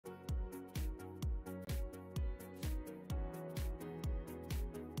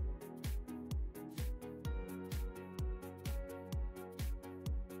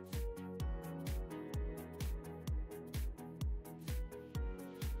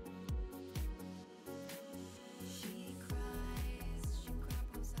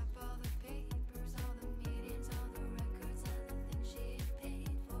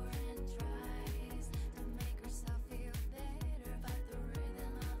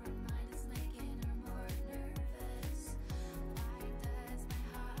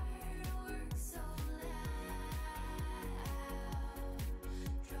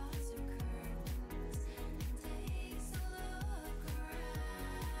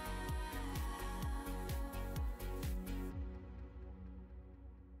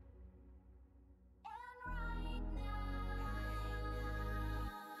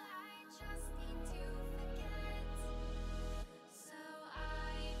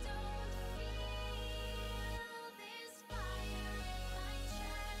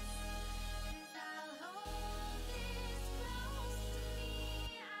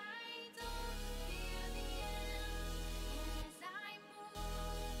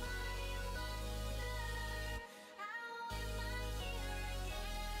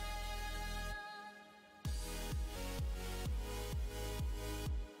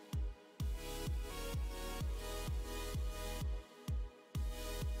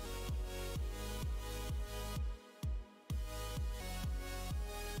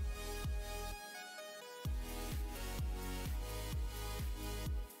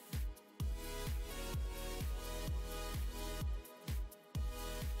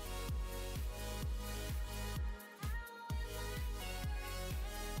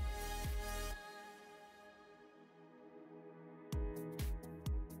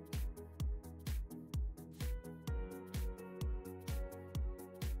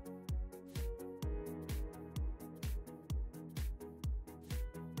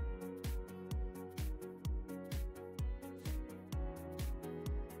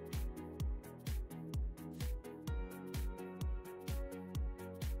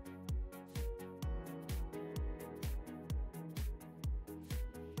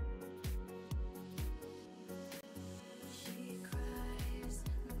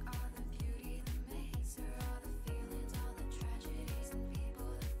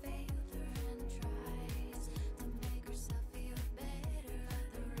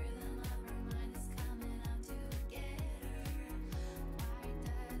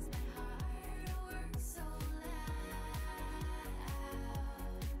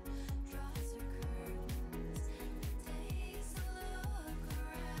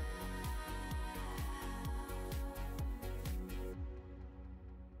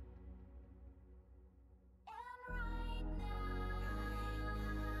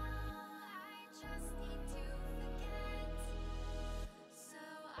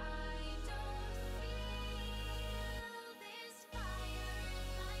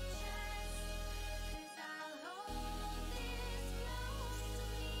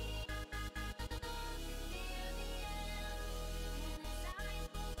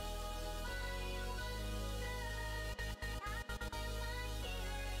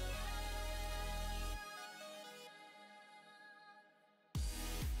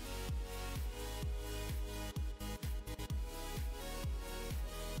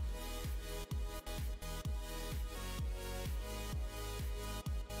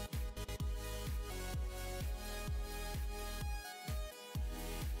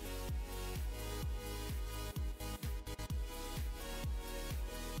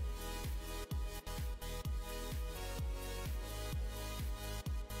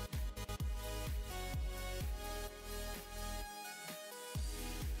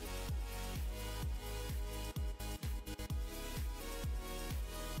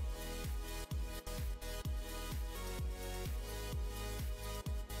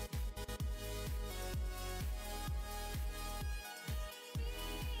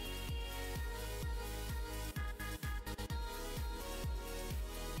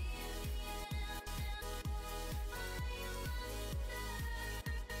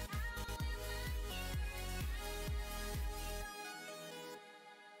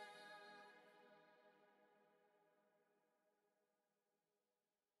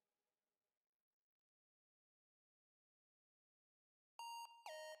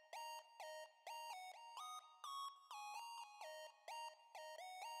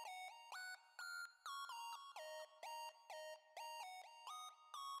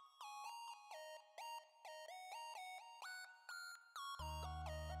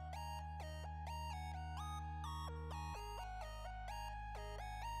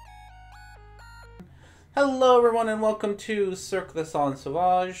Hello, everyone, and welcome to Cirque the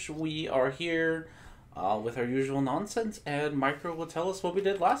Sauvage. We are here with our usual nonsense, and Micro will tell us what we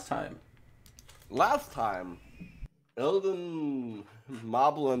did last time. Last time, Elden,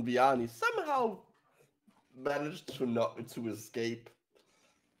 Marble, and Vianney somehow managed to not to escape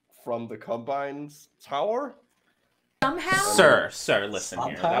from the Combine's tower. Somehow, And Sir, listen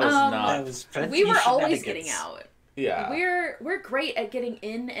here. That Somehow was there not. was plenty we of were always getting shenanigans. out. Yeah. We're great at getting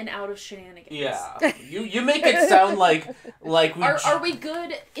in and out of shenanigans. Yeah. You make it sound like we. Are we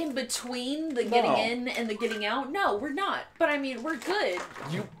good in between the getting No. in and the getting out? No, we're not. But I mean, we're good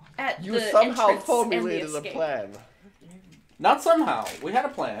you at you the somehow entrance formulated and a the escape. plan. Not somehow. We had a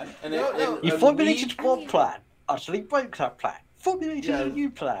plan, and No, it. no. And, You and formulated we, one plan, utterly broke that plan, formulated Yeah. a new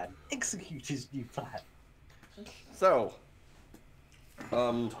plan, executed his new plan. So,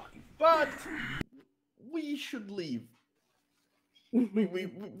 but we should leave.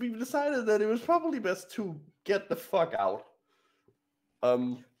 We decided that it was probably best to get the fuck out.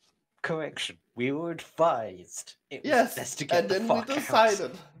 Correction, we were advised it was Yes, best to get and the then we fuck out.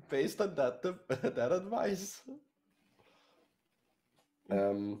 decided, based on that that advice.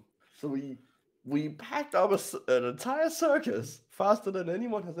 So we packed up an entire circus faster than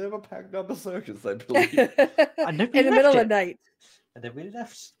anyone has ever packed up a circus, I believe. And then In we the middle of left the it. night. And then we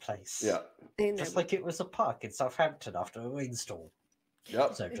left the place. Yeah, Just like it was a park in Southampton after a rainstorm.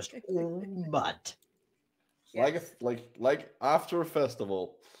 yep. So just all mud. Like after a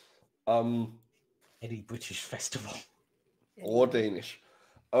festival, Any British festival. or Danish.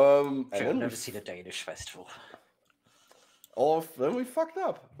 I've And never seen a Danish festival. then we fucked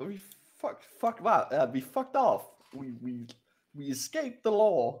up. We fucked that. We fucked off. We escaped the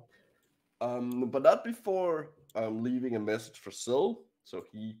law. But not before leaving a message for Syl, so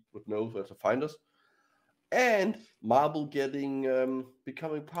he would know where to find us. And Marble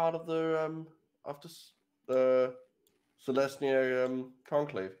becoming part of the Celestia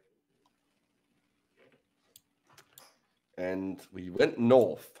conclave. And we went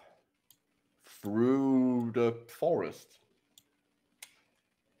north through the forest.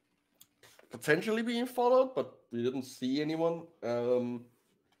 Potentially being followed, but we didn't see anyone.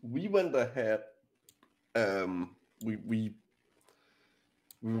 We went ahead.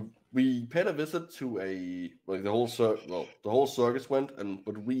 We paid a visit to the whole circus went,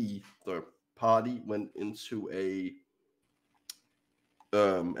 but we, the party, went into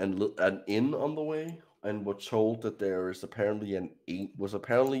an inn on the way, and were told that there is apparently an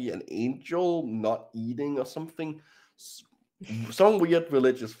angel not eating or something. Some weird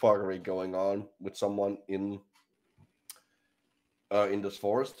religious fuckery going on with someone in this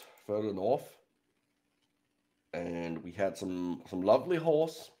forest further north, and we had some lovely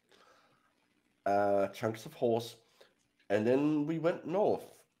horse, chunks of horse, and then we went north,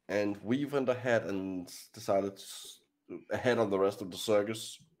 and we went ahead and decided ahead of the rest of the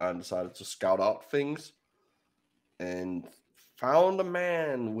circus and decided to scout out things, and found a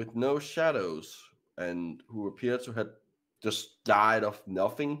man with no shadows and who appeared to have just died of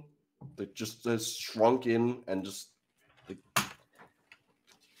nothing. They just shrunk in and just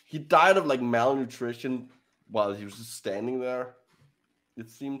he died of like malnutrition while he was just standing there. It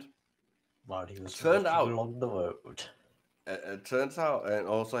seemed. While he was Turned walking out- along the road. It turns out, and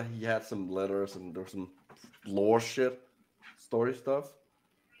also he had some letters and there was some lore shit, story stuff.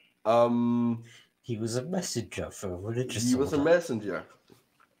 He was a messenger for a religious He was a order. messenger.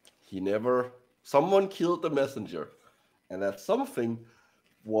 Someone killed the messenger, and that something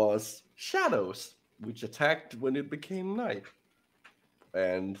was shadows, which attacked when it became night.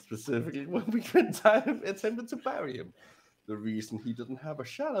 And specifically when we attempted to bury him. The reason he didn't have a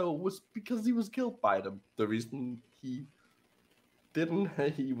shadow was because he was killed by them. The reason he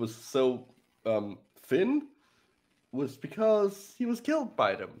was so thin was because he was killed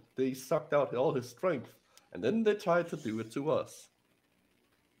by them. They sucked out all his strength, and then they tried to do it to us.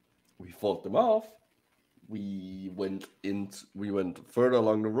 We fought them off. We went further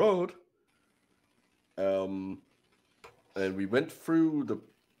along the road, and we went through the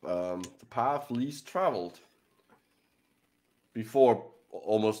path least traveled. Before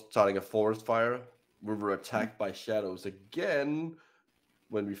almost starting a forest fire, we were attacked by shadows again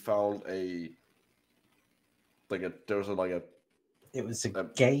when we found It was a There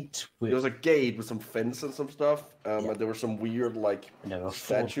gate with was a gate with some fence and some stuff, and there were some weird and there were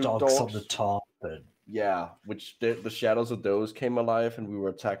four statue dogs on dogs. the top, and Yeah, which the shadows of those came alive, and we were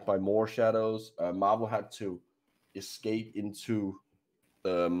attacked by more shadows. Marvel had to escape into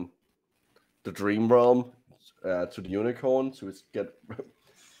the dream realm to the unicorn to get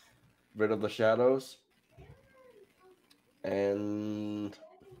rid of the shadows. And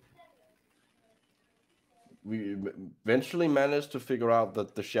we eventually managed to figure out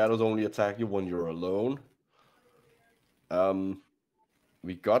that the shadows only attack you when you're alone.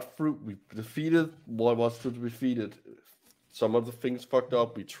 We got through. We defeated what was to be defeated. Some of the things fucked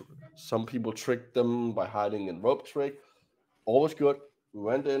up. Some people tricked them by hiding in rope trick. All was good. We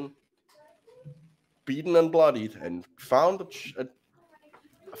went in, beaten and bloodied, and found a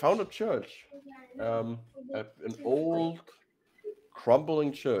church, an old,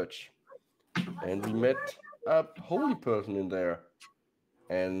 crumbling church, and we met a holy person in there.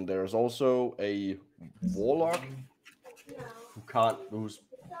 And there's also a warlock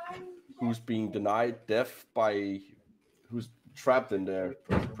who's being denied death who's trapped in there,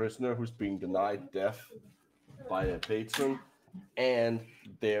 prisoner who's being denied death by a patron, and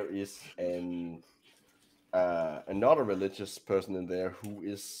there is another religious person in there who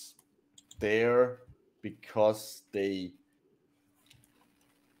is there because they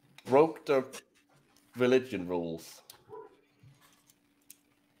broke the religion rules.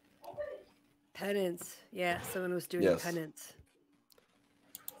 Penance. Yeah, someone was doing penance.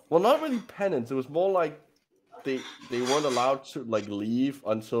 Well, not really penance. It was more like they weren't allowed to leave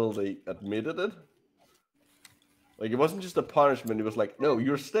until they admitted it. Like, it wasn't just a punishment. It was like, no,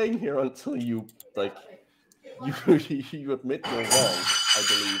 you're staying here until you you admit you're wrong, I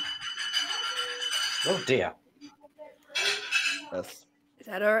believe. Oh dear. Yes. Is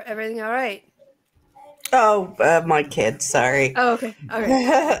that everything all right? Oh, my kid. Sorry. Oh, okay. All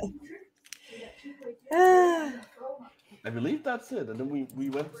right. I believe that's it. And then we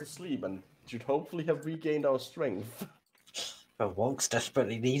went to sleep and should hopefully have regained our strength. But Wonks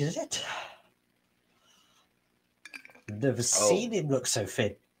desperately needed it. Never seen him look so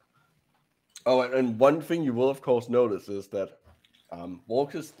thin. Oh, and one thing you will of course notice is that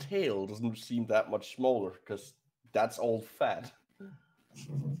Walker's tail doesn't seem that much smaller because that's all fat.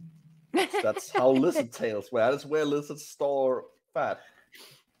 That's how lizard tails wear. That's where lizards store fat.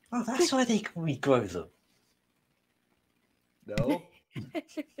 Oh, that's why they regrow them. No.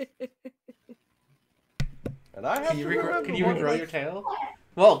 And I have Can you regrow your tail?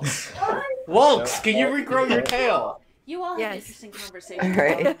 Wolks! Wolks! Can you regrow your tail? You all have Yes. interesting conversations. All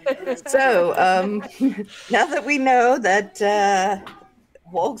right. So, now that we know that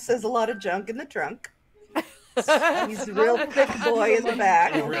Wolks has a lot of junk in the trunk, he's a real thick boy in the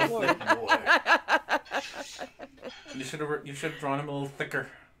back. A real thick boy. You should have drawn him a little thicker.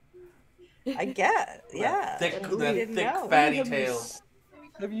 I get, yeah. Thick, We that didn't thick, know. fatty tail.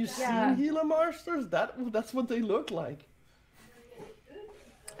 Have you Yeah. seen Gila monsters? That's what they look like.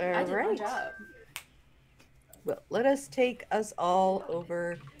 All I did my right. job. Well, let us take us all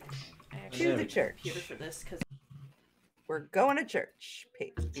over I to actually the need a church. computer for this because We're going to church,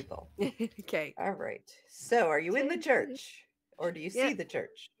 people. Okay. All right. So, are you in the church, or do you see Yeah. the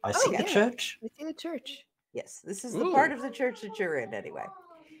church? I see yeah. the church. I see the church. Yes, this is the Ooh. part of the church that you're in, anyway.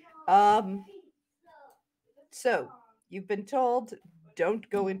 So you've been told don't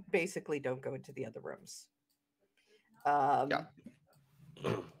go into the other rooms. Yeah.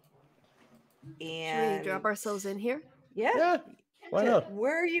 And Should we drop ourselves in here? yeah, Yeah. Why not?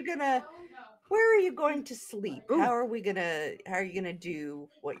 Where are you going to sleep? Ooh. How are you gonna do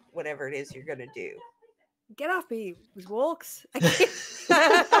whatever it is you're gonna do? Get off me, Wolks. I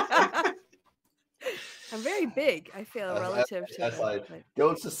can't. I'm very big, I feel, relative to as I but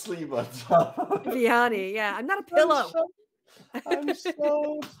go to sleep on top. Vianney. Yeah, I'm not a pillow. I'm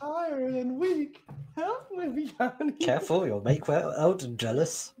so tired and weak. Help me, Vianney. Careful, you'll make Eldon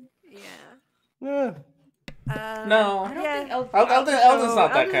jealous. Yeah. Yeah. No. I don't yeah. think Eldon, Eldon's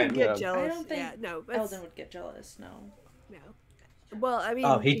not that Eldon kind. would get Yeah. jealous. I don't think yeah, no, but Eldon would get jealous. No. no. Well, I mean,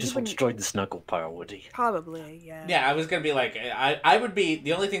 Oh, he you just wants to wouldn't- join the snuggle pile, would he? Probably, yeah. Yeah, I was gonna be like, I would be,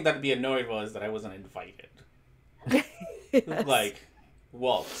 the only thing that'd be annoyed was that I wasn't invited. Yes. Like,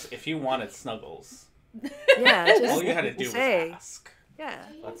 Wolves, if you wanted snuggles, yeah, just all you had to do say, was ask. yeah.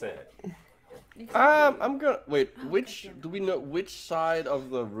 That's it. I'm gonna wait. Do we know which side of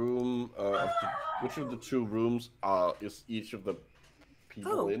the room? Which of the two rooms is each of the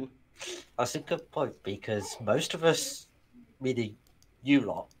people Oh. in? That's a good point, because most of us, meaning you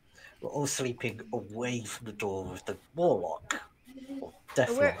lot, were all sleeping away from the door with the warlock. Or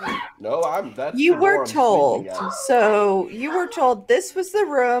death Where- lock. No, that's You the door were I'm told. sleeping at. So you were told this was the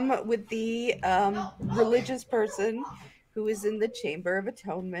room with the religious person who is in the Chamber of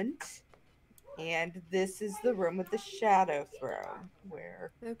Atonement, and this is the room with the Shadow Throne,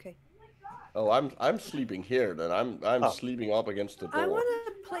 where Okay. Oh, I'm sleeping here. Then I'm Oh. sleeping up against the I door want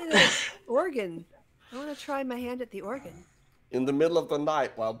to play the organ. I want to try my hand at the organ. in the middle of the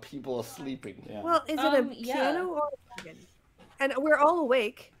night while people are sleeping. Yeah. Well, is it a Yeah. piano or an organ? And we're all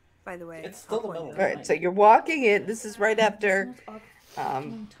awake. by the way. It's still I'll the point middle it of out. the All right, so you're walking in. This is right after.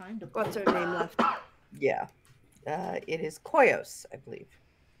 Long time to What's her name left? Yeah, it is Koyos, I believe.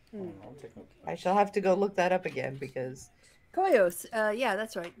 I'll take note. I shall have to go look that up again because Koyos. Yeah,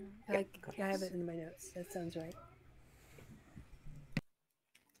 that's right. Yeah, I have Koyos. it in my notes. That sounds right.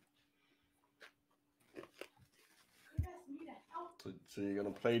 So you're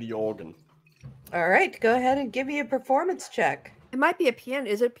gonna play the organ. All right, go ahead and give me a performance check. It might be a piano.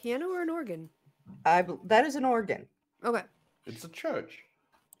 Is it a piano or an organ? That is an organ. Okay. It's a church.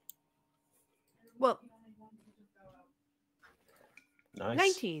 Well, Nice.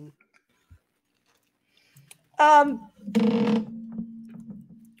 19.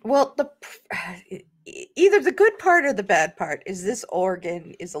 Well, either the good part or the bad part is this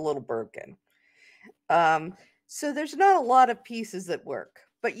organ is a little broken. So there's not a lot of pieces that work,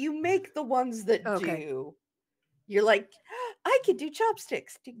 but you make the ones that Okay. do. You're like, I can do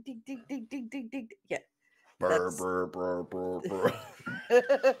chopsticks. Ding, ding, ding, ding, ding, ding, ding. Yeah. Brr, That's- brr, brr, brr,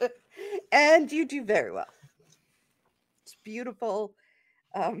 brr. And you do very well. It's beautiful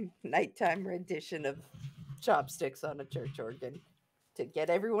nighttime rendition of chopsticks on a church organ to get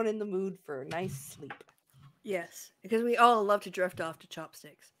everyone in the mood for a nice sleep. Yes, because we all love to drift off to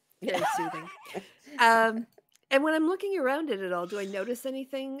chopsticks. Very Yeah. soothing. And when I'm looking around it at all, do I notice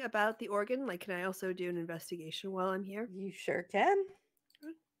anything about the organ? Like, can I also do an investigation while I'm here? You sure can.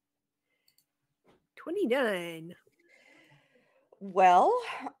 29. Well,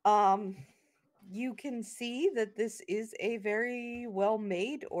 you can see that this is a very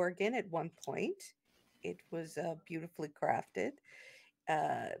well-made organ at one point. It was beautifully crafted.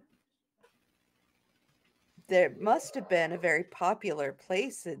 There must have been a very popular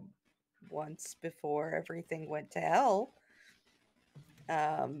place once before everything went to hell.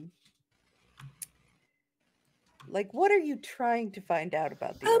 Like, what are you trying to find out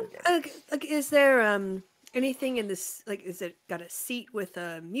about the organ? Like, is there anything in this? Like, is it got a seat with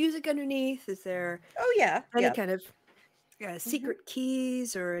music underneath? Is there Oh yeah, any yeah. kind of secret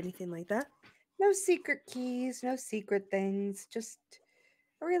keys or anything like that? No secret keys, no secret things. Just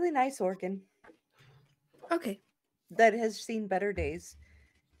a really nice organ Okay. that has seen better days.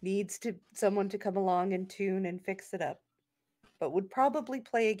 Needs someone to come along and tune and fix it up, but would probably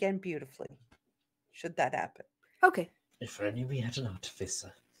play again beautifully, should that happen. Okay. If only we had an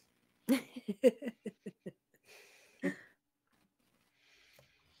artificer.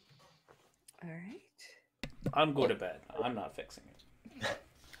 All right. I'm going to bed. I'm not fixing it.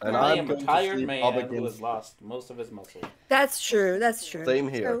 And I I'm am a going to tired sleep man up who against. has lost most of his muscle. That's true. That's true. Same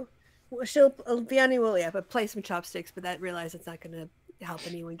here. So, well, Vianney will but play some chopsticks, but that realize it's not going to help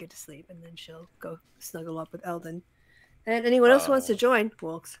anyone get to sleep, and then she'll go snuggle up with Eldon. And anyone else who wants to join,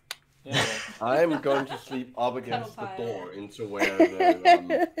 Wilkes. Yeah, I'm going to sleep up against the Cuddle door into where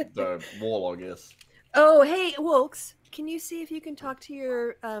the warlock is. Oh, hey, Wilkes, can you see if you can talk to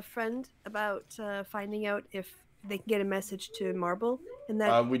your friend about finding out if they can get a message to Marble? And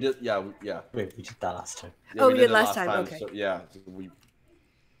that We did, yeah. We did that last time. Yeah, Oh, we did it last time, okay. So, yeah,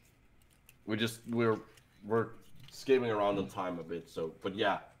 we're skimming around on time a bit. So, but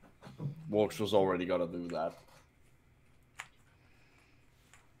yeah, Walks was already gonna do that.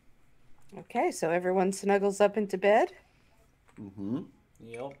 Okay, so everyone snuggles up into bed. Mm-hmm.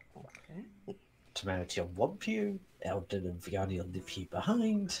 Yep. Okay. Temerity on one pew, Eldon and Vianney on the pew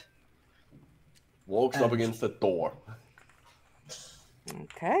behind. Walks up And- against the door.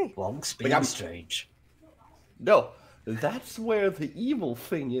 Okay. Wong's But yeah, being I'm- strange. No, that's where the evil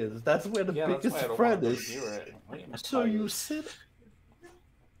thing is. That's where the Yeah, that's biggest why I don't friend want to is. hear it. Wait, I'm So you tired. sit.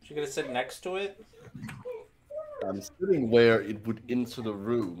 She gonna sit next to it? I'm sitting where it would into the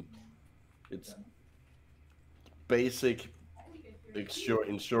room. It's basic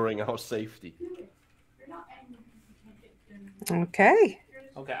ensuring our safety. Okay.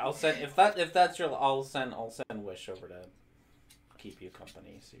 Okay, I'll send if that's your I'll send Wish over to keep you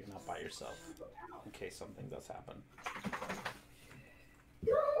company so you're not by yourself in case something does happen.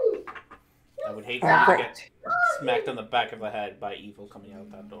 I would hate for you to get smacked on the back of the head by evil coming out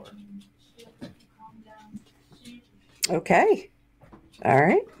that door. Okay. All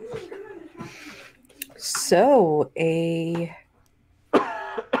right. So,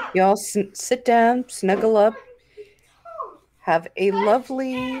 y'all sit down, snuggle up, have a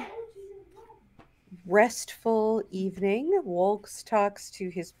lovely, restful evening. Wolks talks to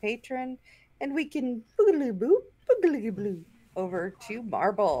his patron, and we can boogaloo over to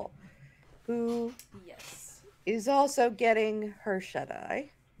Marble, who Yes. is also getting her shut eye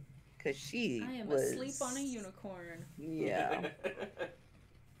because she I am was asleep on a unicorn. Yeah.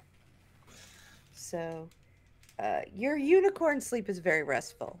 So, Your unicorn sleep is very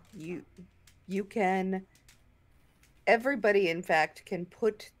restful. You can. Everybody, in fact, can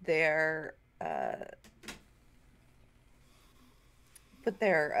put their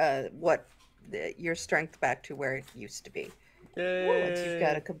your strength back to where it used to be. Once you've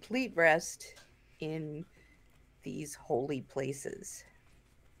got a Yay! complete rest in these holy places.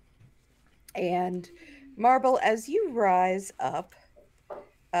 And Marble, as you rise up,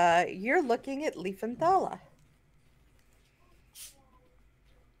 you're looking at Leafanthala.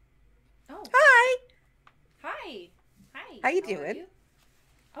 Oh, Hi, hi. Hi. How you are doing?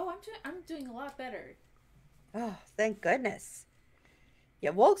 Oh, I'm doing a lot better. Oh, thank goodness.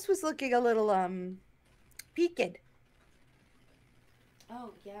 Yeah, Wolks was looking a little peaked.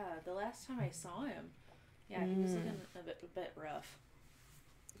 Oh, yeah, the last time I saw him. Yeah, he was looking a bit rough.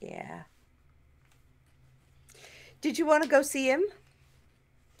 Yeah. Did you want to go see him?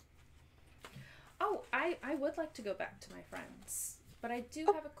 Oh, I would like to go back to my friends, but I do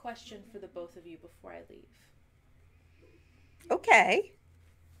have a question for the both of you before I leave. Okay.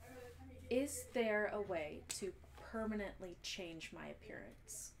 Is there a way to permanently change my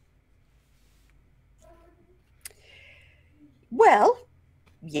appearance? Well,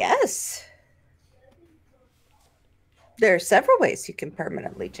 yes. There are several ways you can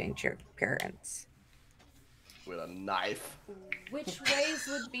permanently change your appearance. With a knife. Which ways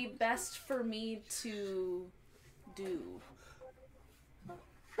would be best for me to do?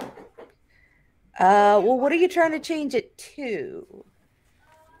 Well, what are you trying to change it to?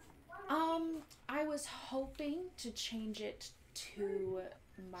 I was hoping to change it to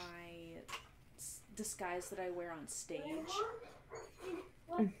my disguise that I wear on stage.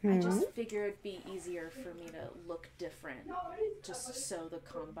 I just figure it'd be easier for me to look different, just so the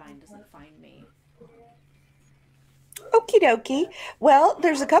Combine doesn't find me. Okie dokie. Well,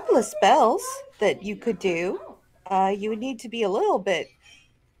 there's a couple of spells that you could do. You would need to be a little bit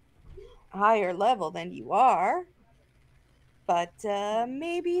higher level than you are. But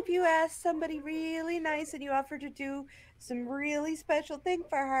maybe if you ask somebody really nice and you offer to do some really special thing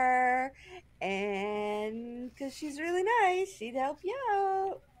for her, and because she's really nice, she'd help you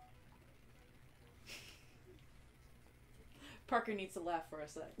out. Parker needs to laugh for a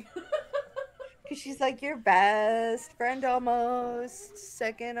sec. Because she's like your best friend almost.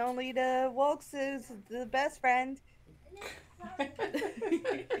 Second only to Wolks is the best friend.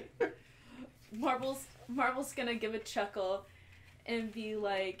 Marble's gonna give a chuckle and be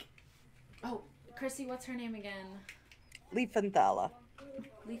like, "Oh, Chrissy, what's her name again?" Leafanthala.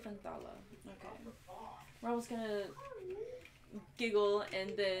 Leafanthala. Okay. Marble's gonna giggle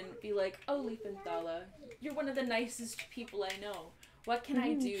and then be like, "Oh, Leafanthala, you're one of the nicest people I know. What can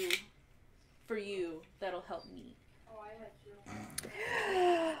I do for you that'll help me?"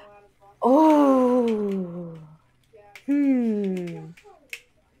 Oh.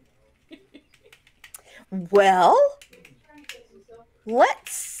 Well,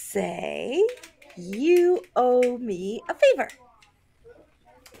 let's say you owe me a favor.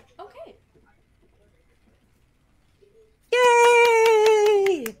 Okay.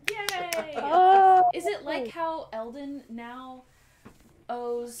 Yay! Yay! Oh. Is it like how Eldon now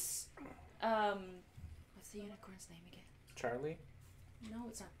owes what's the unicorn's name again? Charlie? No,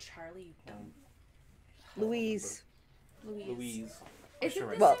 it's not Charlie, you dumb Louise. Louise. I Is should it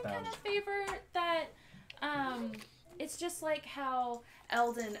write the that same down. kind of favor that it's just like how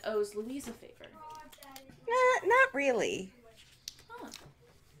Eldon owes Louise a favor? Not really. Huh.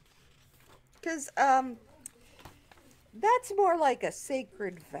 Because that's more like a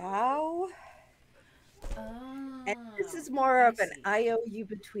sacred vow. Oh, And this is more of I an see. IOU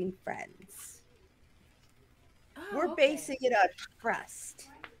between friends. Oh, We're okay. basing it on trust.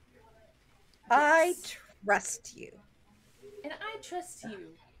 I Yes. trust you. And I trust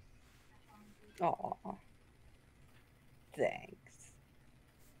you. Aw. Thanks.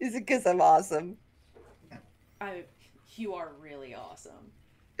 Is it because I'm awesome? You are really awesome.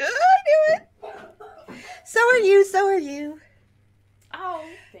 I knew it. So are you. So are you. Oh,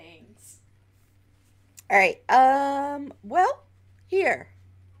 thanks. All right. Well, here.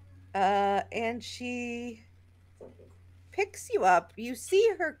 And she picks you up. You see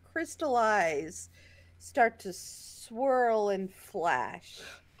her crystal eyes start to swirl and flash.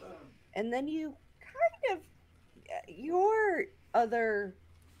 And then you kind of, your other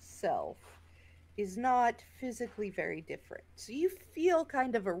self is not physically very different. So you feel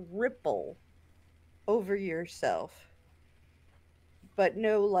kind of a ripple over yourself, but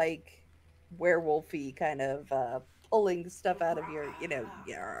no like werewolfy kind of pulling stuff out of your, Yeah.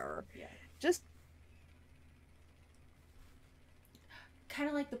 just Kind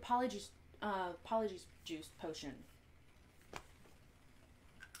of like the Polyjuice juice potion.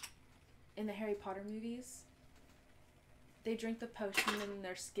 In the Harry Potter movies, they drink the potion and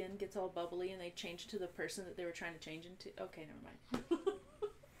their skin gets all bubbly and they change to the person that they were trying to change into. Okay, never mind.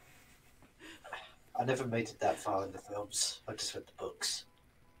 I never made it that far in the films. I just read the books.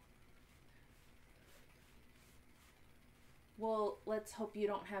 Well, let's hope you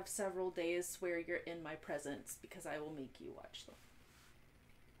don't have several days where you're in my presence because I will make you watch them.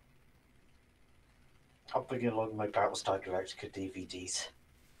 I'll bring along my Battlestar Galactica DVDs.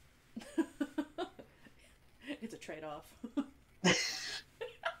 It's a trade-off.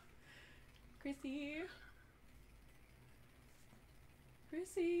 Chrissy.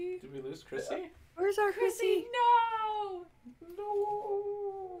 Chrissy. Did we lose Chrissy? Where's our Chrissy, Chrissy? no!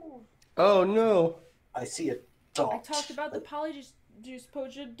 No. Oh no. I see a dot. I talked about the polyjuice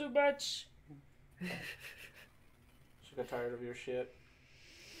potion too much. She got tired of your shit.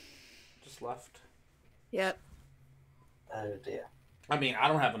 Just left. Yep. Oh dear. I mean, I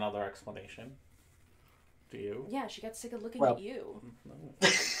don't have another explanation. Do you? Yeah, she got sick of looking Well- at you. No.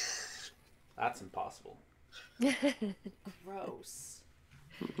 That's impossible. Gross.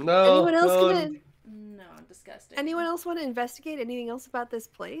 No. Anyone else no. gonna? No, disgusting. Anyone else want to investigate anything else about this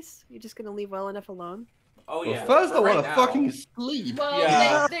place? You're just gonna leave well enough alone? Oh Well, yeah. first I Right want to now- fucking sleep. Well,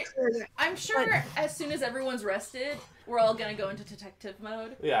 Yeah. I'm sure as soon as everyone's rested, we're all gonna go into detective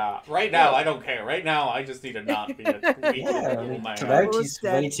mode. Yeah. Right now, I don't care. Right now, I just need to not be a weak Yeah, I little mean, man. Tonarity's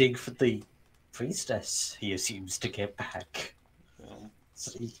dead. waiting for the priestess he assumes to get back. Yeah.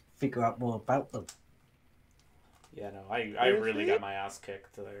 So he can figure out more about them. Yeah, no, I really got my ass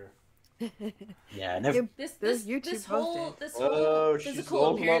kicked there. Yeah, and every, This You two this both whole did. this Oh, whole she's physical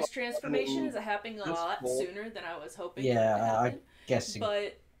all appearance about- transformation is happening a This lot whole- sooner than I was hoping. it would yeah, I'm happen. guessing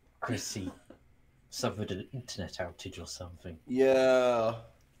But Chrissy suffered an internet outage or something. Yeah.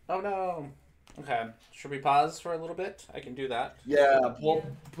 Oh no. Okay. Should we pause for a little bit? I can do that. Yeah. Well, Yeah.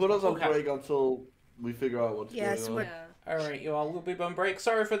 put us on Okay. break until we figure out what's Yes, going on. yeah, All right, you all. We'll be on break.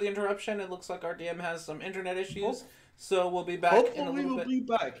 Sorry for the interruption. It looks like our DM has some internet issues, so we'll be back in a Hopefully little we'll bit. be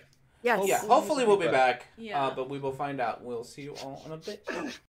back. Yes. Yeah, hopefully we'll be back. Yeah. But we will find out. We'll see you all in a bit.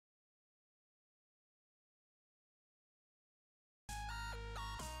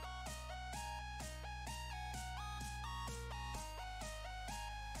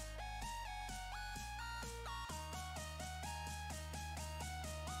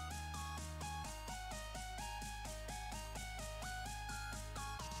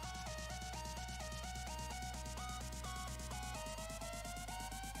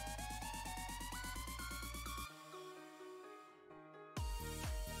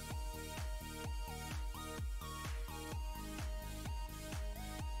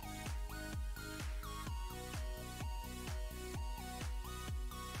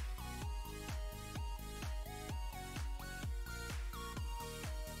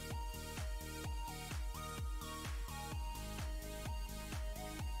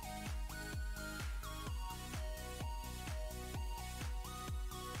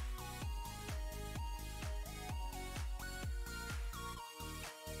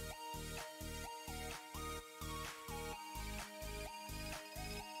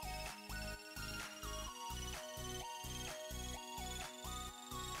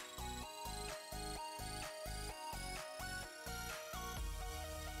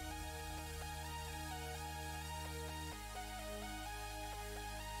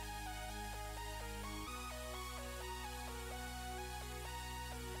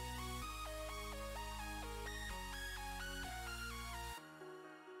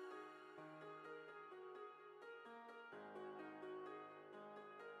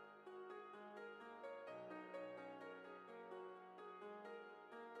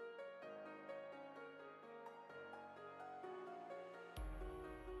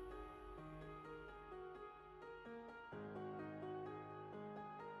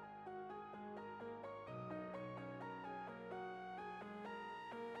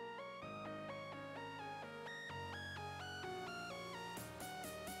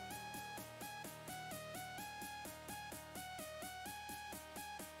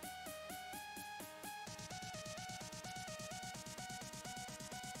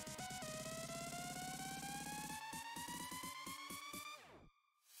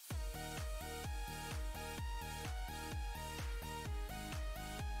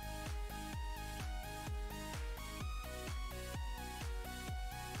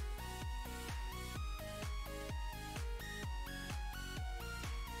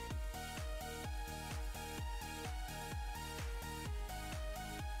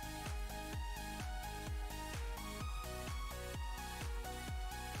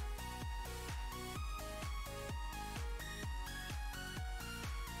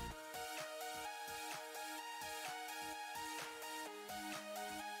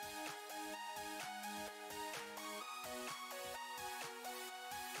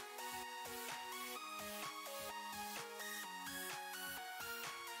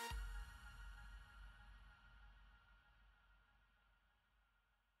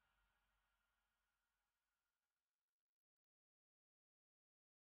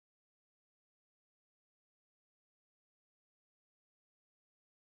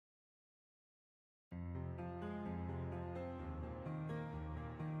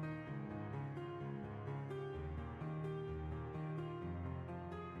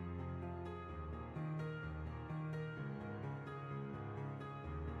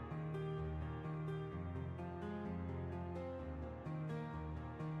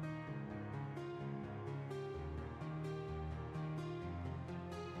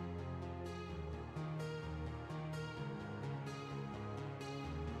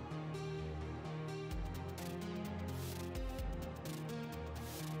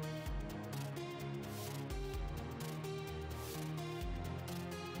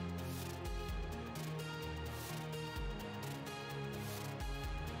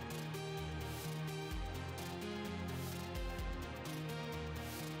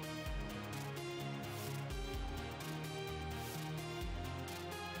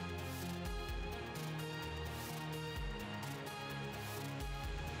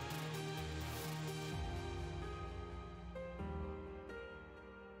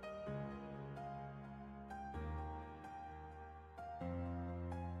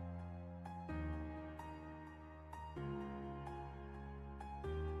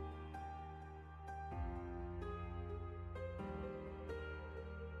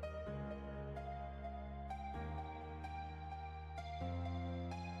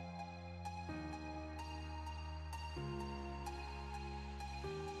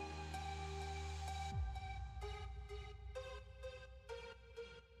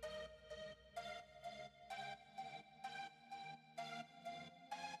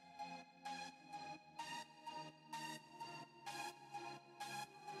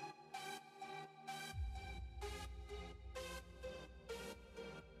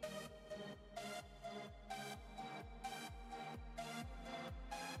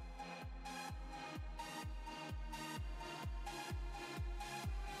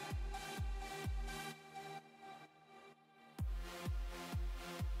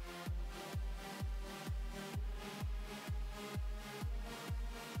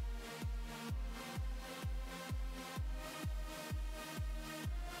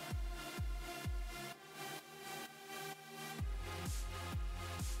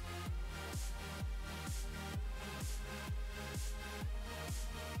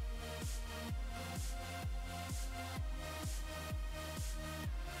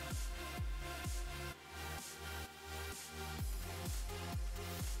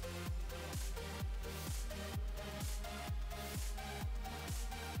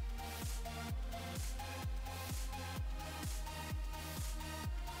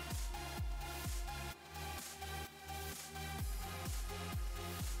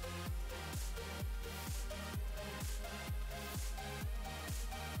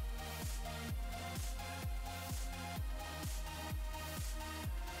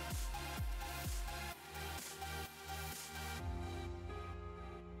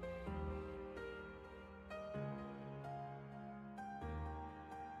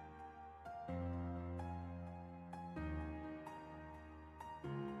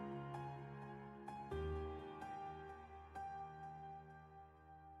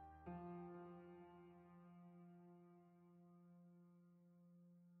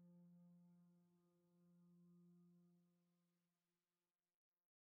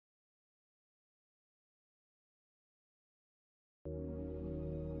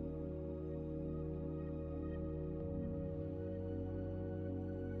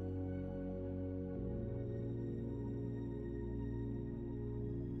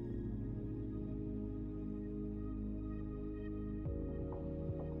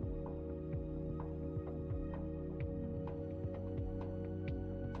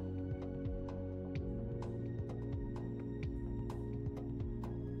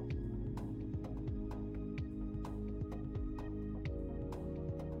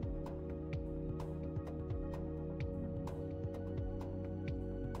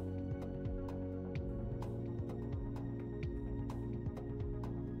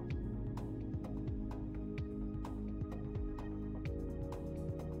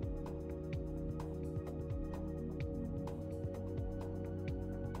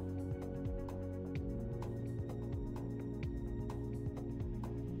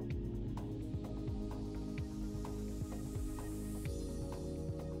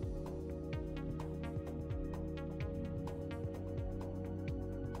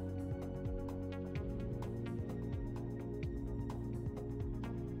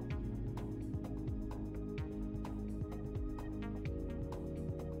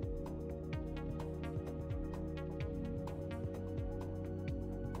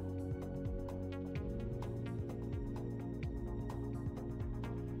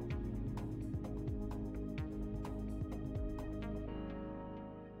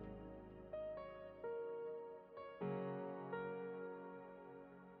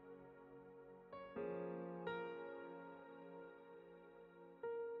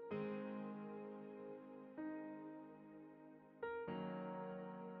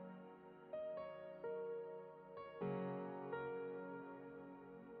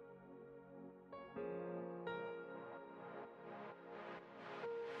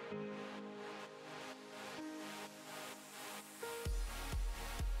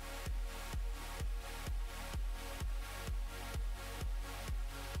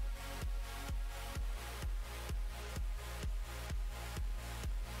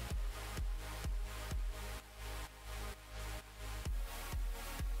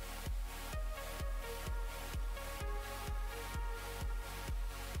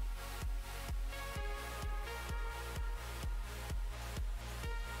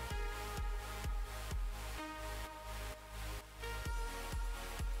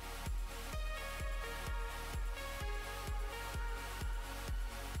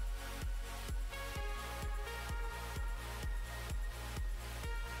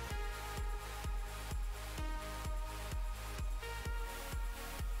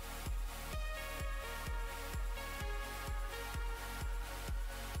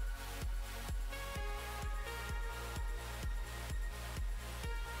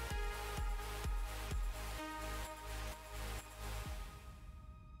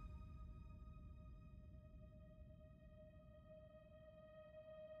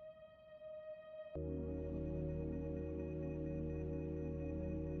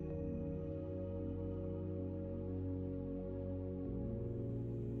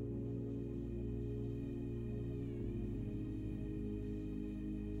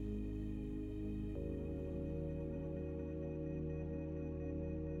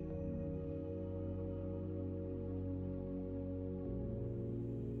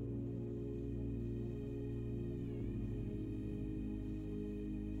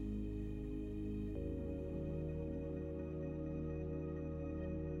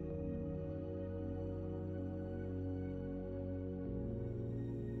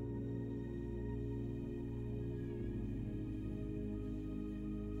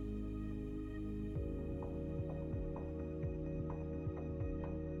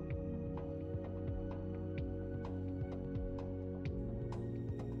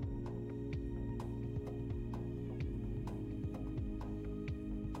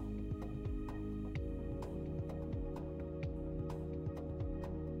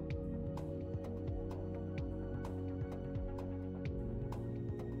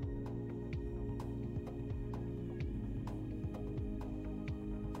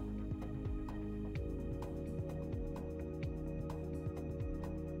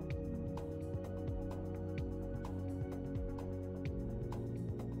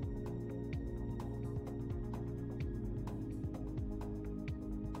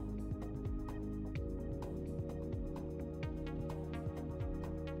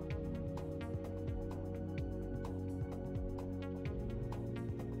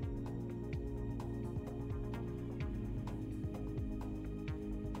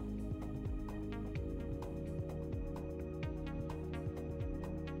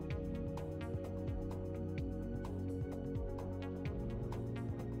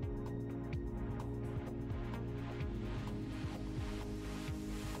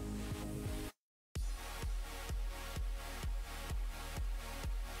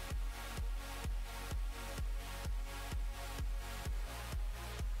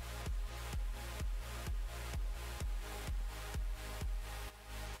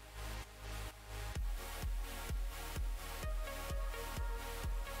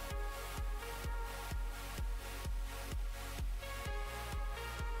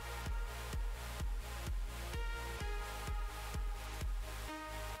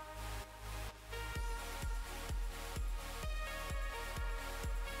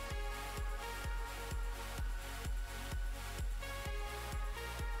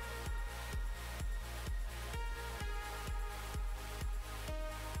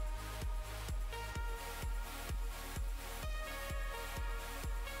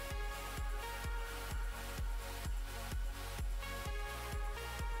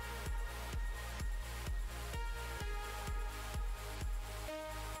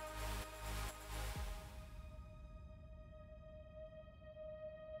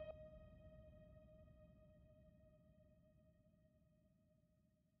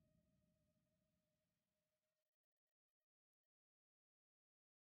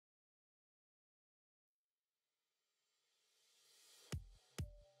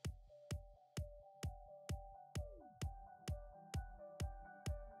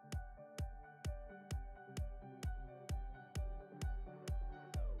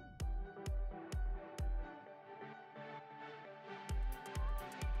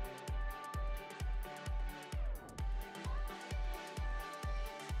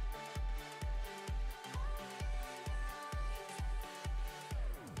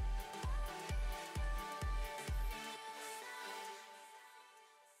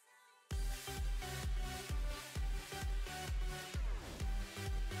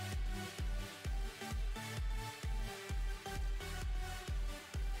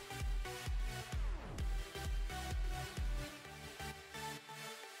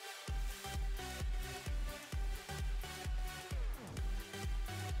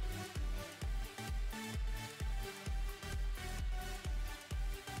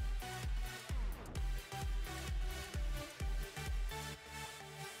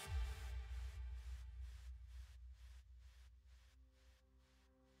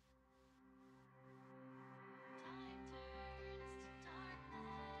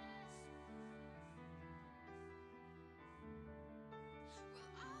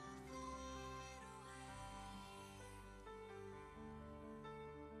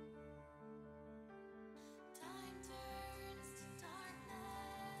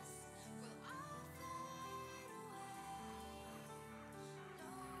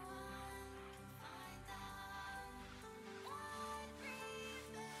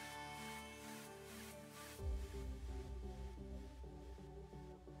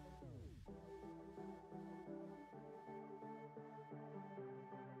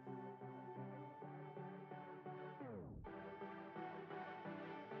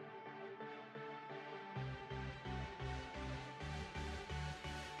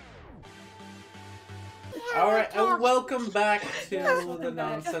 All right, welcome back to Welcome the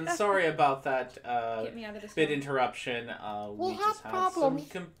back. nonsense. Sorry about that Get me out of this bit one. interruption. We We just have had some problems.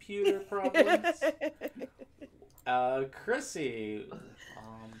 computer problems. Chrissy,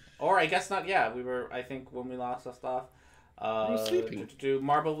 or I guess not. Yeah, we were. I think when we last left off, sleeping.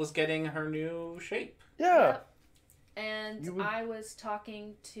 Marble was getting her new shape. Yeah. Yep. And You were- I was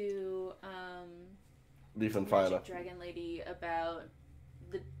talking to Leaf and Magic Fire. Dragon Lady about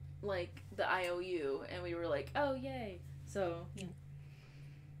the IOU, and we were like, oh yay! So yeah.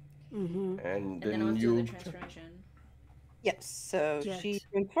 Mm-hmm. And And then I then was doing you. the transformation. Yes, so Yes. she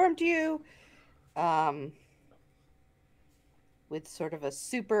informed you with sort of a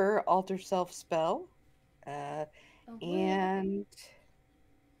super alter self spell. Oh, what? And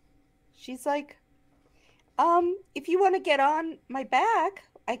she's like, if you want to get on my back,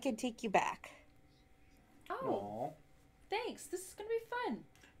 I can take you back. Oh, Aw. thanks. This is gonna be fun.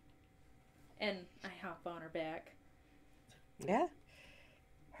 And I hop on her back. Yeah.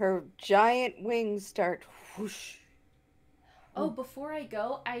 Her giant wings start whoosh. Oh, before I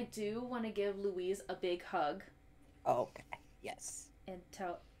go, I do want to give Louise a big hug Okay. Yes. and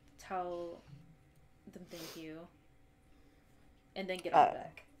tell them thank you, and then get on her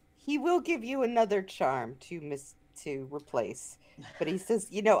back. He will give you another charm to replace. But he says,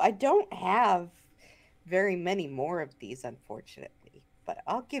 I don't have very many more of these, unfortunately. But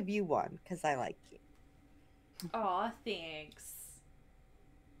I'll give you one because I like you. Aw, thanks.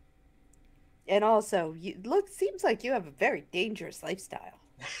 And also, seems like you have a very dangerous lifestyle.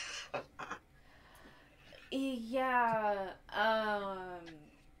 Yeah.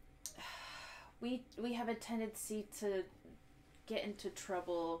 We have a tendency to get into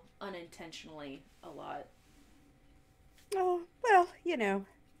trouble unintentionally a lot. Oh, well,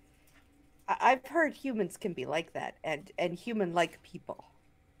 I've heard humans can be like that, and human-like people.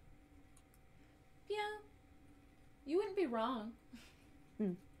 Yeah. You wouldn't be wrong.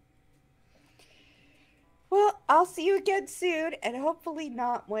 Well, I'll see you again soon, and hopefully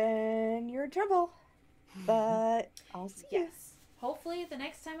not when you're in trouble. But I'll see you. Yes. Hopefully, the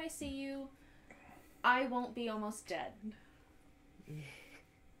next time I see you, I won't be almost dead.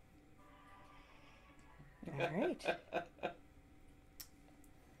 All right.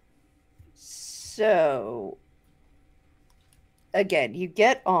 So, again, you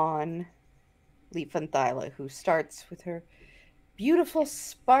get on Leaf and Thyla, who starts with her beautiful,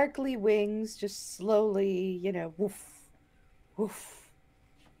 sparkly wings, just slowly, woof, woof,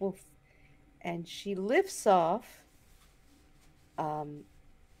 woof. And she lifts off and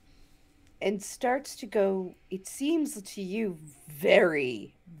starts to go, it seems to you,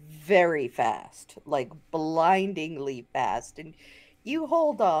 very, very fast, like blindingly fast. And you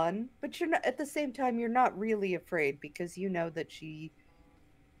hold on, but you're not, at the same time, you're not really afraid because you know that she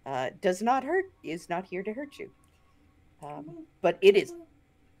is not here to hurt you. But it is.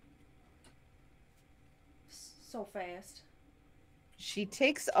 So fast. She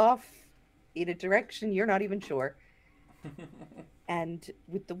takes off in a direction you're not even sure. And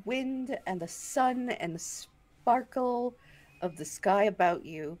with the wind and the sun and the sparkle of the sky about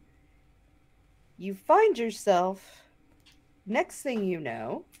you, you find yourself, next thing you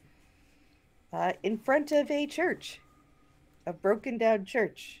know, in front of a church, a broken down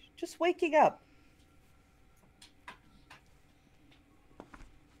church, just waking up.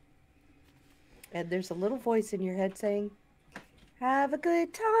 And there's a little voice in your head saying, "Have a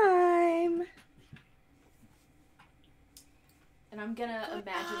good time." And I'm gonna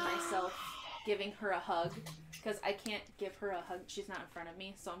imagine myself giving her a hug, because I can't give her a hug. She's not in front of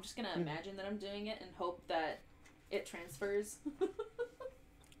me, so I'm just gonna imagine that I'm doing it and hope that it transfers.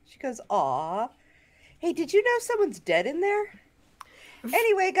 She goes, "Aw. Hey, did you know someone's dead in there?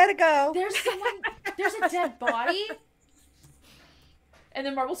 Anyway, gotta go." There's a dead body? And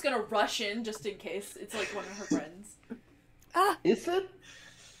then Marble's gonna rush in just in case it's like one of her friends. Is it?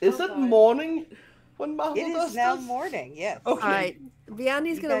 Is Oh, it God. morning when Marble It does is now this? morning, yes. Okay. All right,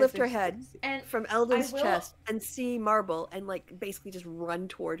 Vianney's You gonna guys lift are her head And from Eldon's I will- chest and see Marble and like basically just run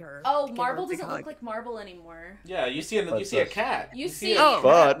toward her. oh, Give her Marble a big doesn't hug. look like Marble anymore. Yeah, you see a cat. You see- a cat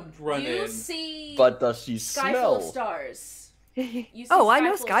But- run You in. see But does she Sky smell? Full of Stars. You see Oh, I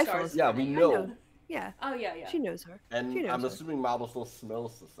know Sky Full Sky of Full of Stars Yeah, we running. know. know. Yeah, Oh, yeah. she knows her. And She knows I'm her. assuming Marble still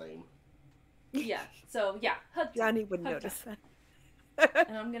smells the same. Yeah. So, yeah. Hug. Vianney wouldn't Hug notice that.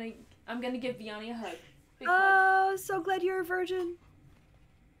 And I'm gonna give Vianney a hug. Big hug. Oh, so glad you're a virgin.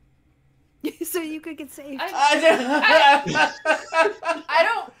 So you could get saved. I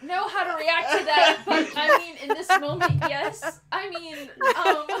don't know how to react to that, but I mean, in this moment, yes. I mean,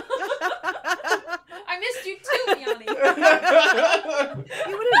 I missed you too, Vianney.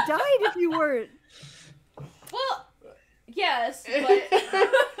 You would have died if you weren't.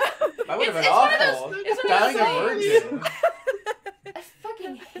 That would have been It's one of those- awful. it's one of Dying a those virgin. I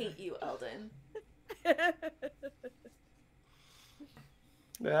fucking hate you, Eldon.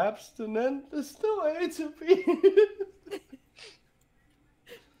 The abstinent is still A to B.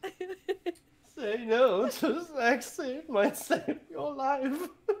 Say no to sex, it might save your life.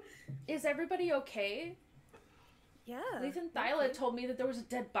 Is everybody okay? Yeah. Lethan Thyla told me that there was a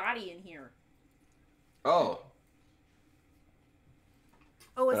dead body in here. Oh,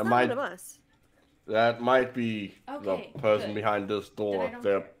 Oh, it's That not might- one of us. that might be Okay, the person good. behind this Then I door. don't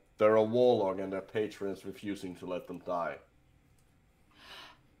They're care. they're a warlock and their patron is refusing to let them die.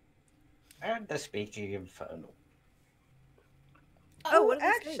 And the speaking infernal. Oh, what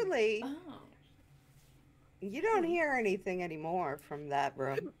did they say? actually, Oh. you don't hear anything anymore from that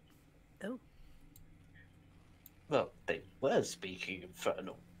room. Well, they were speaking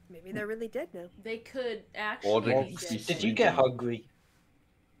infernal. Maybe they're really dead now. They could Or actually they Well, be could dead. did you get hungry?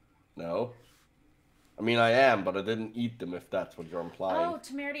 No. I mean, I am, but I didn't eat them. If that's what you're implying. Oh,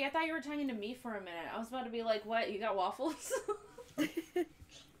 Temerity, I thought you were talking to me for a minute. I was about to be like, what, you got waffles?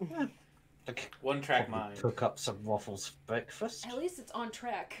 Like, One track probably mind. cook up some waffles for breakfast. At least it's on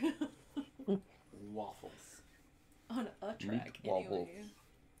track. Waffles. On a track, waffles. anyway.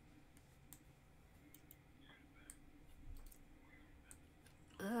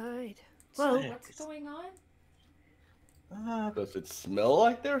 Alright. So Well, what's going on? Does it smell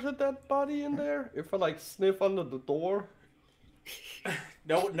like there's a dead body in there? If I like sniff under the door?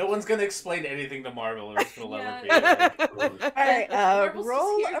 No one's gonna explain anything to Marvel, or it's gonna let her be. Yeah. Like, All right, Marvel's just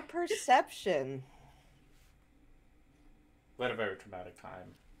roll here. a perception. we had a very traumatic time.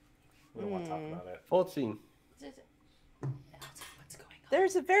 We don't want to talk about it. 14. What's going on?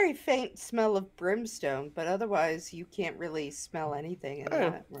 There's a very faint smell of brimstone, but otherwise you can't really smell anything in Oh.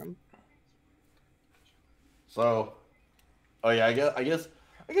 that room. So, oh yeah, I guess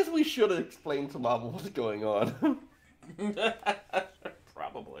we should explain to Marvel what's going on.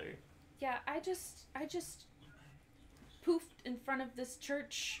 Probably. Yeah, I just poofed in front of this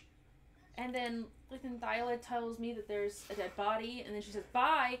church, and then Lethan Thyla tells me that there's a dead body, and then she says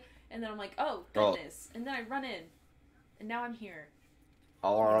bye, and then I'm like, oh goodness, and then I run in, and now I'm here.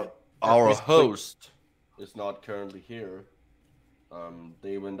 Our That is quick. host is not currently here.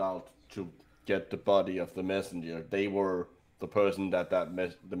 They went out to get the body of the messenger. They were the person that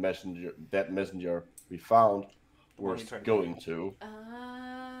messenger we found one was we tried to going kill. to.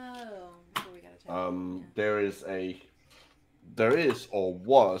 Oh, so we gotta tell There is or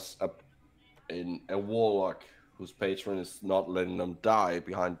was a warlock whose patron is not letting them die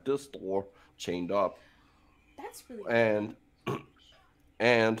behind this door, chained up, That's really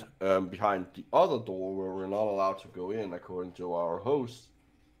and behind the other door where we're not allowed to go in, according to our host,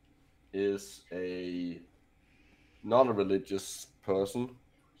 is not a religious person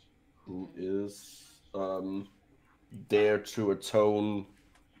who is there to atone.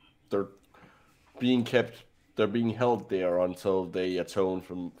 They're being held there until they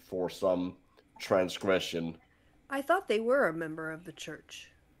atone for some transgression. I thought they were a member of the church.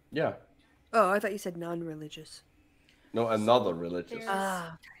 Yeah. Oh, I thought you said non-religious. No, another religious. There's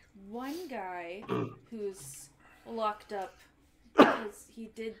Ah. one guy who's locked up because he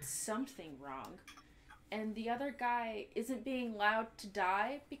did something wrong, and the other guy isn't being allowed to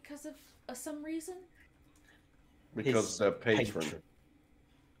die because of some reason. Because His they're patron.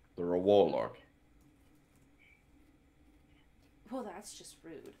 They're a warlock. Well, that's just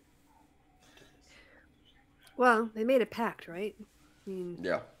rude. Well, they made a pact, right? I mean,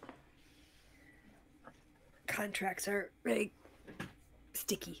 Yeah. contracts are very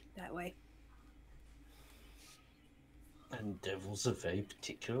sticky that way. And devils are very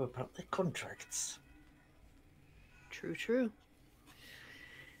particular about their contracts. True, true.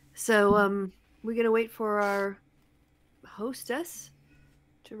 So, we're gonna wait for our hostess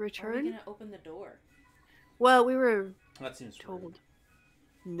to Are we return. gonna open the door? Well, we were That seems told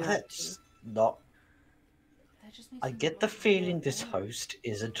not That's to. not. That just makes I me get the want to feeling go this in. host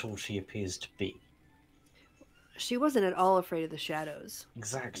isn't all she appears to be. She wasn't at all afraid of the shadows,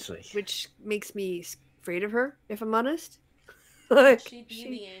 Exactly. which makes me afraid of her, if I'm honest. Could Like, she be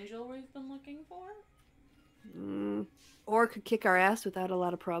the angel we've been looking for? or could kick our ass without a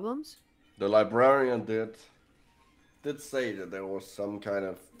lot of problems. The librarian did say that there was some kind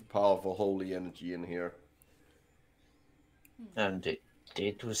of powerful holy energy in here. And it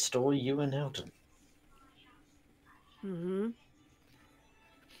did restore you and Elton. Mm-hmm.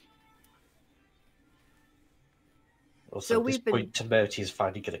 Also, So at this we've been- point, Timothy is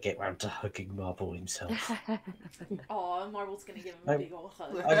finally going to get round to hugging Marble himself. Oh, Marvel's gonna give him a I'm- big ol'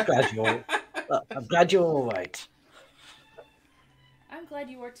 hug. I'm glad you're. I'm glad you're all right. I'm glad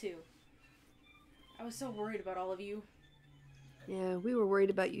you are too. I was so worried about all of you. Yeah, we were worried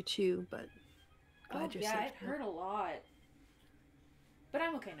about you too, but glad you're yeah, safe. it hurt a lot. But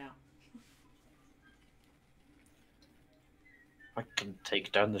I'm okay now. I can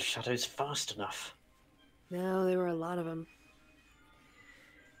take down the shadows fast enough. No, there were a lot of them.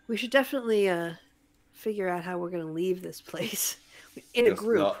 We should definitely figure out how we're going to leave this place in a Just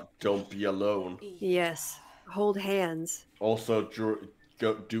group. don't be alone. Yes, hold hands. Also,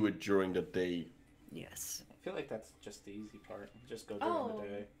 go do it during the day. Yes. I feel like that's just the easy part. Just go during the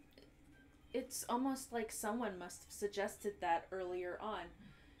day. It's almost like someone must have suggested that earlier on.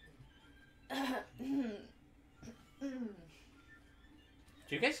 Do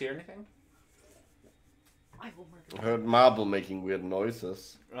you guys hear anything? I will murder I heard Marble making weird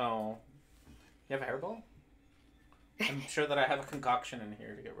noises. Oh. You have a hairball? I'm sure that I have a concoction in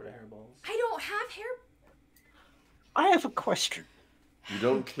here to get rid of hairballs. I don't have hair. I have a question. You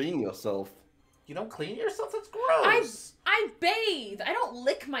don't clean yourself. You don't clean yourself? That's gross! I bathe. I don't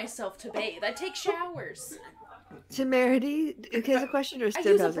lick myself to bathe. I take showers. Temerity has a question, or I Stib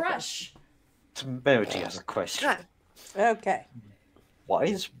use a has brush. Temerity has a question. question? Okay.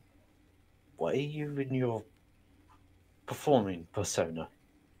 Why are you in your performing persona?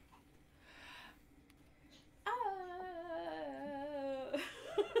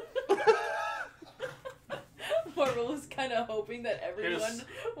 Marvel was kind of hoping that everyone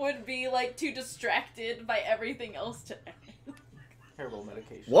would be like too distracted by everything else to. Hairball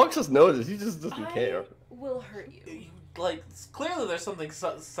medication. Walks has noticed. He just doesn't care. Will hurt you. Like, clearly there's something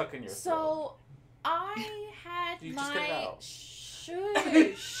stuck in your throat. So, I had You just get it my out.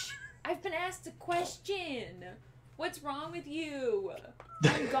 shush. I've been asked a question. What's wrong with you?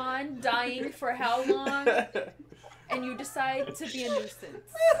 I'm gone, dying for how long? And you decide to be a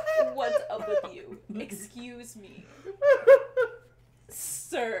nuisance. What's up with you? Excuse me.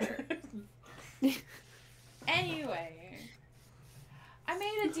 Sir. Anyway, I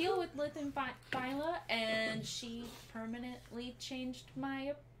made a deal with Lith and Phyla, and she permanently changed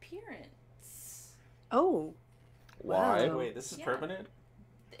my appearance. Oh. Why? Wow. Wait, this is Yeah. permanent?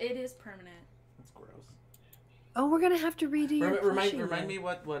 It is permanent. That's gross. Oh, we're gonna have to redo your Remind plushie me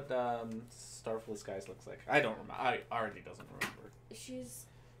what Starful Skies looks like. I don't remember. I already doesn't remember. She's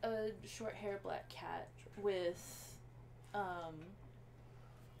a short hair black cat with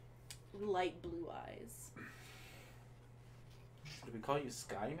light blue eyes. Do we call you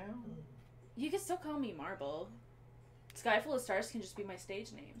Sky now? You can still call me Marble. Sky Full of Stars can just be my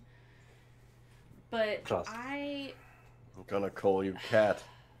stage name. But Plus. I'm gonna call you Cat.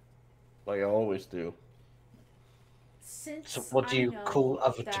 Like I always do. Since So what do you I call know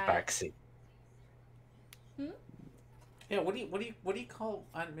other that- tabaxi? Yeah. What do you call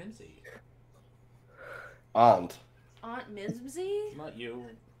Aunt Minzy? Aunt. Aunt Mimsy? Not you.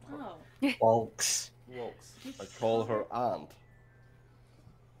 Oh. Walks. Wolks. I call her Aunt.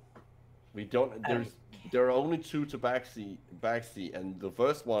 We don't. There are only two tabaxi, and the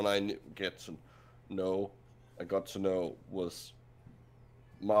first one I got to know was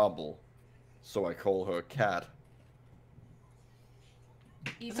Marble, so I call her Cat.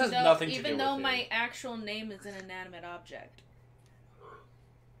 has nothing to Even do though with my you. actual name is an inanimate object.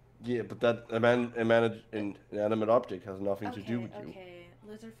 Yeah, but that inanimate object has nothing to do with you. Okay,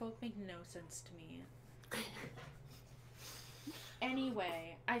 lizard folk make no sense to me.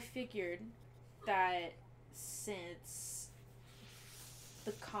 Anyway, I figured that since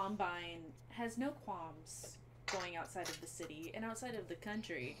the Combine has no qualms going outside of the city and outside of the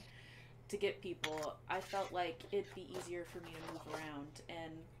country to get people, I felt like it'd be easier for me to move around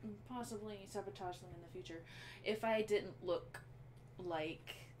and possibly sabotage them in the future if I didn't look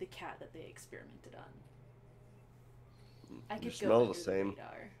like the cat that they experimented on. I You could smell go the under same.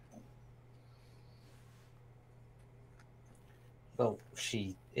 radar. Well,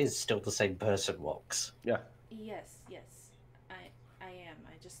 she is still the same person, Walks. Yeah. Yes, I am.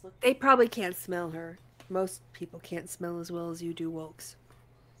 I just look. They probably can't smell her. Most people can't smell as well as you do, Wolks.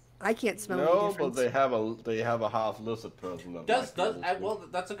 I can't smell any No, difference. but they have a half lizard person. That might be able to. Well,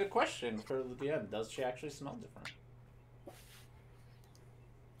 that's a good question for the end. Does she actually smell different?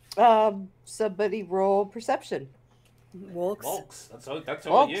 Somebody roll perception. Wolks. Wolks. That's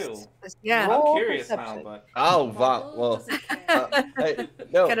all Wolks. you. Yeah. Roll I'm curious perception. now, but Oh, Marvel Well, doesn't care. hey,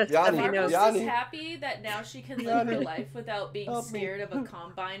 no, Gotta stuff Yanni, your Marvel's nose. just Yanni. happy that now she can live her Yanni. life without being Help me. scared of a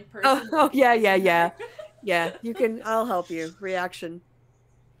Combine Oh, person. oh, yeah. Yeah, you can. I'll help you. Reaction.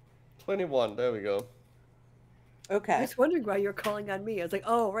 21. There we go. I Okay. was wondering why you're calling on me. I was like,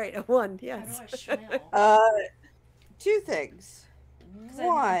 oh, right, a one. How Yes. do I smell? Two things. 'Cause I have a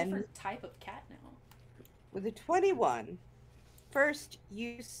One, different type of cat now. with a 21, First,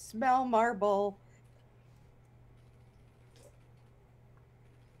 you smell marble.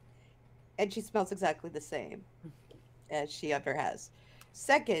 And she smells exactly the same as she ever has.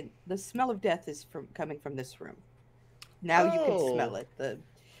 Second, the smell of death is coming from this room. Now you can smell it.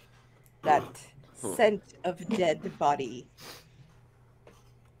 That scent of dead body.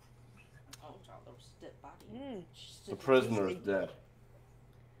 Oh, child, there was a dead body. The prisoner is dead.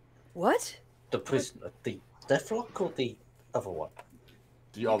 What? The prisoner, the Deathlock or the other one?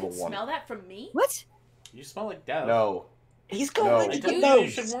 The You other can one. smell that from me? What? You smell like death. No. He's got No. really I good told you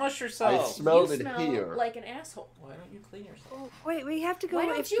nose. should wash I yourself. smelled You it smell here. like an asshole. Why don't you clean yourself? Wait, we have to go. Why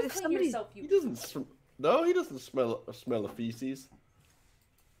don't if, you if clean somebody, yourself, He you... doesn't. No, he doesn't smell the feces.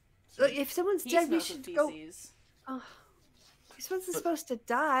 if someone's He dead, we smells the should go. feces. Oh, this one's supposed to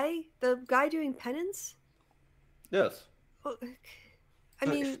die. The guy doing penance. Yes. Well, I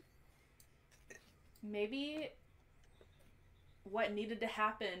mean, Maybe what needed to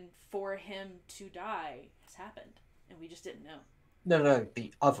happen for him to die has happened, and we just didn't know. No,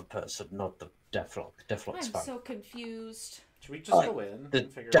 the other person, not the Deathlock. Deathlock's I'm fine. so confused. Should we just go in The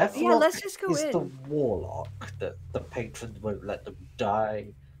and figure it out? Deathlock Yeah, let's just go is in. the warlock that the patrons won't let them die.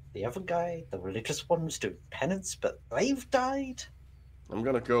 The other guy, the religious ones, do penance, but they've died. I'm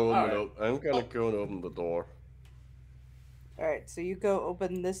gonna go. Alright. I'm gonna go and open the door. All right, so you go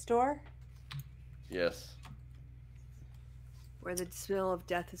open this door. Yes. where the smell of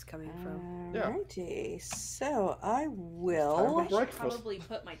death is coming from. Yeah. Alrighty, so I Time will for I should breakfast. probably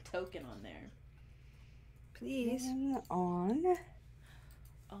put my token on there. Please. turn on.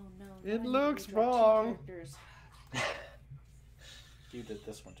 Oh no. It now I need to looks redraw two wrong. characters. You did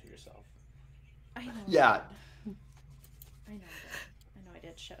this one to yourself. I know. Yeah. I know. I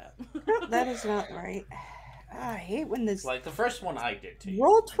did. Shut up. That is not right. I hate when this Like the first one I did to you.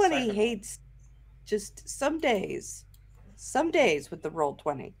 roll The 20 second hates just some days. Some days with the roll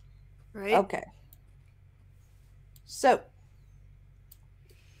 20. Right? Okay. So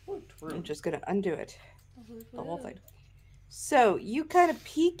one. I'm just gonna undo it. The whole thing. So you kind of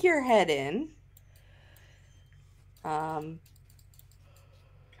peek your head in.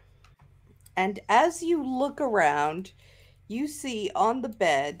 And as you look around, you see on the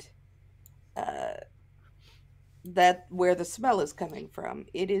bed that where the smell is coming from.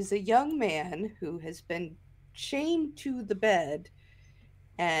 It is a young man who has been chained to the bed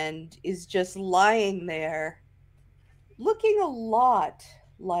and is just lying there looking a lot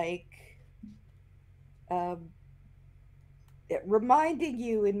like reminding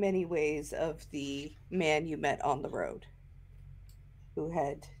you in many ways of the man you met on the road who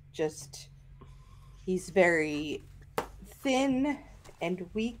had just he's very thin and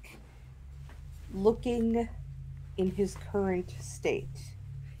weak looking in his current state.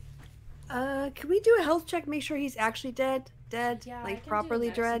 Can we do a health check? Make sure he's actually dead? Dead? Yeah, I like can properly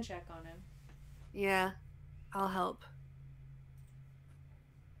do a medicine dead? check on him. Yeah. I'll help.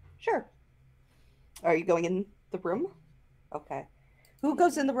 Sure. Are you going in the room? Okay. Who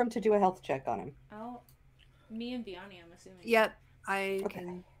goes in the room to do a health check on him? Me and Vianney, I'm assuming. Yep. I Okay.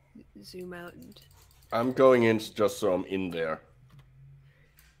 can zoom out and I'm going in just so I'm in there.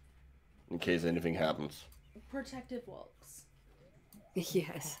 In case anything happens. Protective walks.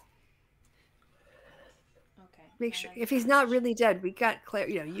 yes. Okay. Make sure if he's not really dead, we got Claire.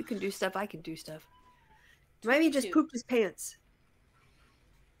 You know, you can do stuff. I can do stuff. Maybe he just 22. pooped his pants.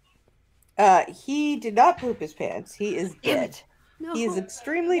 He did not poop his pants. He is Damn dead. it. No. He is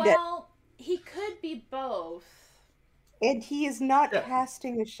extremely dead. Well, he could be both. And he is not Yeah.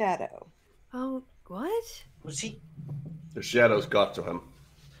 casting a shadow. Oh, what? Was he? The shadows got to him.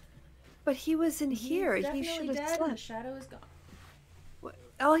 But he was in here. He's He definitely should have dead, and the slept. shadow is gone.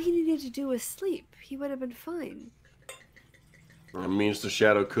 All he needed to do was sleep. He would have been fine. It means the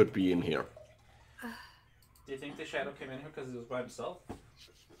shadow could be in here. Do you think the shadow came in here because he was by himself?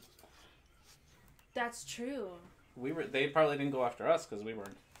 That's true. They probably didn't go after us because we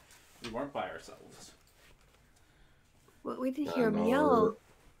weren't by ourselves. Well, we didn't I hear him know. yell.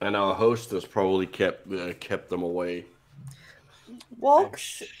 And our hostess probably kept them away.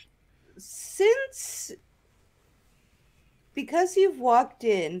 Walks, because you've walked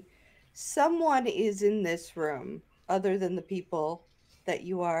in, someone is in this room other than the people that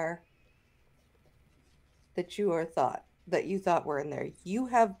you thought were in there. You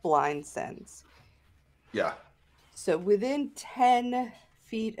have blind sense. Yeah. So within 10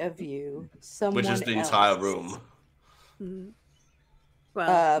 feet of you, someone Which is the else, entire room. Mhm.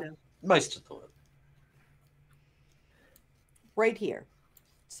 Well, no. Most of the time. right here.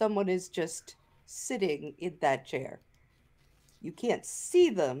 Someone is just sitting in that chair. You can't see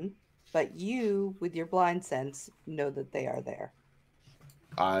them, but you, with your blind sense, know that they are there.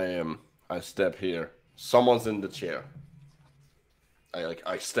 I step here. Someone's in the chair.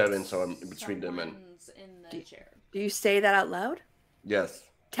 I step in, so I'm in between them and. Someone's in the chair. Do you say that out loud? Yes.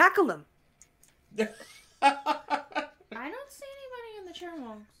 Tackle them. I don't see anybody in the chair,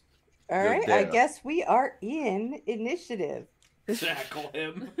 Monks. All You're right, I there. guess we are in initiative. Tackle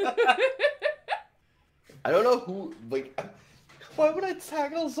him. I don't know who. Like, why would I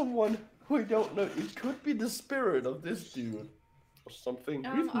tackle someone who I don't know? It could be the spirit of this dude or something. We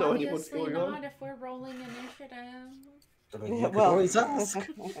have no idea what's Obviously going not on. if we're rolling initiative. I mean, you could always ask.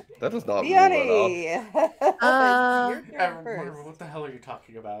 That does not rule it out. Your turn Whatever, first. what the hell are you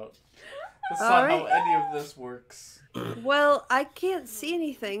talking about? That's All not right. how any of this works. Well, I can't see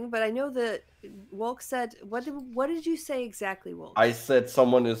anything, but I know that Wolk said. What did you say exactly, Wolk? I said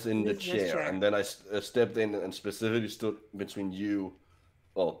someone is in the Is in this chair, chair. and then I stepped in and specifically stood between you,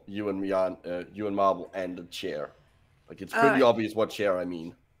 well, you and Mian, you and Marble, and the chair. Like, it's pretty Alright. obvious what chair I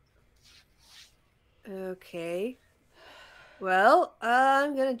mean. Okay. Well,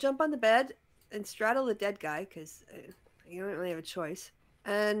 I'm gonna jump on the bed and straddle the dead guy because you don't really have a choice.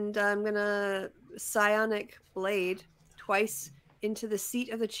 And I'm gonna psionic blade twice into the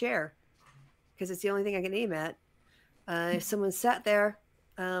seat of the chair because it's the only thing I can aim at. If someone sat there,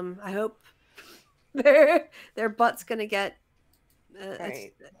 I hope their butt's gonna get.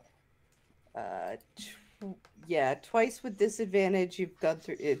 Right. Yeah, twice with disadvantage. You've gone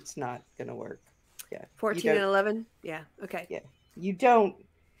through. It's not gonna work. Yeah. 14 you and don't- 11. Yeah. Okay. Yeah. You don't.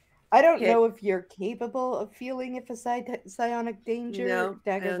 I don't Okay. know if you're capable of feeling if a psionic danger No, I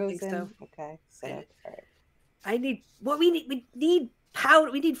dagger don't goes think in. so. Okay. So, I- all right. I need what we need. We need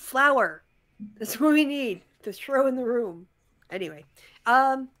powder. We need flour. That's what we need to throw in the room. Anyway,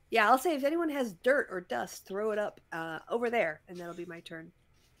 yeah, I'll say if anyone has dirt or dust, throw it up over there, and that'll be my turn.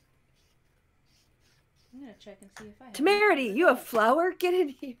 I'm gonna check and see if I have. Temerity, you have flour. Get in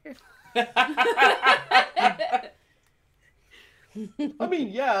here. I mean,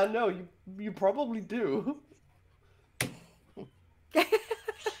 yeah, no, you probably do.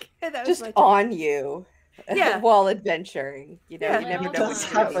 That was Just my turn. on you. Yeah. While adventuring. You know, Yeah. you never Well, know does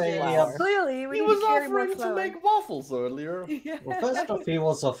when you're have gonna get a, flour. Clearly, we He need was to carry more offering to flour. make waffles earlier. Yeah. Well, first off, he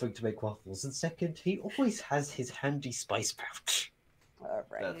was offering to make waffles, and second, he always has his handy spice pouch. All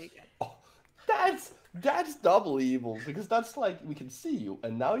right. There you go. Oh, that's double evil because that's like we can see you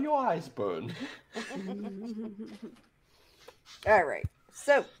and now your eyes burn. All right.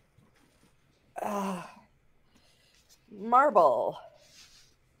 So, Marble.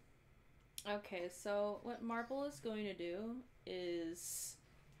 Okay, so what Marble is going to do is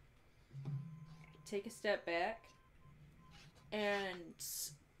take a step back, and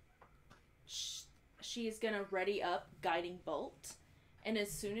she is going to ready up Guiding Bolt. And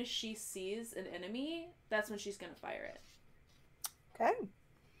as soon as she sees an enemy, that's when she's going to fire it. Okay.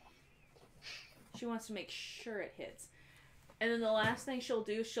 She wants to make sure it hits. And then the last thing she'll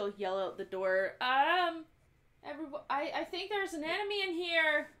do, she'll yell out the door, everyone, I think there's an enemy in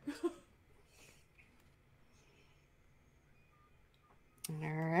here. All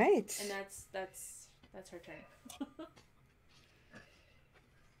right. And that's her turn.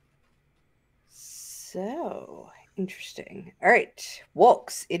 So interesting. All right,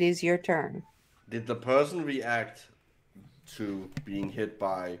 Wolks, it is your turn. Did the person react to being hit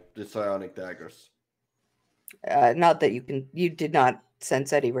by the psionic daggers? Not that you did not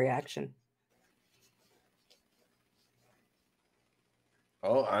sense any reaction.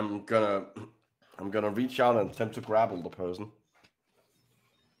 Oh, I'm gonna reach out and attempt to grapple the person.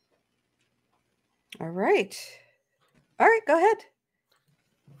 All right. All right, go ahead.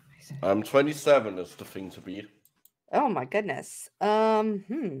 27 is the thing to beat. Oh my goodness. Yeah,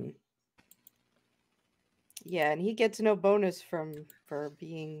 and he gets no bonus for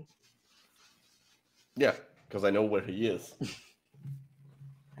being Yeah, because I know where he is.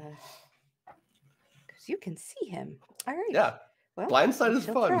 because you can see him. All right. Yeah, Well, blindside is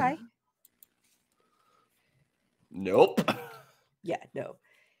he'll fun. try. Nope. Yeah, no.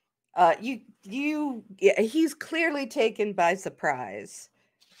 Yeah, he's clearly taken by surprise.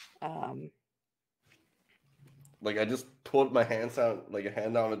 Like I just put my hands out, like a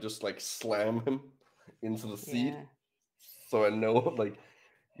hand down, and just like slam him into the seat, Yeah. so I know like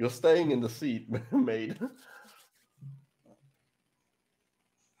you're staying in the seat, mate.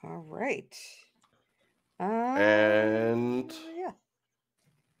 All right. And Yeah.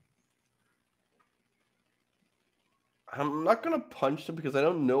 I'm not gonna punch them because I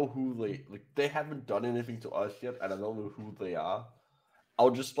don't know who they haven't done anything to us yet, and I don't know who they are. I'll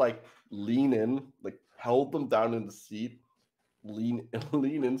just like lean in, like hold them down in the seat, lean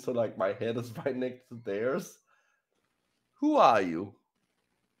in so like my head is right next to theirs. Who are you?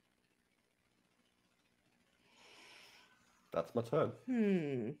 That's my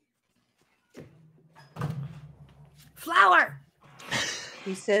turn. Flower!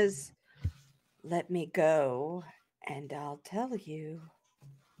 He says, "Let me go, and I'll tell you."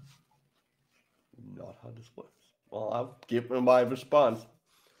 Not how this works. Well, I'll give him my response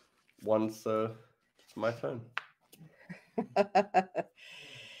once it's my turn.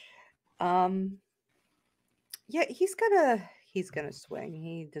 Yeah, he's gonna swing.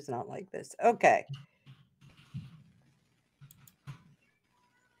 He does not like this. Okay.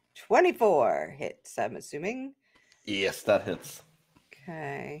 24 hits, I'm assuming. Yes, that hits.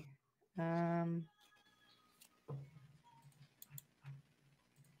 Okay.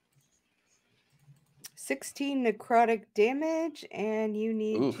 16 necrotic damage, and you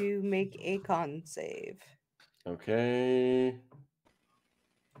need Oof. to make a con save. Okay.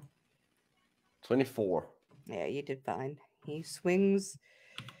 24. Yeah, you did fine. He swings.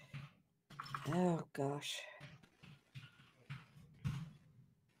 Oh gosh.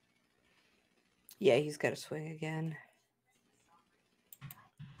 Yeah, he's got to swing again.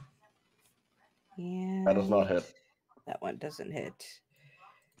 Yeah. That does not hit. That one doesn't hit.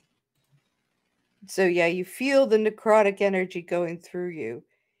 So yeah, you feel the necrotic energy going through you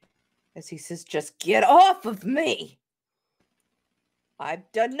as he says, "Just get off of me!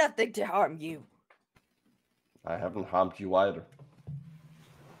 I've done nothing to harm you. I haven't harmed you either.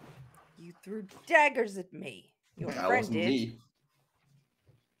 You threw daggers at me. Your That friend wasn't did." me.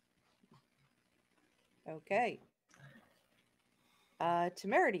 Okay.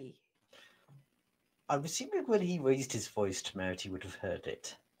 Temerity. I'm assuming when he raised his voice, Temerity would have heard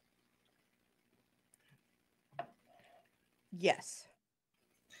it. Yes.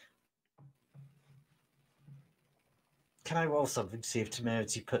 Can I roll something to see if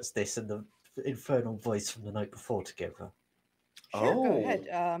Temerity puts this and the infernal voice from the night before together? Sure, go Oh. ahead.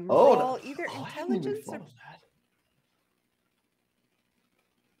 Oh, Roll that- either oh, I hadn't even intelligence thought or of that.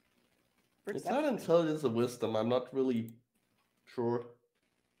 Is that perception. intelligence or wisdom? I'm not really sure.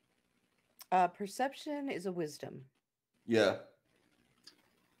 Perception is a wisdom. Yeah.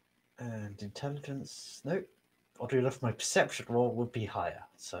 And intelligence, nope. Oddly enough, my perception roll would be higher,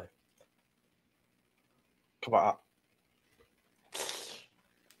 so. Come on.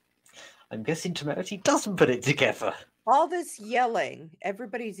 I'm guessing Temerity doesn't put it together. All this yelling,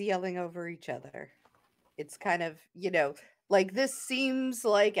 everybody's yelling over each other. It's kind of, like this seems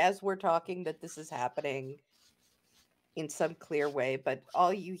like as we're talking that this is happening in some clear way, but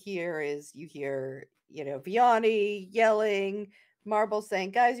all you hear is Vianney yelling, Marble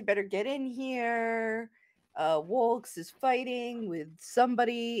saying, "Guys, you better get in here." Wolks is fighting with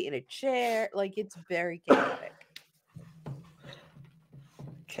somebody in a chair. Like, it's very chaotic.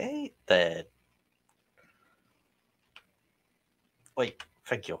 Okay, then. Wait,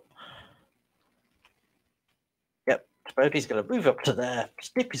 thank you. Yep, Temerity's going to move up to there,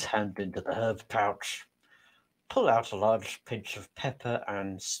 stick his hand into the herb pouch, pull out a large pinch of pepper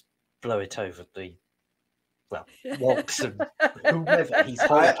and blow it over the, Wogs and whoever he's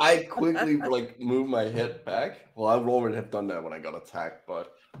holding. I quickly move my head back. Well, I already have done that when I got attacked,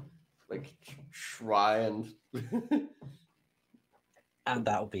 but try and And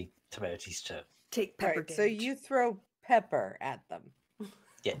that'll be Temerity's turn. Take pepper Right, damage. so you throw pepper at them.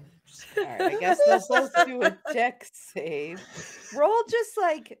 Yeah. All right, I guess they'll both do a dex save. Roll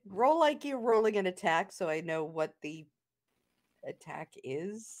like you're rolling an attack, so I know what the attack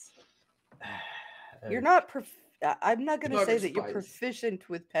is. You're not. I'm not going to Not say that you're spice. proficient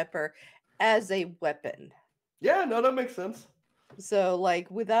with pepper as a weapon. Yeah, no, that makes sense. So,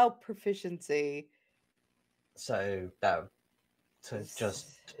 without proficiency. So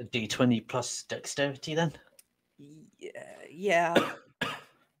just a d20 plus dexterity then? Yeah.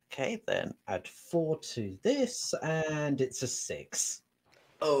 Okay, then add 4 to this, and it's a 6.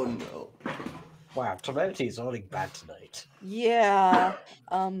 Oh no. Wow, Temerity's rolling bad tonight. Yeah.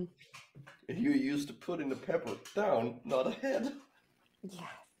 You're used to putting the pepper down, not ahead.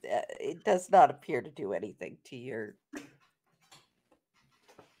 Yeah. It does not appear to do anything to your.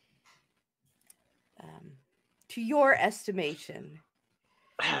 To your estimation.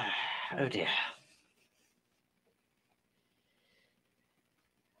 Oh dear.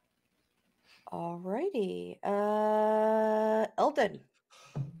 Alrighty. Eldon.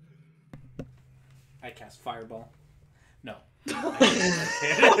 I cast Fireball. No.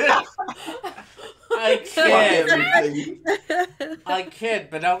 I kid. Everything. I kid,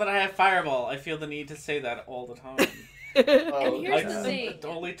 but now that I have Fireball, I feel the need to say that all the time. Oh, And here's I- the thing. It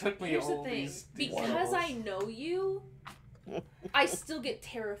only took me Here's the all thing. these Because rolls. I know you, I still get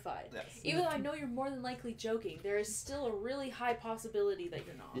terrified. Yes. Even though I know you're more than likely joking, there is still a really high possibility that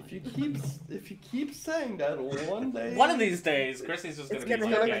you're not. If you keep saying that, one day, One of these days, Chrissy's just It's gonna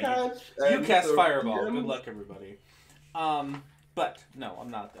be gonna like, happen. yeah, you cast the Fireball. DMs Good luck, everybody. But no,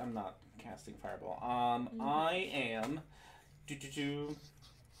 I'm not casting Fireball. I am. This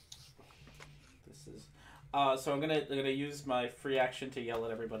is. So I'm gonna use my free action to yell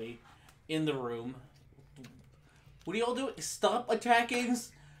at everybody in the room. What are y'all doing? Stop attacking!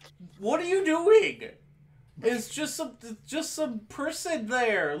 What are you doing? It's just some person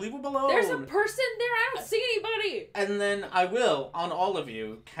there. Leave him alone. There's a person there. I don't see anybody. And then I will, on all of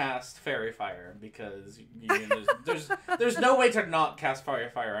you, cast Fairy Fire because there's no way to not cast Fairy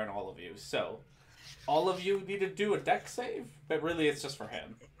Fire on all of you. So, all of you need to do a dex save, but really it's just for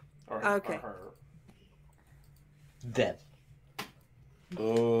him or her. Then.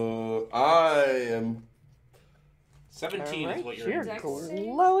 I am. 17 is what you're you're in. Dex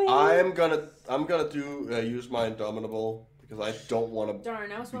glowing. I'm gonna do use my Indomitable because I don't want to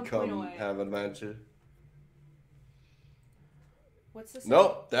Darn, I was 1 point away. have advantage. What's this?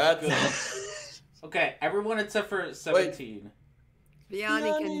 Nope, that's Okay, everyone except for 17.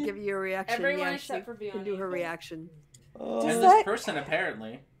 Vianney can give you a reaction. Everyone yeah, except she for can do Vianney. her reaction. And Does this that- person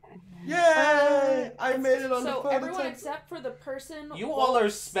apparently. Yay! I made it on the So first everyone attempt. except for the person. You all are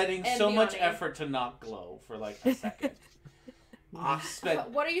Wolf, spending and so much Vianney. effort to not glow for like a second. I spent.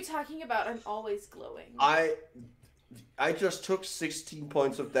 What are you talking about? I'm always glowing. I just took 16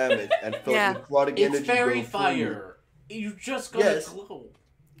 points of damage and felt Yeah. necrotic energy It's fairy go through. fire. You just gotta Yes. glow.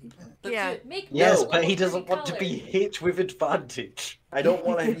 That's Yeah. it. Make Yes, me but he a doesn't pretty want to be color. hit with advantage. I don't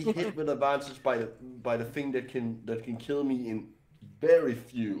want to be hit with advantage by the thing that can kill me in very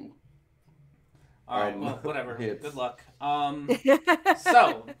few. Alright, well, whatever. hits. Good luck.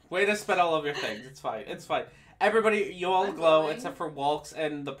 So, way to spend all of your things. It's fine. It's fine. Everybody, you all I'm glow glowing. except for Walks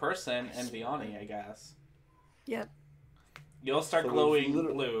and the person and Vianney, I guess. Yep. You all start So it's glowing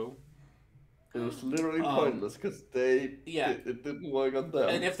literally- blue. It was literally Um, pointless because yeah. it didn't work on them.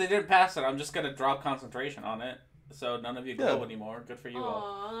 And if they didn't pass it, I'm just gonna drop concentration on it. So none of you glow Yeah. anymore. Good for you all.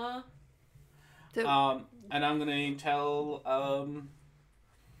 Aww. So, And I'm gonna tell,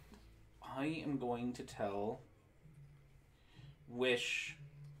 I am going to tell Wish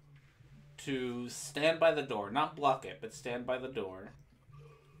to stand by the door. Not block it, but stand by the door.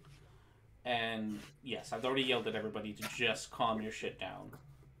 And, yes, I've already yelled at everybody to just calm your shit down.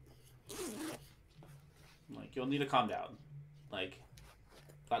 Like, you'll need to calm down. Like,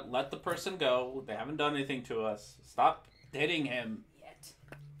 let the person go. They haven't done anything to us. Stop hitting him. Yet.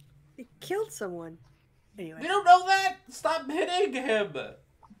 he killed someone. Anyway. We don't know that! Stop hitting him!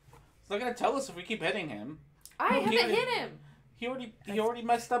 It's not gonna tell us if we keep hitting him. I No, haven't he- hit him. He already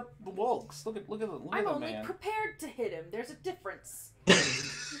messed up the Wolks. Look at I'm the only man. prepared to hit him. There's a difference.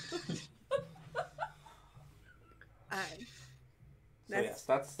 So yes,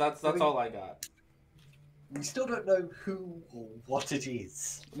 that's all I got. We still don't know who or what it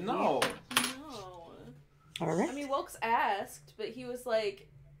is. No. No. All right. I mean, Wilkes asked, but he was like,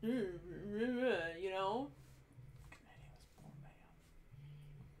 you know?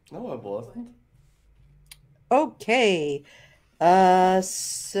 No, I wasn't. Okay.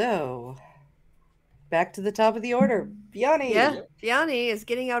 So back to the top of the order. Vianney. Yeah, Vianney is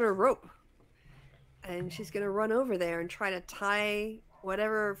getting out her rope. And she's going to run over there and try to tie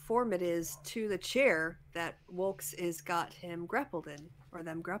whatever form it is to the chair that Wolks is got him grappled in, or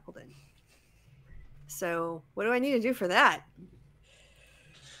them grappled in. So, what do I need to do for that?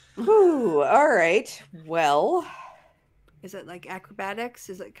 Whew, all right. Well, Is it like acrobatics?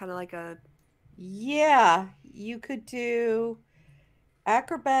 Is it kind of like a... yeah, you could do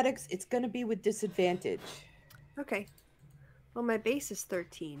acrobatics. It's going to be with disadvantage. Okay. Well, my base is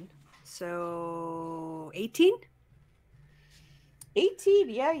 13. So, 18? 18.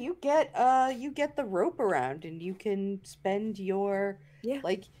 Yeah, you get the rope around and you can spend your Yeah.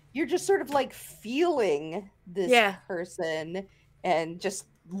 like you're just sort of like feeling this Yeah. person and just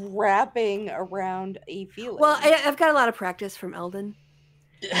wrapping around a feeling. Well, I've got a lot of practice from Eldon.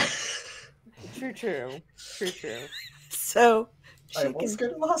 True. So, I she was can...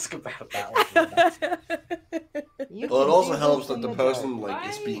 going to ask about that one. You Well, it can also do helps this that in the dark. person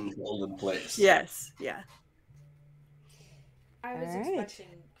is I- being held in place. Yes, yeah. I was Alright.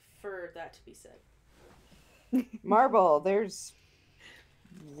 expecting for that to be said. Marble, there's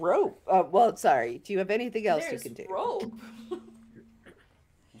rope. Well, sorry. Do you have anything else There's you can do? rope.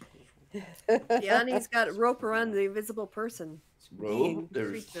 Vianney's got rope around the invisible person. being Rope,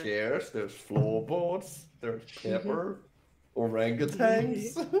 there's creature. chairs, there's floorboards, there's pepper,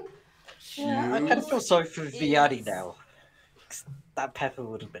 orangutans, I kind of shoes. feel sorry for Vianney now. That pepper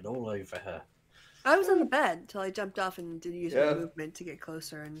would have been all over her. I was on the bed until I jumped off and did use my Yeah. movement to get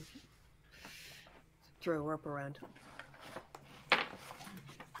closer and throw a rope around.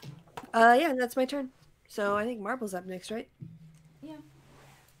 Yeah, that's my turn. So I think Marble's up next, right? Yeah.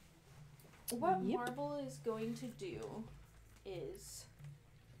 What Yep. Marble is going to do is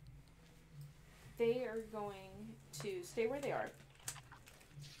they are going to stay where they are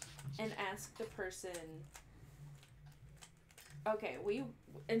and ask the person,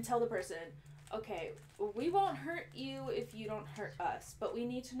 and tell the person, okay, we won't hurt you if you don't hurt us, but we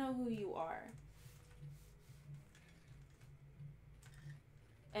need to know who you are.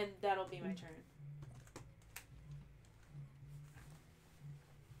 And that'll be my turn.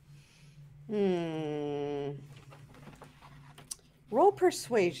 Roll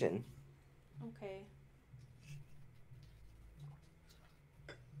persuasion. Okay.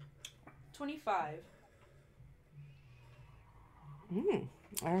 25.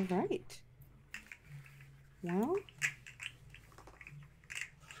 All right. Well,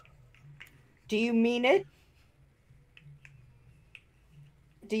 do you mean it?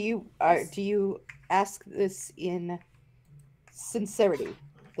 Do you ask this in sincerity?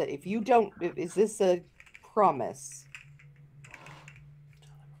 That if you don't, is this a promise?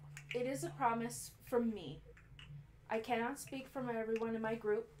 It is a promise from me. I cannot speak for everyone in my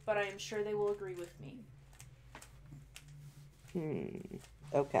group, but I am sure they will agree with me.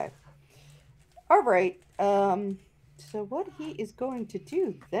 Okay. All right. So what he is going to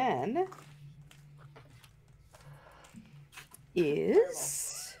do then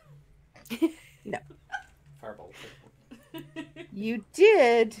is no. Fireball. You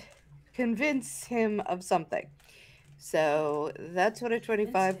did convince him of something. So that's what a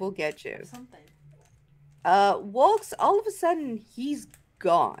 25 will get you. Something. Walks, all of a sudden, he's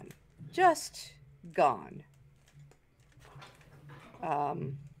gone. Just gone.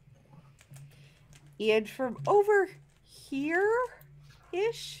 And from over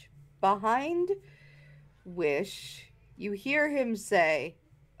here-ish, behind Wish, you hear him say,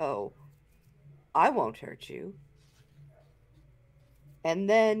 "Oh, I won't hurt you." And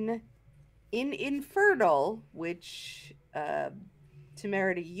then in Infernal, which,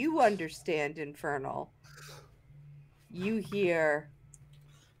 Temerity, you understand Infernal, you hear,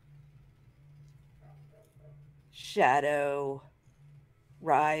 "Shadow,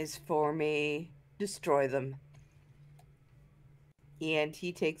 rise for me, destroy them." And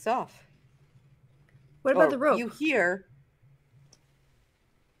he takes off. What about Or the rope? You hear,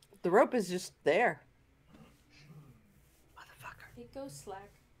 the rope is just there. Motherfucker. It goes slack.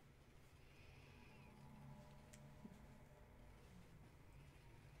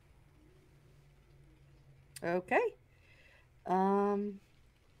 Okay.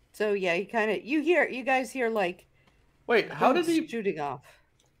 So yeah, you guys hear like Wait, how did boots he? shooting off?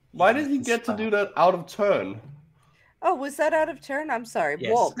 Why did he get to do that out of turn? Oh, was that out of turn? I'm sorry.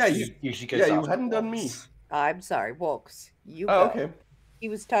 Yes. Wolks. Yeah, He usually goes yeah, you after hadn't done me. Waltz. I'm sorry. Wolks. You Oh, go. okay. He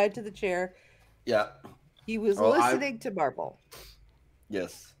was tied to the chair. Yeah. He was Well, listening to Marble.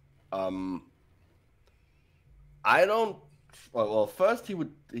 Yes. I don't. Well, first he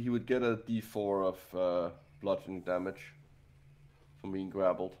would get a D4 of bludgeoning damage from being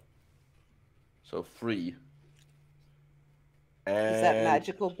grappled. So 3. And Is that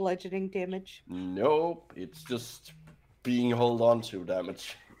magical bludgeoning damage? Nope, it's just being held on to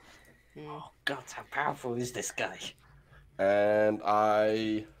damage. Oh God, how powerful is this guy? And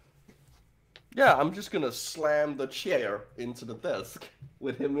I'm just gonna slam the chair into the desk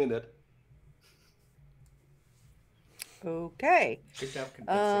with him in it. Okay. Good job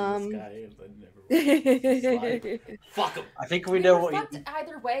convincing this guy, and then never. Fuck him. I think we We know were what fucked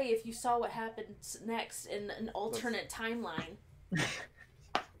either way if you saw what happens next in an alternate timeline.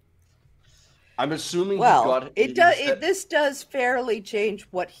 I'm assuming Well, he got it does. This does fairly change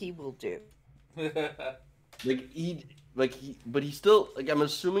what he will do. but he still I'm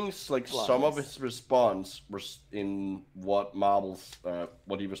assuming like some of Flawless. his response was in what Marble's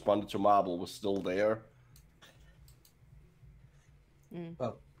what he responded to Marble was still there.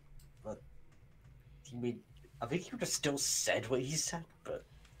 Well, but I think he would have still said what he said, but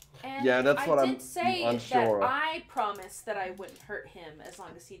And Yeah, that's what I I'm did say unsure that of. I promised that I wouldn't hurt him as long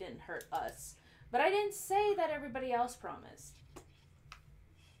as he didn't hurt us. But I didn't say that everybody else promised.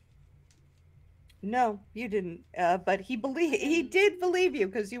 No, you didn't. But he did believe you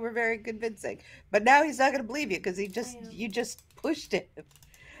because you were very convincing. But now he's not going to believe you because you just pushed him.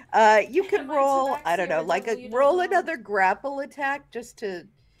 You could Am I roll, I don't know, Tabaxi or like double you roll don't know? another grapple attack just to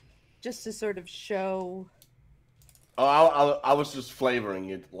sort of show. Oh, I was just flavoring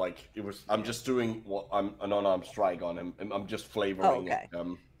it like it was. I'm just doing what I'm an unarmed strike on him. I'm just flavoring Okay.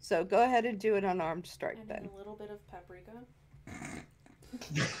 it. So go ahead and do an unarmed strike And then. a little bit of paprika.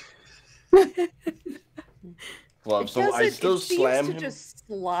 Well, It so I doesn't. still It seems slam to him. just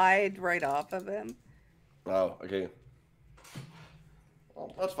slide right off of him. Oh, okay.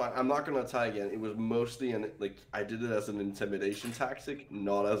 Well, that's fine. I'm not gonna attack again. It was mostly I did it as an intimidation tactic,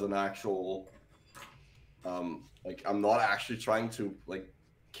 not as an actual. Like I'm not actually trying to like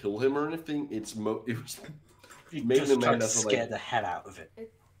kill him or anything. It was You mainly just tried meant to as scare like the hell out of it.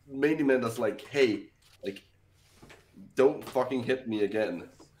 mainly meant as like, hey, like, don't fucking hit me again.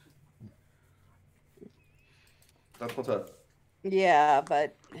 That's what's up. Yeah,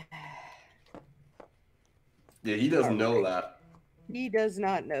 but Yeah, he doesn't know Alright. that. he does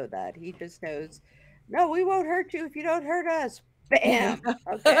not know that. He just knows. No, we won't hurt you if you don't hurt us. Bam.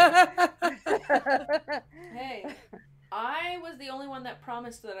 Okay. Hey, I was the only one that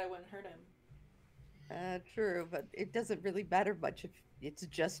promised that I wouldn't hurt him. True, but it doesn't really matter much if it's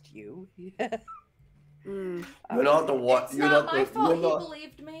just you. Mm. You're not the one. It's You're not not my the. fault You're he not.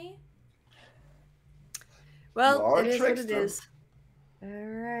 believed me. Well, are it a is what it trickster. is. All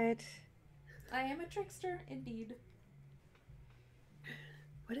right. I am a trickster, indeed.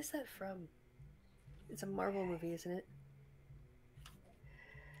 What is that from? It's a Marvel movie, isn't it?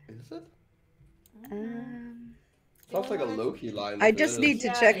 Is it? Do Sounds you like a wanna- Loki line. I if it just is. need to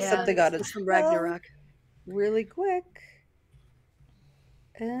Yeah, check yeah. something on It's his from phone Ragnarok. really quick.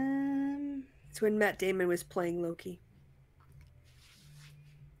 It's when Matt Damon was playing Loki.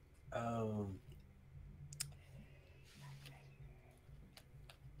 Oh,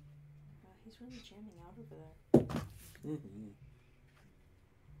 He's really jamming out over there.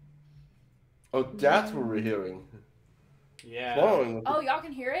 Oh, that's what we're hearing. Yeah. Following with Oh, y'all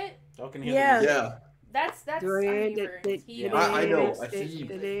can hear it? Y'all can hear Yeah. the Yeah. That's uneven. Yeah. I know, I see.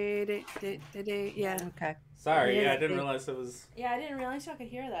 Yeah. Okay. Sorry, Yeah, yeah, I didn't they- realize it was. Yeah, I didn't realize y'all could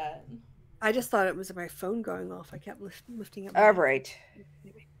hear that. I just thought it was my phone going off. I kept lifting up. my All head. right.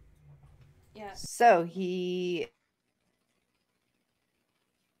 Anyway. Yeah. So you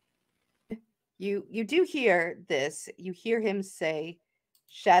do hear this. You hear him say,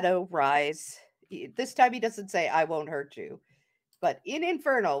 "Shadow rise." This time he doesn't say, "I won't hurt you," but in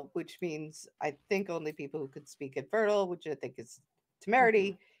Infernal, which means I think only people who could speak Infernal, which I think is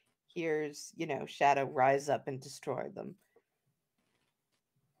Temerity, hears Shadow rise up and destroy them.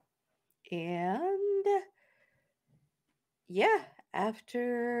 And yeah,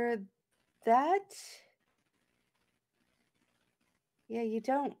 after that, yeah, you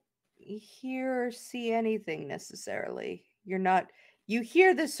don't hear or see anything necessarily. You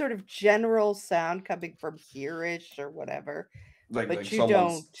hear this sort of general sound coming from here-ish or whatever, Like but you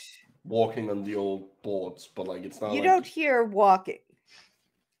someone's don't walking on the old boards, but like it's not. you like... don't hear walking.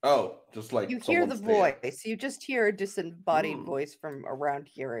 Oh, just like You hear the someone's there. voice. You just hear a disembodied voice from around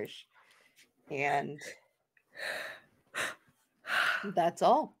here-ish. And that's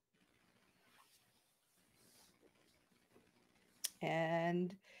all.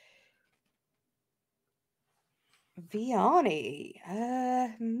 And Vianney,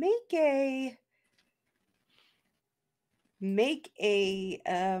 I'm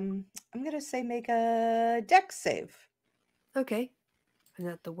gonna say make a dex save. Okay. I'm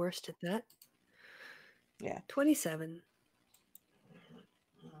not the worst at that. Yeah. 27.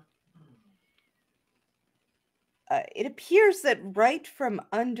 It appears that right from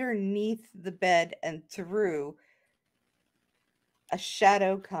underneath the bed and through, a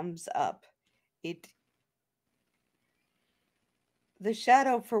shadow comes up. The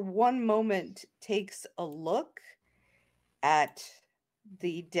shadow for one moment takes a look at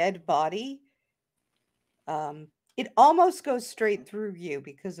the dead body. It almost goes straight through you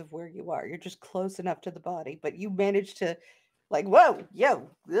because of where you are. You're just close enough to the body, but you manage to, like, whoa, yo,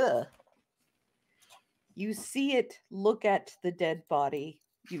 ugh. You see it look at the dead body.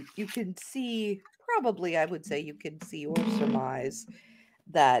 You can see, probably, I would say you can see or surmise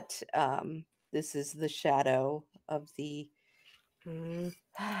that this is the shadow of the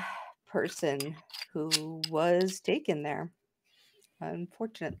person who was taken there,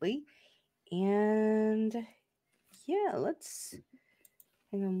 unfortunately. And yeah, let's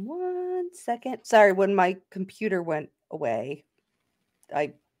hang on 1 second. Sorry, when my computer went away,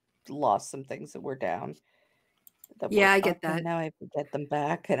 I lost some things that were down. Yeah, I get up, and that. now I have to get them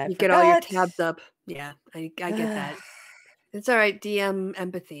back, and I You forgot. get all your tabs up. Yeah, I get that. It's all right. DM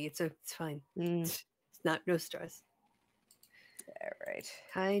empathy. It's fine. It's not no stress. All right.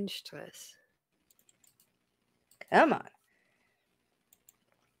 Kind stress. Come on.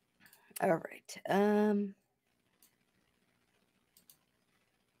 All right.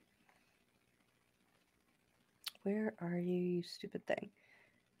 Where are you, you stupid thing?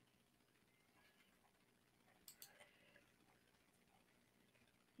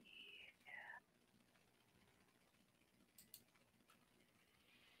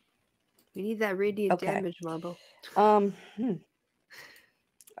 We need that radiant Okay. damage marble. All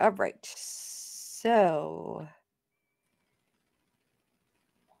right. So,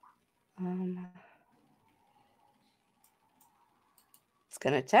 it's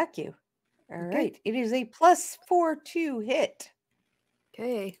gonna attack you. All Okay. right. It is a +4 to hit.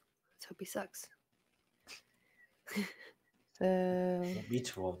 Okay. Let's hope he sucks. So, Want me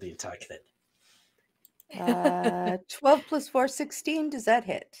to roll the attack then? 12 plus 4, 16. Does that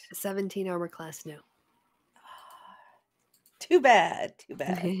hit? 17 armor class, no. Too bad. Too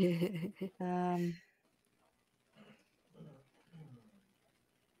bad.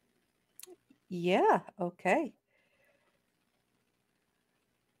 Yeah, okay.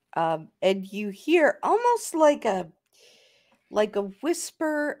 And you hear almost like a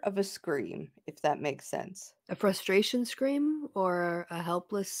whisper of a scream, if that makes sense. A frustration scream or a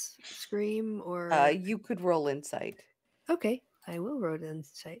helpless scream or You could roll insight. okay, I will roll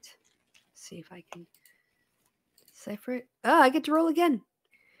insight. See if I can decipher it. Oh, I get to roll again.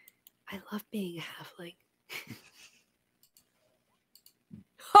 I love being a halfling.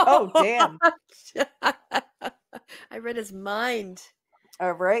 Oh, damn. I read his mind.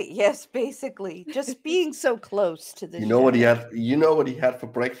 All right, yes, basically. Just being so close to the You know what he shadow. had? You know what he had for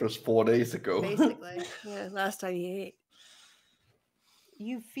breakfast 4 days ago. Basically. Yeah, last time he ate.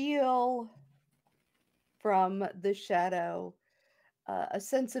 You feel from the shadow a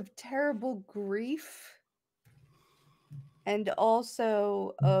sense of terrible grief and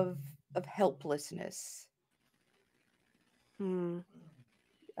also of helplessness.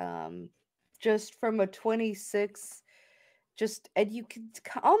 Just from a 26, and you can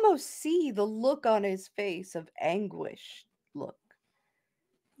almost see the look on his face of anguish. Look.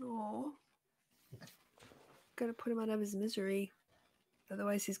 Oh. Gotta put him out of his misery.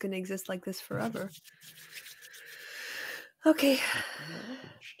 Otherwise he's gonna exist like this forever. Okay.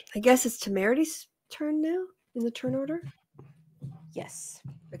 I guess it's Temerity's turn now in the turn order. Yes.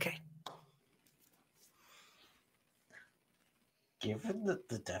 Okay. Given that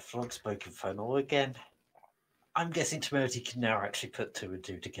the Deathlord spoke Infernal again, I'm guessing Temerity can now actually put 2 and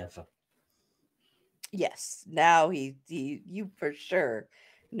 2 together. Yes. Now you for sure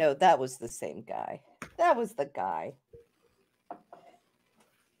know that was the same guy. That was the guy.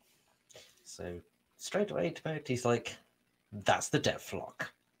 So straight away, Temerity's like, that's the Deathlock.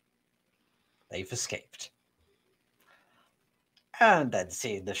 They've escaped. And then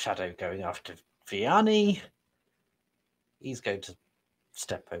seeing the shadow going after Vianney, he's going to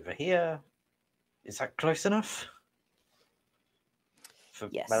step over here. Is that close enough? For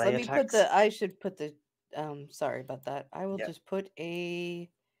Yes. melee Let me attacks? I should put the sorry about that. I will Yep. just put a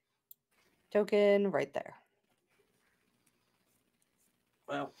token right there.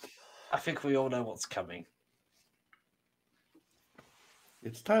 Well, I think we all know what's coming.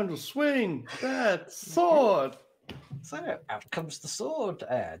 It's time to swing that sword. So out comes the sword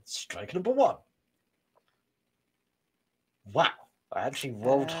and strike number 1. Wow, I actually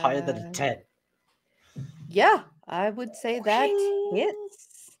rolled higher than a 10. Yeah, I would say that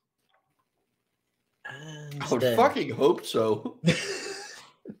hits. And I would then- fucking hope so.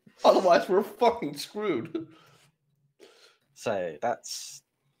 Otherwise, we're fucking screwed. So that's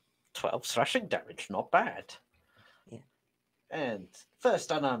 12 slashing damage, not bad. Yeah. And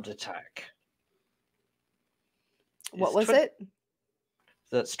first unarmed attack. What is was 20 it?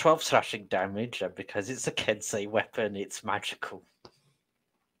 That's 12 slashing damage, and because it's a Kensei weapon, it's magical.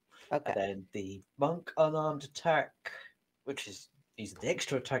 Okay. Then the monk unarmed attack, which is using the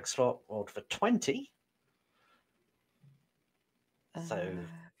extra attack slot, rolled for 20. So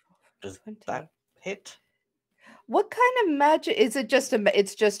does 20. that hit? What kind of magic is it?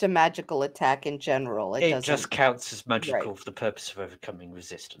 It's just a magical attack in general. It It doesn't. just counts as magical Right. for the purpose of overcoming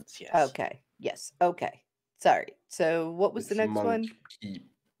resistance, yes. Okay. Yes. Okay. Sorry. So what was the It's next one? monkey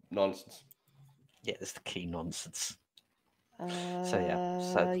nonsense. Yeah, that's the key nonsense. Yeah. So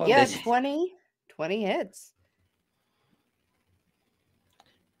Yeah. this- 20 hits.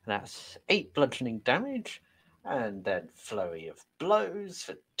 That's 8 bludgeoning damage, and then flurry of blows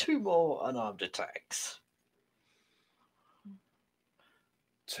for 2 more unarmed attacks.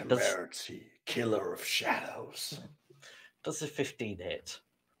 Temerity, killer of shadows. Does a 15 hit?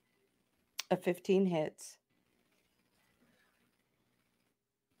 A 15 hits.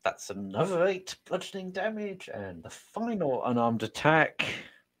 That's another 8 bludgeoning damage, and the final unarmed attack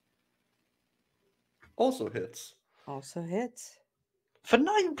Also hits. Also hits. for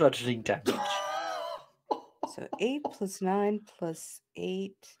 9 bludgeoning damage. So 8 plus 9 plus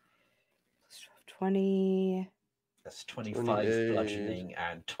 8 plus 20. That's 25 28. bludgeoning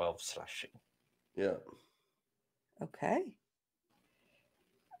and 12 slashing. Yeah. Okay.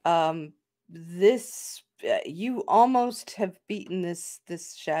 This you almost have beaten this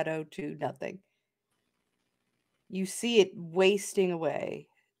shadow to nothing. You see it wasting away,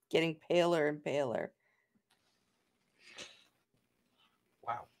 getting paler and paler.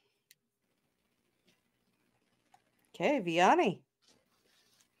 Wow. Okay, Vianney.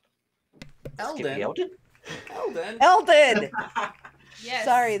 Let's give me Eldon. Eldon. Eldon. Eldon! Yes.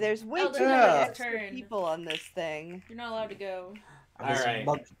 Sorry, there's way Eldon, too many Yeah. extra turn. people on this thing. You're not allowed to go. And there's a Alright.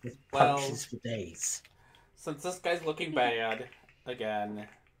 monk with Well- punches for days. Since this guy's looking bad again,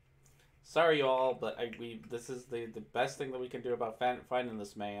 sorry y'all, but this is the best thing that we can do about finding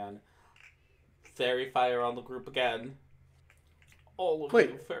this man. Fairy fire on the group again. All of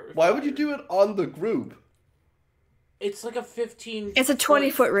Wait, you, fairy Why fire. would you do it on the group? It's like a 15. It's a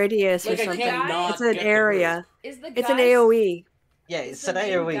 20-foot radius Like or I something. cannot It's an get the area. Is the It's an guy AOE. Yeah, Is it's the an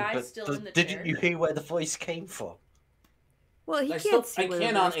main AoE, guy but still in the didn't chair? you hear where the voice came from? Well, he I can't see. I where the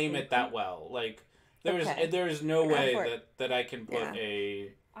cannot voice aim came it that well. Like there Okay. is no Go way for it. that I can put Yeah.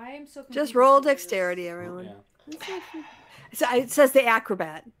 a I am so confused. Just roll as to where this- dexterity, everyone. yeah. So it says the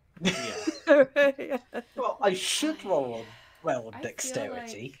acrobat. Yeah. Well, I should roll I feel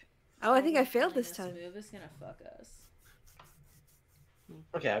dexterity. Oh, I think I Probably failed this this time. move is gonna fuck us.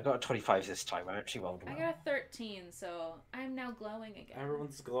 Okay, I got a 25 this time. I actually rolled I well. got a 13, so I'm now glowing again.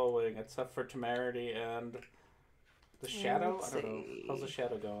 Everyone's glowing except for Temerity and the shadow. Let's I don't know. How's the see.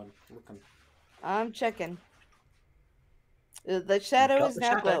 shadow going? Looking. I'm checking. The shadow got is the now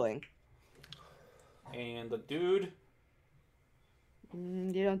shadow. glowing. And the dude.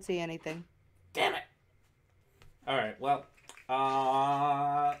 You don't see anything. Damn it. All right. Well,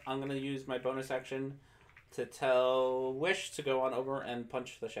 I'm gonna use my bonus action to tell Wish to go on over and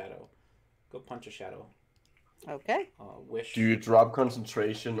punch the shadow. Go punch a shadow. Okay. Wish. Do you drop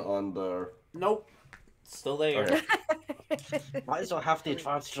concentration on the? Nope. Still there. Okay. Might as well have the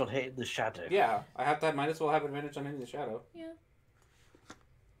advantage on hitting the shadow. Yeah, I have to. Might as well have advantage on hitting the shadow. Yeah.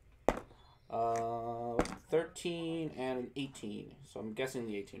 13 and an 18. So I'm guessing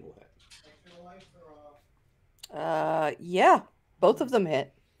the 18 will hit. Yeah. Both of them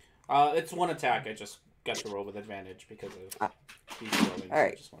hit. It's one attack. I just got to roll with advantage because of he's rolling. So I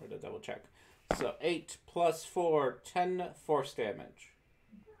Alright. just wanted to double check. So 8 plus 4, 10 force damage.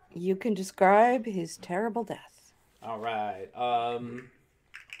 You can describe his terrible death. All right.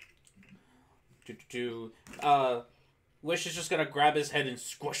 Wish is just gonna grab his head and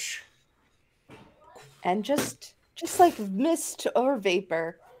squish. And just like mist or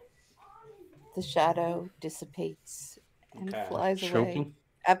vapor, the shadow dissipates and Okay. flies away Choking.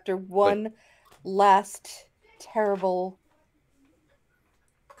 after one last terrible,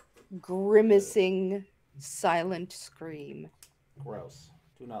 grimacing, silent scream. Gross.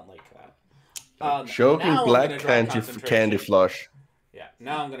 Do not like that. Choking now I'm black gonna drop candy concentration. flush. Yeah,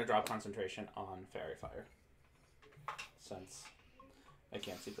 now I'm gonna drop concentration on Fairy Fire. Since I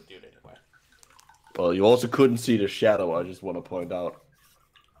can't see the dude anyway. Well, you also couldn't see the shadow. I just want to point out.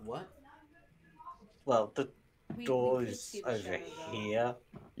 What? Well, the We door could is see the over shadow, though. here.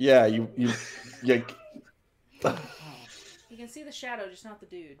 Yeah, you. Yeah. You can see the shadow, just not the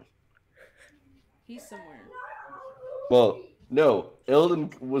dude. He's somewhere. Well, no.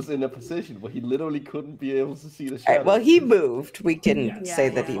 Eldon was in a position where he literally couldn't be able to see the All shadow. right, well, he moved. We can Yeah. say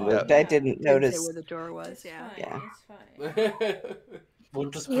that he Yeah. moved. Yeah. I didn't Didn't say notice. where the door was. It's Yeah. fine. Yeah. It's fine. We'll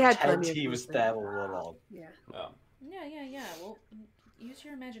just He had pretend plenty of he was movement. there all along. Yeah. Oh. Yeah. Well, use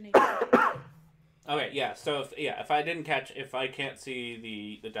your imagination. Okay, yeah. So if I can't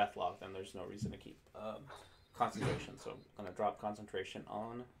see the death log, then there's no reason to keep concentration. So I'm gonna drop concentration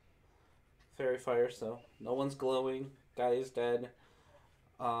on Fairy Fire. So no one's glowing. Guy is dead.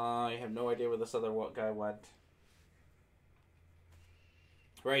 I have no idea where this other guy went.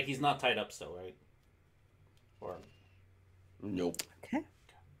 Right, he's not tied up still, right? Or Nope. Okay.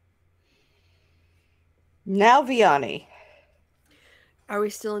 Now, Vianney. Are we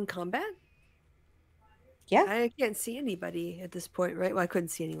still in combat? Yeah. I can't see anybody at this point, right? Well, I couldn't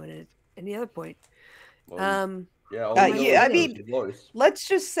see anyone at any other point. Well, yeah. all Uh, we know yeah, I is mean- the voice. Let's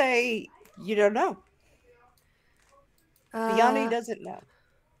just say you don't know. Vianney doesn't know.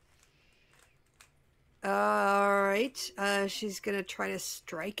 All right. She's gonna try to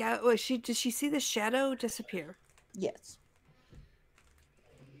strike out. Oh, did she see the shadow disappear? Yes.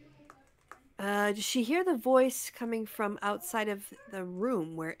 Does she hear the voice coming from outside of the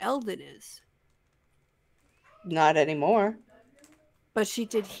room where Eldon is? Not anymore. But she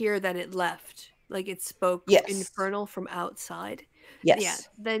did hear that it left, like it spoke Yes. infernal from outside. Yes. Yeah,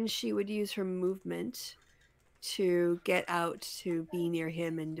 then she would use her movement to get out to be near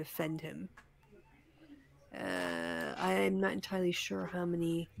him and defend him. I'm not entirely sure how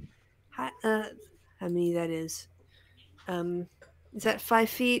many that is. Is that 5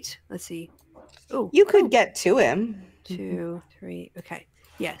 feet? Let's see. Oh, You could get to him. 2, 3. Okay.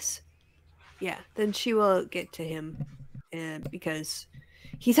 Yes. Yeah. Then she will get to him, because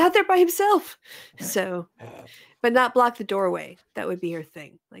he's out there by himself. So, but not block the doorway. That would be her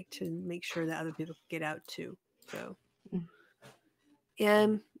thing, like to make sure that other people can get out too. So, You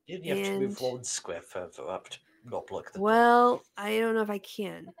have to and- move 1 square further up to not block the door. well, I don't know if I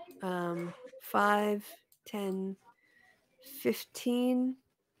can. 5, 10, 15.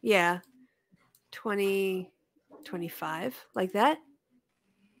 Yeah. 20, 25, like that.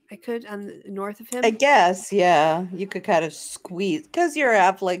 I could on the north of him. I guess, yeah. You could kind of squeeze because you're a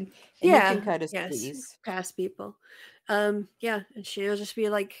halfling. And Yeah, you can kind of yes. squeeze. Past people. Yeah, and she'll just be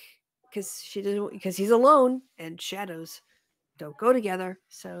like, because he's alone and shadows don't go together,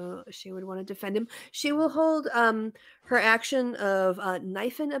 so she would want to defend him. She will hold her action of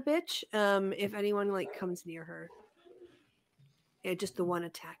knifing a bitch if anyone like comes near her. Yeah, just the one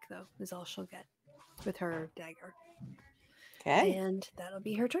attack though is all she'll get with her dagger. Okay. And that'll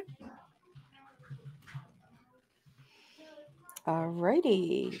be her turn.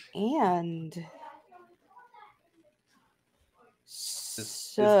 Alrighty. And Is,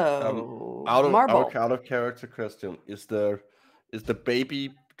 so out Marble. of character question, is the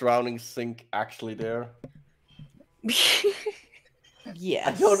baby drowning sink actually there?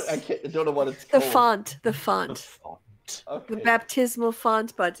 Yes. I don't know what it's The called. font. The font. Okay. The baptismal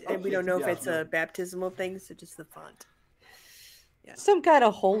font, but we Okay, don't know if yeah, it's a baptismal thing, so just the font. Yeah. Some kind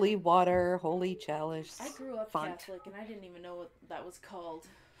of holy water, holy chalice. I grew up Font. Catholic and I didn't even know what that was called.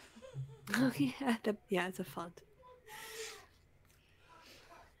 Oh yeah, it's a font.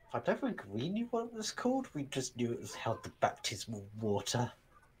 I don't think we knew what it was called. We just knew it was held the baptismal water.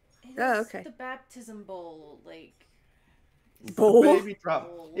 Oh, okay. The baptism bowl, like. It's Bowl? the baby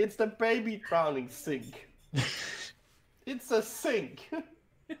It's the baby drowning sink. It's a sink.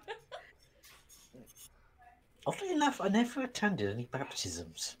 Oddly enough, I never attended any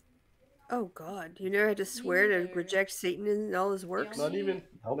baptisms. Oh God, you never had to swear to neither. reject Satan and all his works. Not even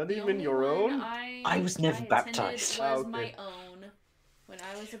The only your one own. I was never attended baptized. Was Okay. my own when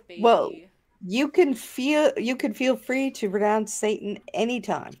I was a baby. Well, you can feel free to renounce Satan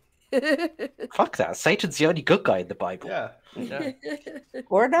anytime. Fuck that. Satan's the only good guy in the Bible. Yeah. Yeah.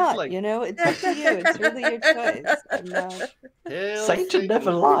 Or not, like- it's up to you. It's really your choice. Hail Satan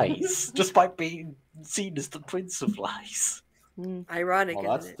never lies, despite being seen as the prince of lies. Ironic, Well,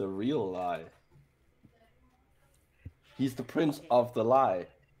 isn't that's it? the real lie. He's the prince of the lie.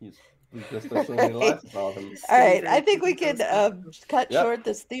 There's so many lies about him. All right, very I think we close can cut Yep. short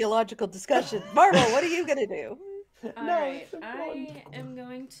this theological discussion. Marvel, what are you gonna do? Alright, it's important. I am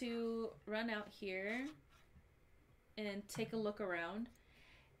going to run out here and take a look around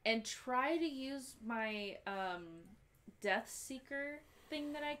and try to use my Death Seeker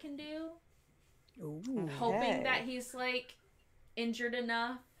thing that I can do. Ooh. Hoping that Okay. he's like injured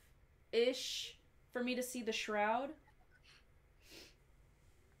enough ish for me to see the shroud.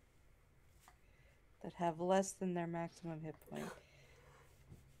 That have less than their maximum hit point.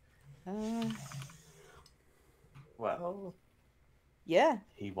 Well, Yeah.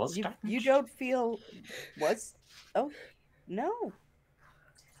 he was You damaged. don't feel was oh no.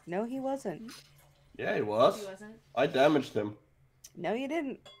 No, he wasn't. Yeah, he He was. wasn't. I damaged him. No, you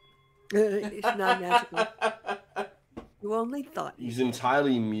didn't. It's not magical. You only thought. He's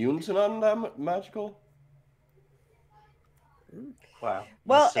entirely immune to non-magical. Wow.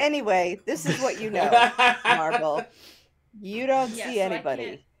 Well, So- anyway, this is what you know, Marble. You don't Yeah, see so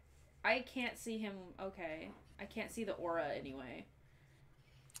anybody. I can't see him. Okay. I can't see the aura anyway.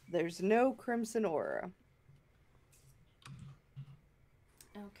 There's no crimson aura.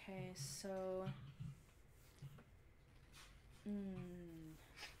 Okay, so.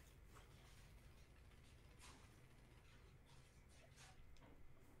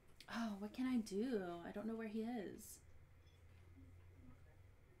 Oh, what can I do? I don't know where he is.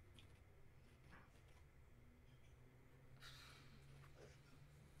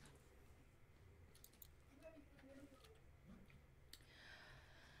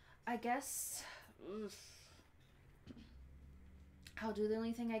 I guess I'll do the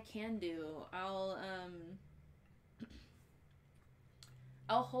only thing I can do. I'll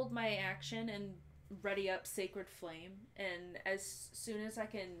hold my action and ready up Sacred Flame, and as soon as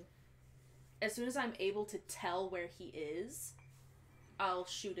I'm able to tell where he is, I'll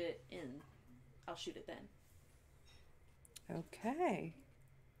shoot it in I'll shoot it then. Okay.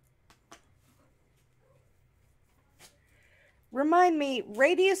 Remind me,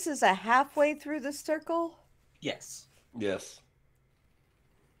 radius is a halfway through the circle? Yes. Yes.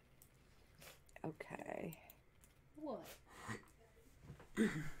 Okay. What?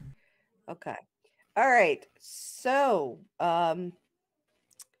 Okay. All right. So,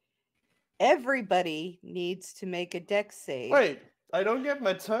 everybody needs to make a dex save. Wait, I don't get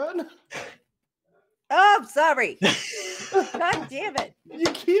my turn? Oh, I'm sorry. God damn it. You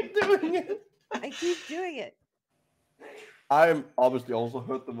keep doing it. I keep doing it. I'm obviously also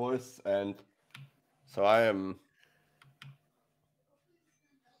heard the voice, and so I'm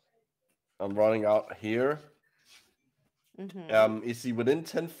running out here. Mm-hmm. Is he within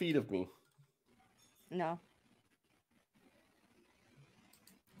 10 feet of me? No.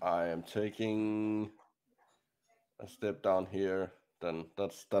 I am taking a step down here. Then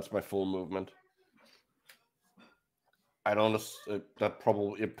that's my full movement. I don't. That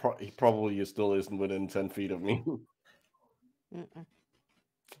probably he probably still isn't within 10 feet of me. Mm-mm.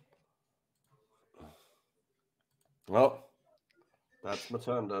 Well, that's my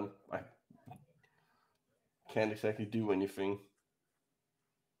turn then. I can't exactly do anything.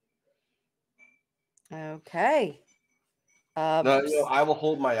 Okay. No, I will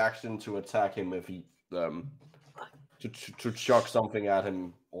hold my action to attack him if he to chuck something at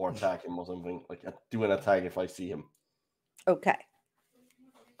him or attack him or something. Like do an attack if I see him. Okay.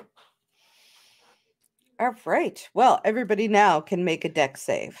 All right. Well, everybody now can make a dex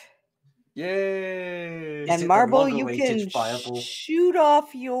save. Yay! Is And it the Marble, you moderated can fireball? shoot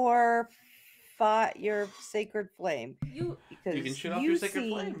off your sacred flame. You can shoot off your sacred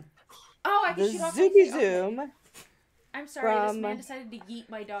flame. Oh, I can The shoot off zoomy my zoom I'm sorry, this from- man decided to yeet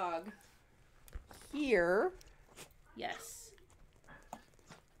my dog. here. Yes.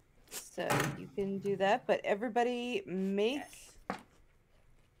 So you can do that, but everybody make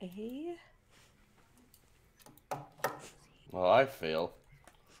Yes. a Well, I fail.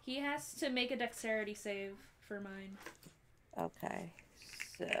 He has to make a dexterity save for mine. okay.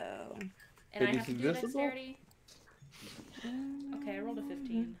 So And I Maybe have to he's do invisible? dexterity. Okay, I rolled a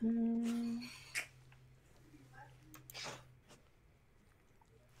 15.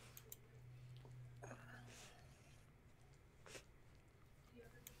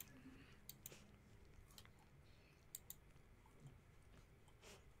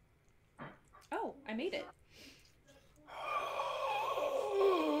 Oh, I made it.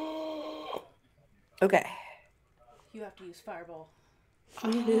 okay. You have to use fireball.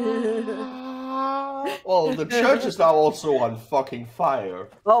 Well, the church is now also on fucking fire.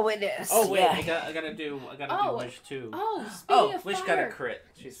 Oh, it is. Oh wait, yeah. I gotta do Oh, Wish too. Oh, speaking of Wish fire. got a crit.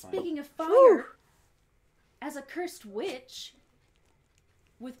 She's fine. Speaking of fire, Whew. as a cursed witch,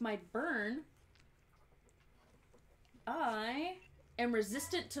 with my burn, I am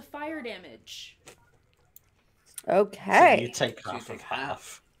resistant to fire damage. Okay. So you take So you half take of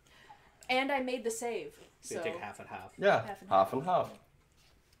half. And I made the save. So you take half and half. Yeah, Half and half and half.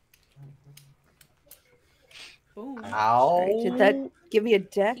 Boom. All right, did that give me a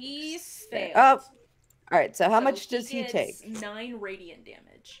dex? He failed. Oh, all right. So how So much does he gets take? 9 radiant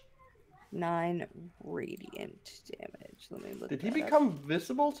damage. 9 radiant damage. Let me look. Did he that up. become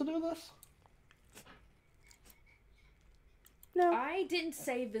visible to do this? No. I didn't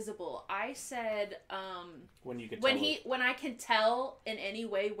say visible. I said When you can when tell when I can tell in any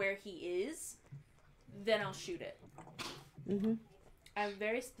way where he is, then I'll shoot it. Mm-hmm. I'm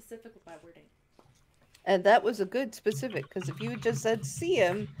very specific with my wording. And that was a good specific, because if you had just said see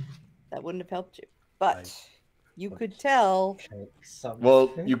him, that wouldn't have helped you. But you could tell.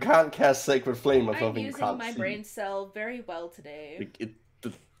 Well, you can't cast Sacred Flame or I'm something you using can't my see. brain cell very well today.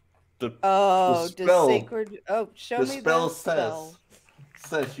 Oh, The spell- does sacred? Oh, show The me spell the spell.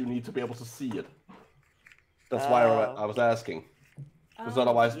 says you need to be able to see it. That's why I was asking. Because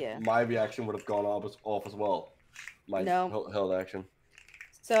otherwise, yeah. my reaction would have gone off as well. My No. held action.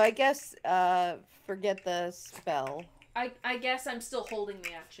 So I guess forget the spell. I guess I'm still holding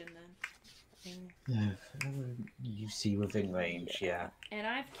the action then. You see within range, yeah. And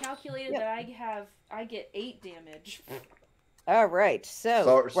I've calculated Yep. that I get 8 damage. All right.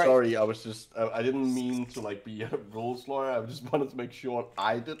 So right. Sorry, I was just I didn't mean to like be a rules lawyer. I just wanted to make sure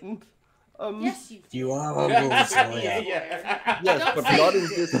I didn't. Yes, you do. You are a rules lawyer. yeah. Yes, Don't but say not in you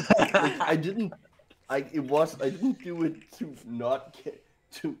this. Like, I didn't do it to not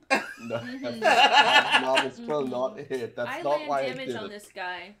to no, marble spell not hit. That's I not land why I damage did on it. this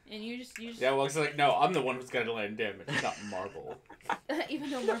guy, and you just Yeah, well, it's like, no, I'm the one who's gonna land damage, not Marble. even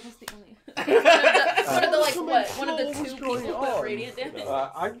though Marvel's the only one of the like what one of the What's two going people who have on? radiant damage.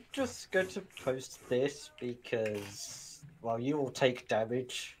 I'm just going to post this because while you all take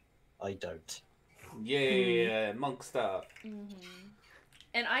damage, I don't. Yeah, monk stuff.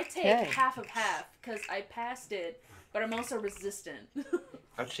 And I take Okay. half of half because I passed it, but I'm also resistant.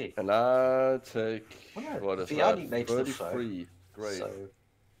 Actually, And I take well, no, what is the that? only made the foe, 33. Great. So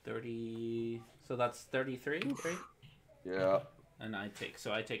 30. So that's 33, right? Yeah. And I take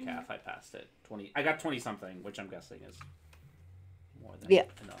half. I passed it. 20. I got 20 something, which I'm guessing is more than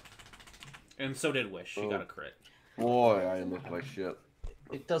enough. And so did Wish. She got a crit. Boy, I look like shit.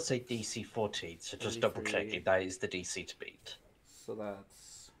 it does say DC 14, so just double 33. checking that is the DC to beat. So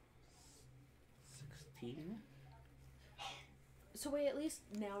that's 16. So we at least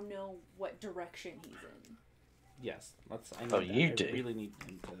now know what direction he's in. Yes. Let's. I Oh, you do. I really need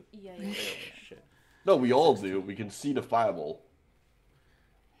him to. Yeah. Shit. No, we all do. We can see the fireball.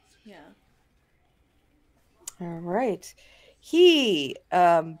 Yeah. All right. He,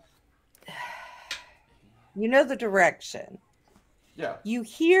 you know the direction. Yeah. You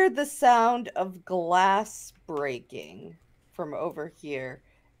hear the sound of glass breaking from over here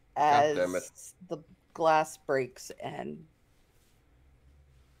God damn it. as the glass breaks, and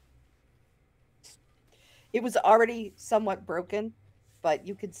it was already somewhat broken, but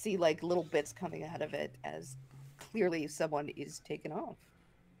you could see like little bits coming out of it as clearly someone is taken off.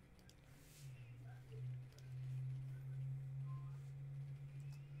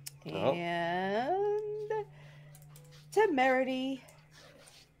 Oh. And Temerity.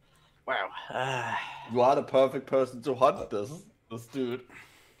 Wow. You are the perfect person to hunt this dude.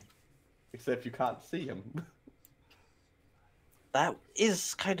 Except you can't see him. That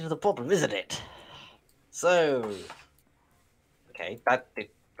is kind of the problem, isn't it? So, okay, that did.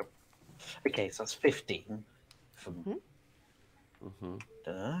 Okay, so that's 15. From,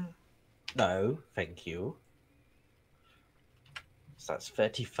 no, thank you. So that's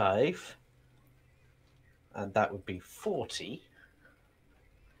 35. And that would be 40.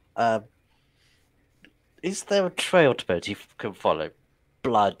 Is there a trail to boat you can follow?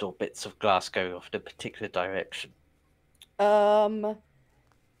 Blood or bits of glass going off in a particular direction?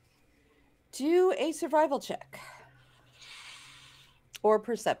 Do a survival check. Or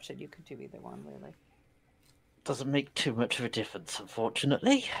perception. You could do either one, really. Doesn't make too much of a difference,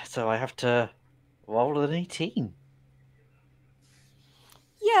 unfortunately. So I have to roll an 18.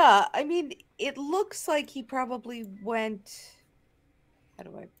 Yeah, I mean, it looks like he probably went. How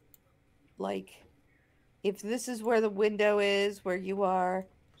do I. Like, if this is where the window is, where you are,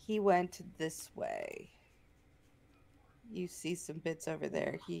 he went this way. You see some bits over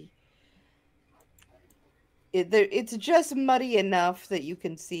there. It's just muddy enough that you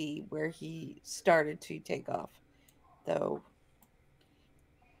can see where he started to take off, though.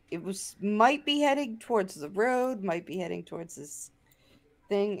 It might be heading towards the road, might be heading towards this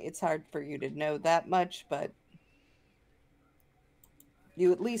thing. It's hard for you to know that much, but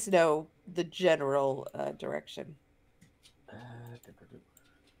you at least know the general direction.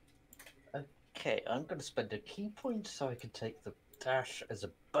 Okay, I'm going to spend a key point so I can take the dash as a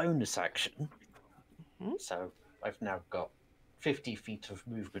bonus action. So I've now got 50 feet of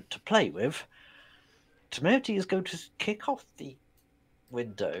movement to play with. Temerity is going to kick off the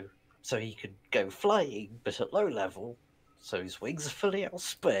window so he can go flying, but at low level, so his wings are fully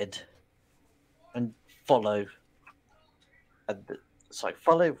outspread, and follow.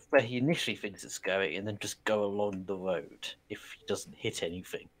 Follow where he initially thinks it's going, and then just go along the road if he doesn't hit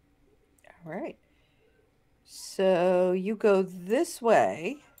anything. All right. So you go this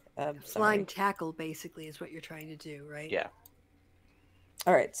way. Flying tackle, basically, is what you're trying to do, right? Yeah.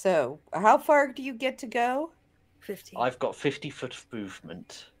 All right. So how far do you get to go? 15. I've got 50 foot of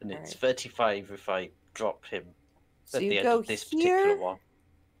movement, and it's Alright. 35 if I drop him So at you the end go of this here? particular one.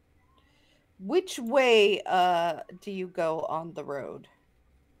 Which way do you go on the road?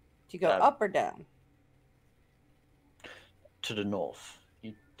 Do you go up or down? To the north.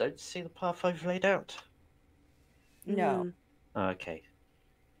 You don't see the path I've laid out? No. Okay.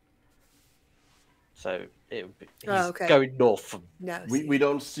 So it would be, he's okay. going north from. No, We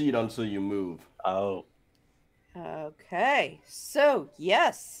don't see it until you move. Oh, Okay. So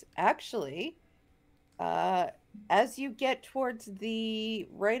yes, actually, as you get towards the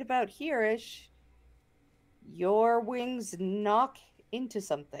right about here-ish, your wings knock into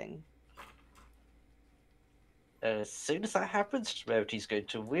something. as soon as that happens, Rarity's going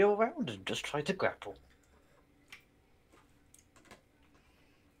to wheel around and just try to grapple.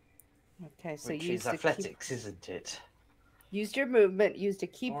 Okay, so Which use is athletics, isn't it? used your movement, used a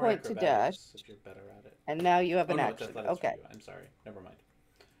key Or point to dash, acrobatics, if you're better at it. and now you have Oh an no, it's action. athletics for Okay. you. I'm sorry. Never mind.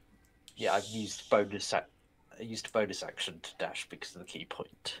 Yeah, I've used bonus. I used a bonus action to dash because of the key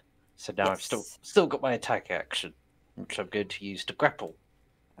point. So now I've Yes. still got my attack action, which I'm going to use to grapple.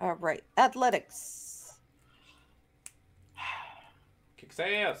 All right. Athletics. Kicks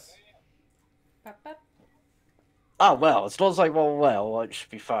ass. Pop, pop. Oh well, as long as I roll well, it should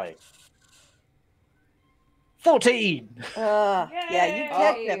be fine. 14. Yeah, you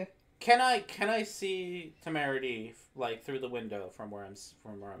catch Yay! him. Can I see Temerity like through the window from where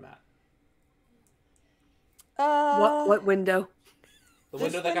I'm at? What window? The This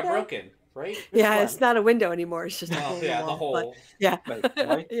window that got window? broken, right? Yeah, one? it's not a window anymore. It's just a Oh hole. in yeah, the wall, hole. But, yeah. Wait,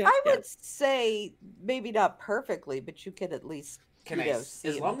 what? yeah. I yeah. would say maybe not perfectly, but you could at least Can you I? know, see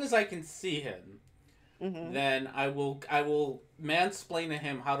As him. long as I can see him, Mhm. then I will mansplain to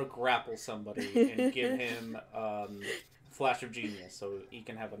him how to grapple somebody and give him flash of genius so he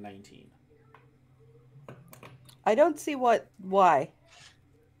can have a 19. I don't see why.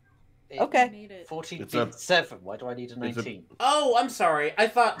 Okay. Made it. 14 It's a- beats 7. Why do I need a it's a- 19? Oh, I'm sorry. I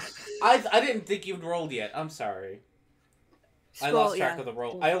thought I didn't think you'd rolled yet. I'm sorry. I Scroll, lost track yeah. of the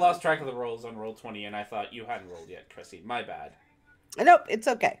roll. I lost track of the rolls on roll 20, and I thought you hadn't rolled yet, Chrissy. My bad. Nope, it's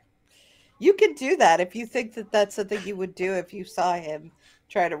okay. You can do that if you think that that's something you would do if you saw him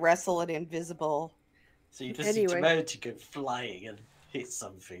try to wrestle an invisible. So you just Anyway. need to to go flying and hit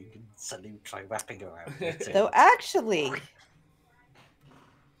something and suddenly try wrapping around it. Though actually,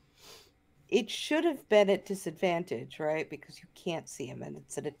 it should have been at disadvantage, right? Because you can't see him and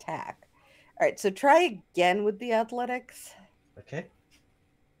it's an attack. All right, so try again with the athletics. Okay.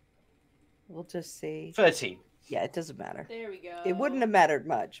 We'll just see. 13. Yeah, it doesn't matter. There we go. It wouldn't have mattered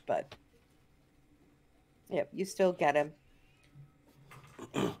much, but yep, you still get him.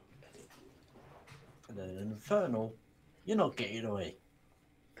 And then an infernal. You're not getting away.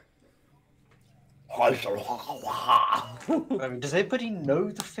 I mean, does anybody know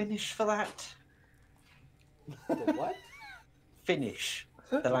the Finnish for that? The what? Finnish,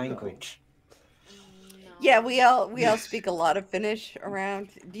 the language. No. Yeah, we all speak a lot of Finnish around.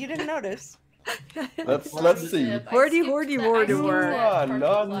 You didn't notice? Let's see. Zip. I Hordy, skipped hordy, that- I hordy, skipped word. that part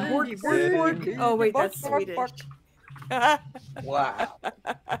Not of the Bork, line. bork, bork. Oh wait, Bork, that's bork, Swedish. bork. Wow.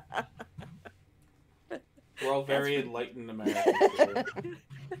 We're all very enlightened Americans here.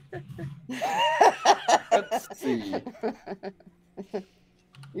 Let's see.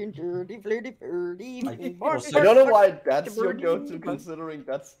 You dirty, flirty, flirty. also- I don't know why that's your Birdie. go-to, considering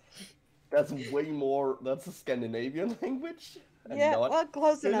that's way more. That's a Scandinavian language. And Yeah, not well,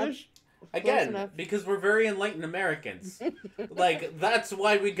 close enough. Finnish. Again, enough. because we're very enlightened Americans. Like, that's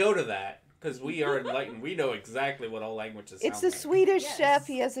why we go to that. Because we are enlightened. We know exactly what all languages sound It's a like. Swedish Yes. chef.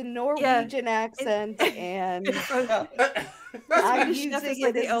 He has a Norwegian accent, and Yeah. I'm Swedish chef is using like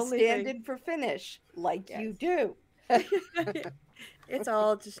it the as a only thing. stand-in for Finnish, like you Yes. do. It's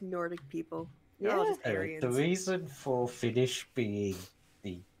all just Nordic people. They're all Yeah. just Aryans. The reason for Finnish being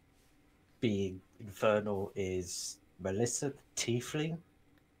infernal is Melissa the Tiefling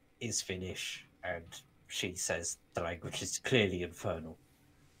is Finnish, and she says the language is clearly infernal.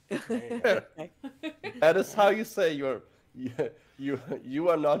 That is how you say you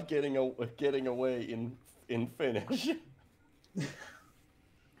are not getting away in Finnish.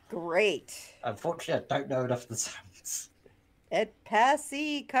 Great. Unfortunately, I don't know enough of the sounds. Et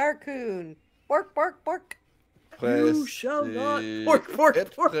passi carcoon. Bork, bork, bork. You shall not fork, fork,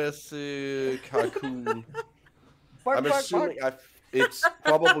 fork. Carcoon. Bork, I'm bork, assuming bork. it's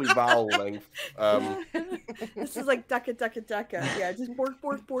probably vowel length. This is like ducka, ducka, ducka. Yeah, just bork,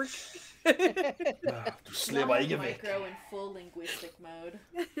 bork, bork. Du Now slipper I'm ikke væk. micro in full linguistic mode.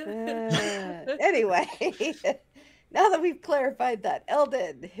 Anyway, now that we've clarified that,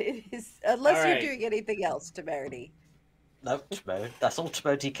 Eldon, it is, unless All you're right. doing anything else, Temerity. No, Timo. That's all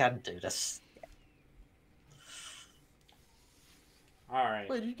Timothy can do. That's Alright.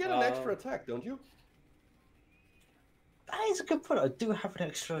 Wait, you get an extra attack, don't you? that is a good point. I do have an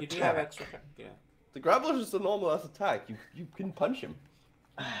extra You do attack. have extra. Yeah. The grappler is a normal ass attack. You can punch him.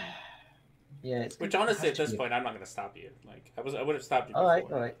 Yeah, it's Which gonna honestly, have at to this be- point, I'm not going to stop you. Like I would have stopped you All before. right,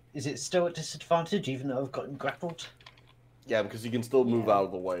 all right. Is it still at disadvantage even though I've gotten grappled? Yeah, because you can still move Yeah. out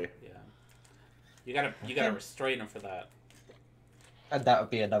of the way. Yeah. You gotta restrain him for that. And that would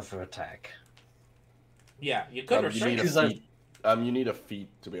be another attack. Yeah, you could You restrain need a him. Because I- feat. You need a feat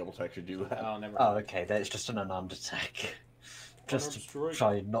to be able to actually do that. Oh, never Oh, mind. okay. Then it's just an unarmed attack, just to strike.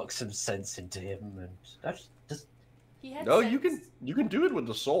 try and knock some sense into him, and that's just He had No, sense. you can do it with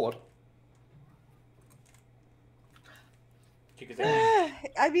the sword. kick his ass.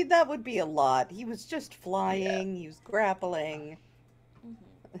 I mean, that would be a lot. He was just flying. He was grappling.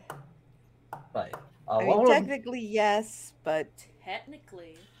 Right. I mean, while I'm- technically, yes, but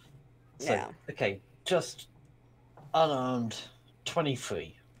Technically. so, yeah. okay, just unarmed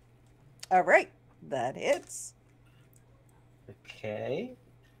 23. All right, that hits. Okay.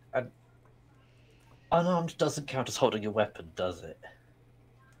 And unarmed doesn't count as holding a weapon, does it?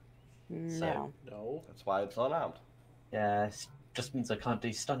 No. No. That's why it's unarmed. Yeah, it just means I can't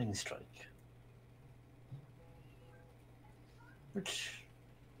do stunning strike. Which,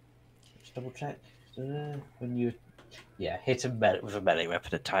 let's double check. When you, hit with a melee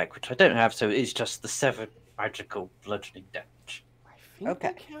weapon attack, which I don't have, so it is just the 7 magical bludgeoning damage. I think Okay.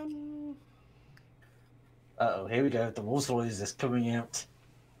 I can... Uh-oh, here we go. The Rules Lawyers is coming out.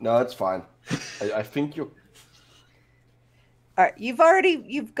 No, it's fine. I think you're... All right, you've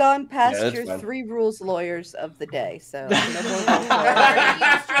gone past Yeah, that's your fine. 3 rules lawyers of the day, so no more rules You lawyers. already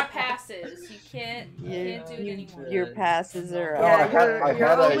used your passes. You can't do it anymore. Your passes are Oh, I up.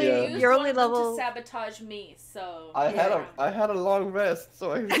 had You a, used you're one only of them level- to sabotage me, so I yeah. had a long rest,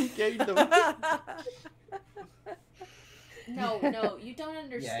 so I regained them. No, you don't Yeah,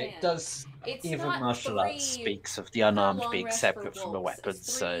 understand. it does. It's Even not martial 3 arts speaks of the per unarmed long being rest separate for from a wolves. weapon,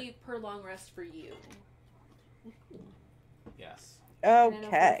 It's so... 3 per long rest for you. Yes. And I know for a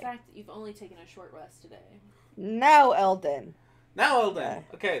Okay. fact that you've only taken a short rest today. Now, Eldon. Now, Elden.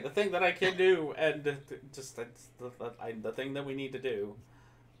 Okay, the thing that I can do, and just that's the thing that we need to do.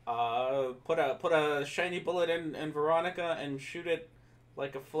 Put a shiny bullet in Veronica and shoot it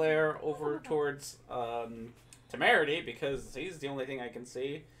like a flare over towards Temerity, because he's the only thing I can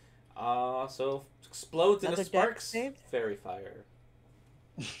see. So explodes Another into dex sparks. save? Fairy fire.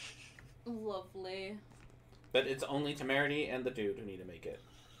 Lovely. But it's only Temerity and the dude who need to make it.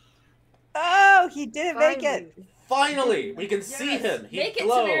 Oh, he didn't make it. Finally, we can see him. He Make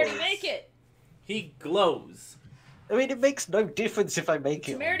glows. it, Temerity, make it! He glows. I mean, it makes no difference if I make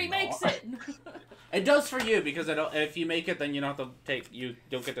it. Temerity makes it! It does for you, because if you make it, then you don't have to you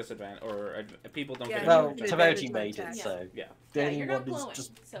don't get disadvantage, or people don't Yeah, get Well, you- advantage. Temerity made it, Yeah. so Yeah. the Yeah, only you're not one is glowing,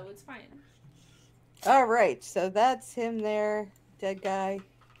 just so it's fine. All right, so that's him there, dead guy.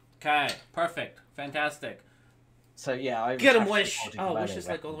 Okay, perfect, fantastic. so. Yeah, I Get him, have to be Wish! holding Oh, a Wish melee is,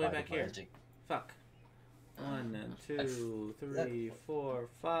 like, all the way weapon back by here. wording. Fuck. 1 and 2, 3, 4,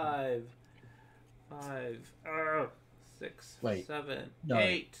 5, 6, Wait, 7, no.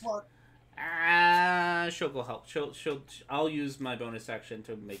 8. She'll go help. I'll use my bonus action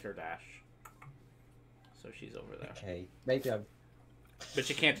to make her dash. So she's over there. Okay, maybe I'm. But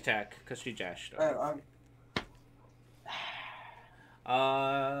she can't attack because she dashed. I'm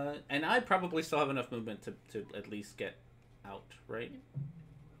And I probably still have enough movement to at least get out, right?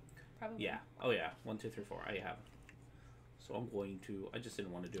 Probably. Yeah. Oh yeah. 1, 2, 3, 4. I have. So I'm going to. I just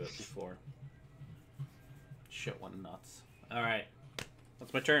didn't want to do it before. Shit went nuts. All right.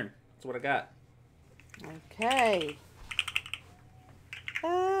 That's my turn. That's what I got. Okay.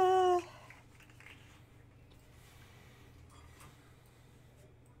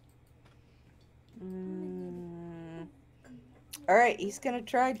 All right, he's gonna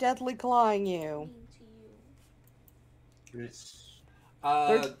try deathly clawing you.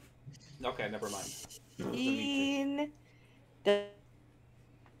 Okay. Never mind. 15. Oh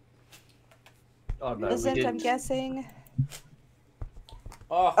no, we Doesn't, I'm didn't. guessing.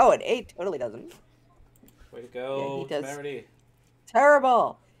 Oh, Oh, an 8 totally doesn't. way to go, Yeah, he does. Temerity.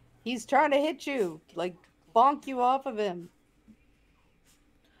 Terrible. He's trying to hit you, like bonk you off of him.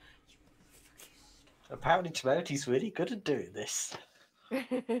 Apparently, Temerity's really good at doing this.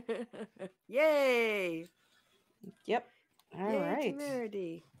 Yay! Yep. All Yay, right.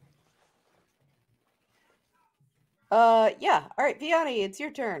 Temerity. Yeah. All right, Vianney, it's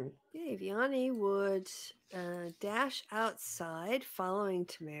your turn. Yay, Vianney would dash outside following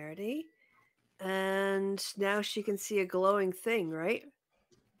Temerity. And now she can see a glowing thing, right?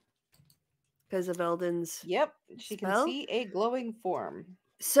 Because of Eldon's. Yep. She can Spell? see a glowing form.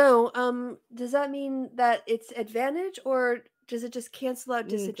 So, does that mean that it's advantage, or does it just cancel out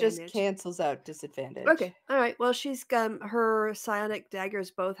disadvantage? Just cancels out disadvantage. Okay, all right. Well, she's her psionic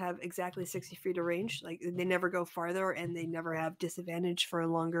daggers both have exactly 60 feet of range. Like they never go farther, and they never have disadvantage for a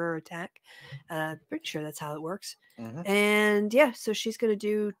longer attack. Pretty sure that's how it works. Mhm. And yeah, so she's gonna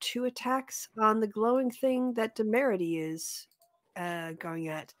do 2 attacks on the glowing thing that Temerity is going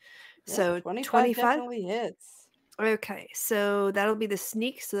at. Yeah, So 25 definitely hits. Okay, so that'll be the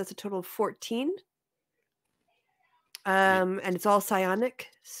sneak. So that's a total of 14. And it's all psionic.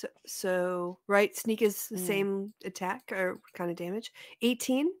 So right, sneak is the same attack or kind of damage.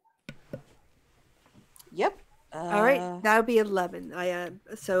 18. Yep. All right, that would be 11.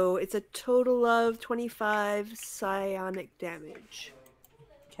 So it's a total of 25 psionic damage.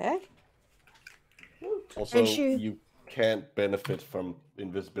 Okay. Also, And she- you can't benefit from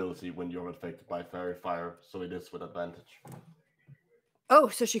invisibility when you're affected by fairy fire, so it is with advantage. Oh,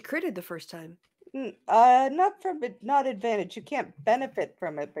 so she critted the first time. Not advantage. You can't benefit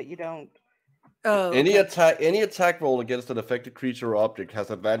from it, but you don't. Oh, Any okay. attack roll against an affected creature or object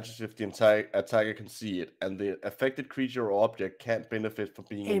has advantage if the attacker can see it, and the affected creature or object can't benefit from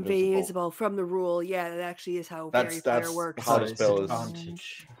being invisible. Invisible from the rule. Yeah, that actually is how That's fairy fire works. how So the it's spell is.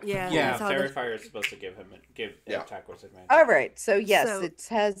 advantage. Yeah, Yeah, that's how fairy the- fire is supposed to give Yeah. attackers advantage. All right. So yes, So- it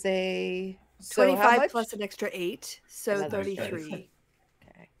has a so how 25 much? plus an extra 8, so Another 33.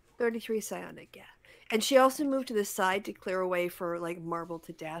 Okay. 33 psionic, yeah. And she also moved to the side to clear a way for like Marble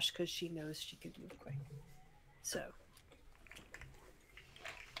to dash because she knows she can move quick. So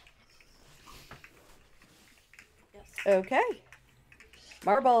Yes. Okay.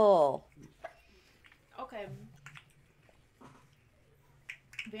 Marble. Okay.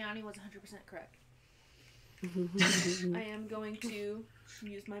 Vianney was 100% correct. I am going to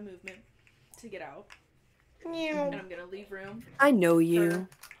use my movement to get out. And I'm going to leave room I know you.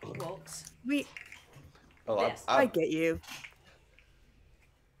 for Wilkes. We Oh, Yes. I get you.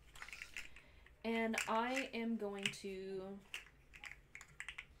 And I am going to...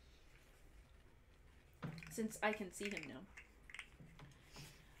 Since I can see him now,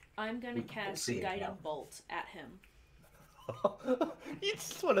 I'm going to We can cast see him Guiding now. Bolt at him. You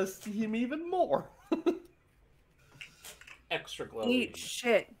just want to see him even more. Extra glowing. Eat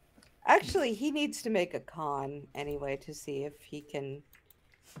shit. Actually, he needs to make a con anyway to see if he can.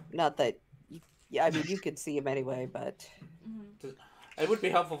 Not that. Yeah, I mean you could see him anyway, but Mhm. It would be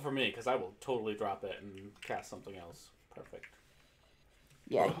helpful for me because I will totally drop it and cast something else. Perfect.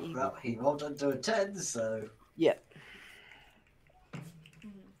 yeah, Well, he rolled under a 10, so yeah. Mhm.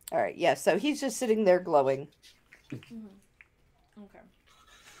 All right, yeah. So he's just sitting there glowing. Mhm. Okay.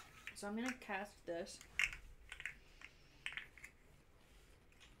 So I'm gonna cast this.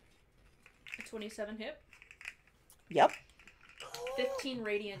 A 27 hit, Yep. 15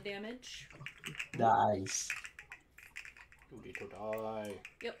 radiant damage. nice. You need to die.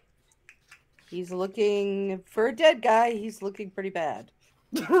 He's looking for a dead guy. He's looking pretty bad.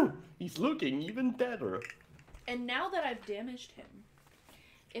 He's looking even deader. And now that I've damaged him,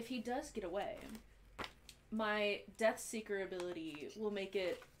 if he does get away, my Death Seeker ability will make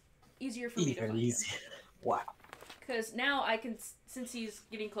it easier for me to Even find easier. Wow. Because now I can, since he's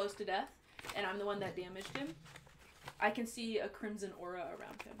getting close to death, and I'm the one that damaged him, I can see a crimson aura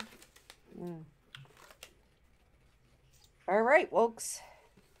around him. Mm. All right, Wilkes.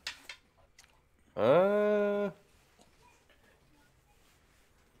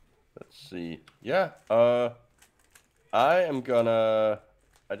 Let's see. Yeah. I am gonna.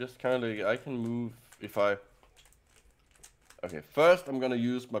 I just kind of. I can move if I. Okay. First, I'm gonna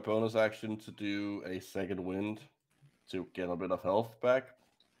use my bonus action to do a second wind to get a bit of health back.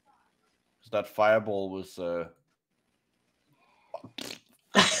 Cause that fireball was.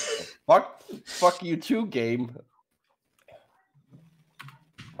 Fuck you too, game.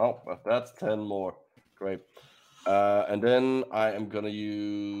 Oh, but that's 10 more. Great. And then I am gonna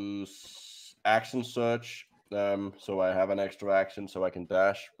use action search. So I have an extra action so I can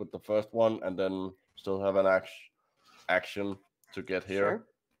dash with the first one and then still have an action to get here.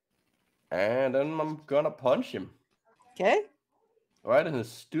 Sure. And then I'm gonna punch him. Okay. Right in his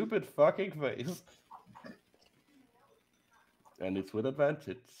stupid fucking face. And it's with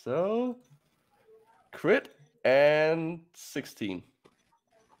advantage. So crit and 16.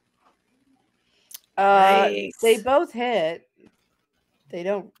 Nice. They both hit. They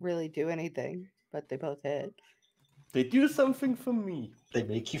don't really do anything, but they both hit. They do something for me. They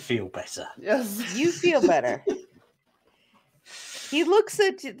make you feel better. Yes. You feel better. He looks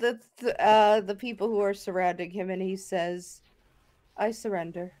at the people who are surrounding him and he says, "I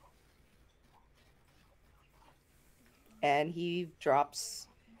surrender." And he drops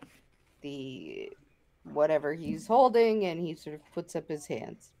the whatever he's holding and he sort of puts up his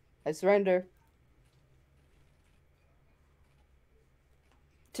hands. "I surrender."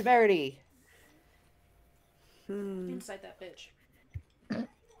 Temerity. Inside that bitch.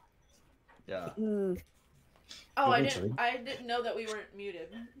 Yeah. Oh, Eventually. I didn't know that we weren't muted.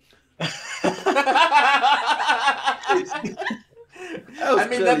 I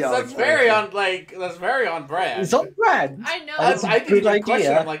mean, that's very on brand. It's on brand. I know. That's a I think good you question.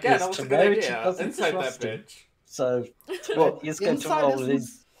 idea. I'm like, yeah, that was a good Temerity idea. doesn't Inside that trust him. bitch. So Well, he's going to inside roll in.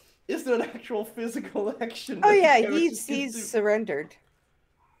 is there an actual physical action? Oh that the yeah, characters can he's do? surrendered.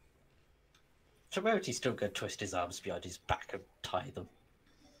 Timothy's still going to twist his arms behind his back and tie them.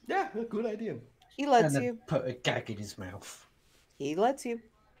 Yeah, good idea. He And lets then you. put a gag in his mouth. He lets you.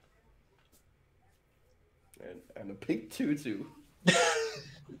 And a pig tutu.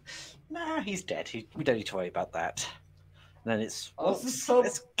 Nah, he's dead. We don't need to worry about that. And then Let's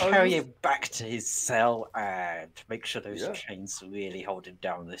let's carry him back to his cell and make sure those Yeah. chains really hold him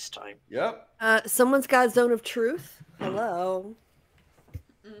down this time. Yep. Someone's got Zone of Truth. Hello.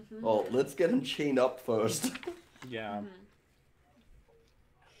 Mm-hmm. Well, let's get him chained up first. Yeah.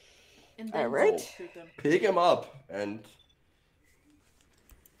 And All then right. shoot them. Pick him up and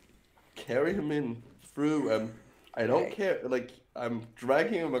carry him in through. I don't Okay. care. Like, I'm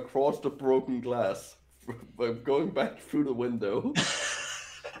dragging him across the broken glass. I'm going back through the window.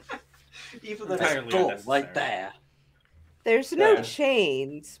 Even though there's a Entirely door unnecessary. right there. There's no Yeah.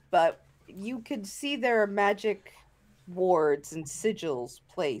 chains, but you could see there are magic wards and sigils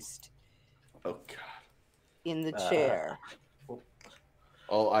placed Oh God. in the Uh, chair.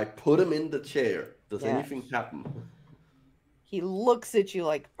 Oh, I put him in the chair. Does Yeah. anything happen? He looks at you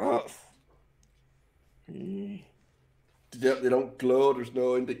like, ugh. Mm. They don't glow. There's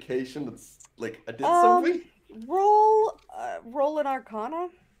no indication. It's like I did Um, something. Roll an Arcana.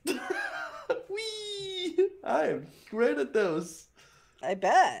 Whee! I am great at those. I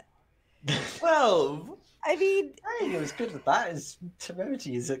bet. 12. I mean, Hey, as good as that as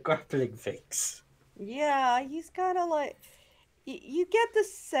Timothy is at grappling things. yeah, he's kind of like. You get the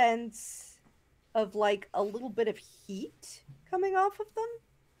sense of like a little bit of heat coming off of them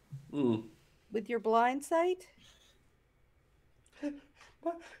Mm. with your blind sight.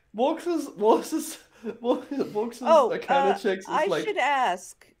 Walks' Oh, Arcana checks is I like, should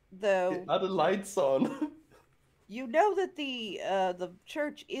ask though. are the lights on? You know that the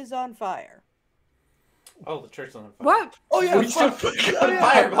church is on fire. Oh, the church on fire. What? Oh yeah, We still fuck. I Oh, got yeah.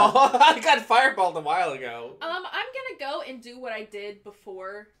 fireball. I got fireballed a while ago. I'm gonna go and do what I did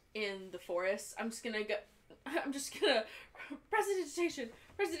before in the forest. I'm just gonna prestidigitation,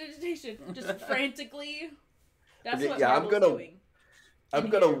 just frantically. That's Okay, what yeah, I'm Marvel's gonna- doing. I'm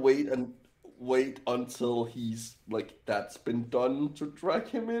in gonna here. wait until he's like that's been done to drag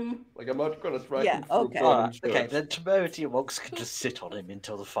him in. Like I'm not gonna drag Yeah, him through okay. a burning Alright, okay, church. then Timothy and Wogs can just sit on him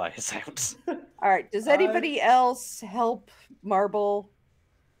until the fire's out. All right. Does anybody else help Marble?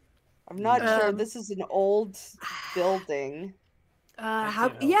 I'm not sure. Um, This is an old building. I How?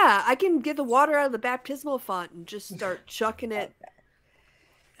 can't help. Yeah, I can get the water out of the baptismal font and just start chucking it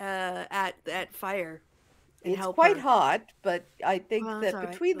at fire. And It's help quite her. hot, but I think Well, that that's all right.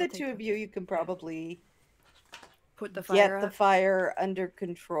 between the I'll take two it. of you, you can probably Put the get fire the out. fire under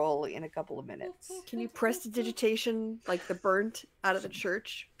control in a couple of minutes. Can you prestidigitation like the burnt out of the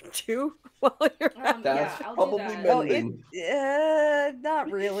church too while you're at That's Yeah, I'll do probably that. No, mending.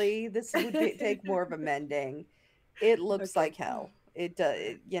 not really. This would take more of a mending. It looks Okay. like hell. It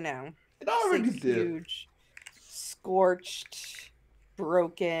does, you know. It already It's did. huge, scorched,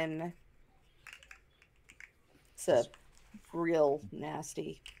 broken. It's a real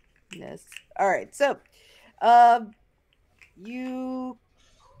nastiness. All right, so, you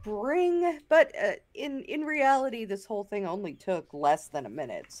bring, but in reality, this whole thing only took less than a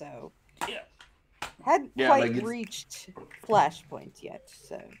minute, so Yeah. hadn't Yeah, quite like it's- reached flashpoint yet.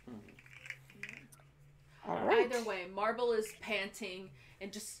 So, all right. Either way, Marble is panting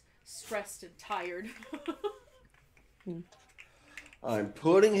and just stressed and tired. I'm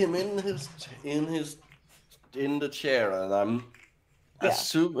putting him in the chair, and I'm Yeah.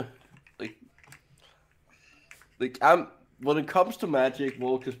 assuming like I'm when it comes to magic,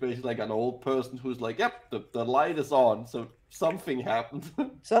 Wolf is basically like an old person who's like, yep, the light is on, so something happened.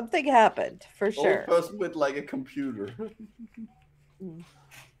 Something happened for sure. Old person with like a computer.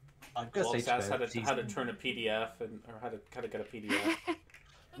 I'm gonna Walks say asks how to Timothy's- turn a PDF or how to get a PDF.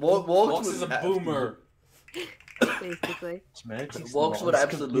 Walks Walks would is a absolutely- boomer. basically. Timothy's Walks not would as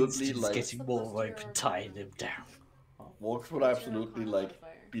absolutely, convinced he's like- getting more rope and tying him down. Walks would absolutely like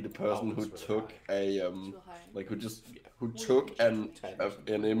be the person who it's really took a like who Well, took an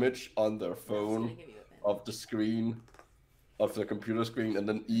Ten. image on their phone of the screen of the computer screen and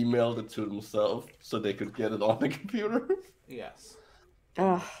then emailed it to themselves so they could get it on the computer. Yes.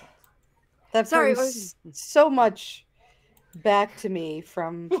 Ugh. That Sorry, brings so much back to me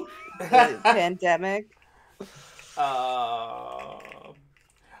from the pandemic.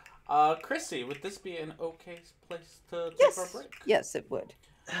 Chrissy, would this be an okay place to take Yes, our break? yes, it would.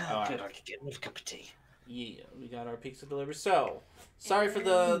 Alright. Good, I could get another cup of tea. Yeah, we got our pizza delivered. So, sorry for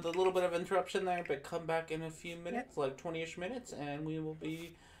the little bit of interruption there, but come back in a few minutes, like 20-ish minutes, and we will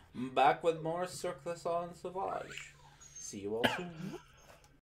be back with more Cirque and Sauvage. See you all soon.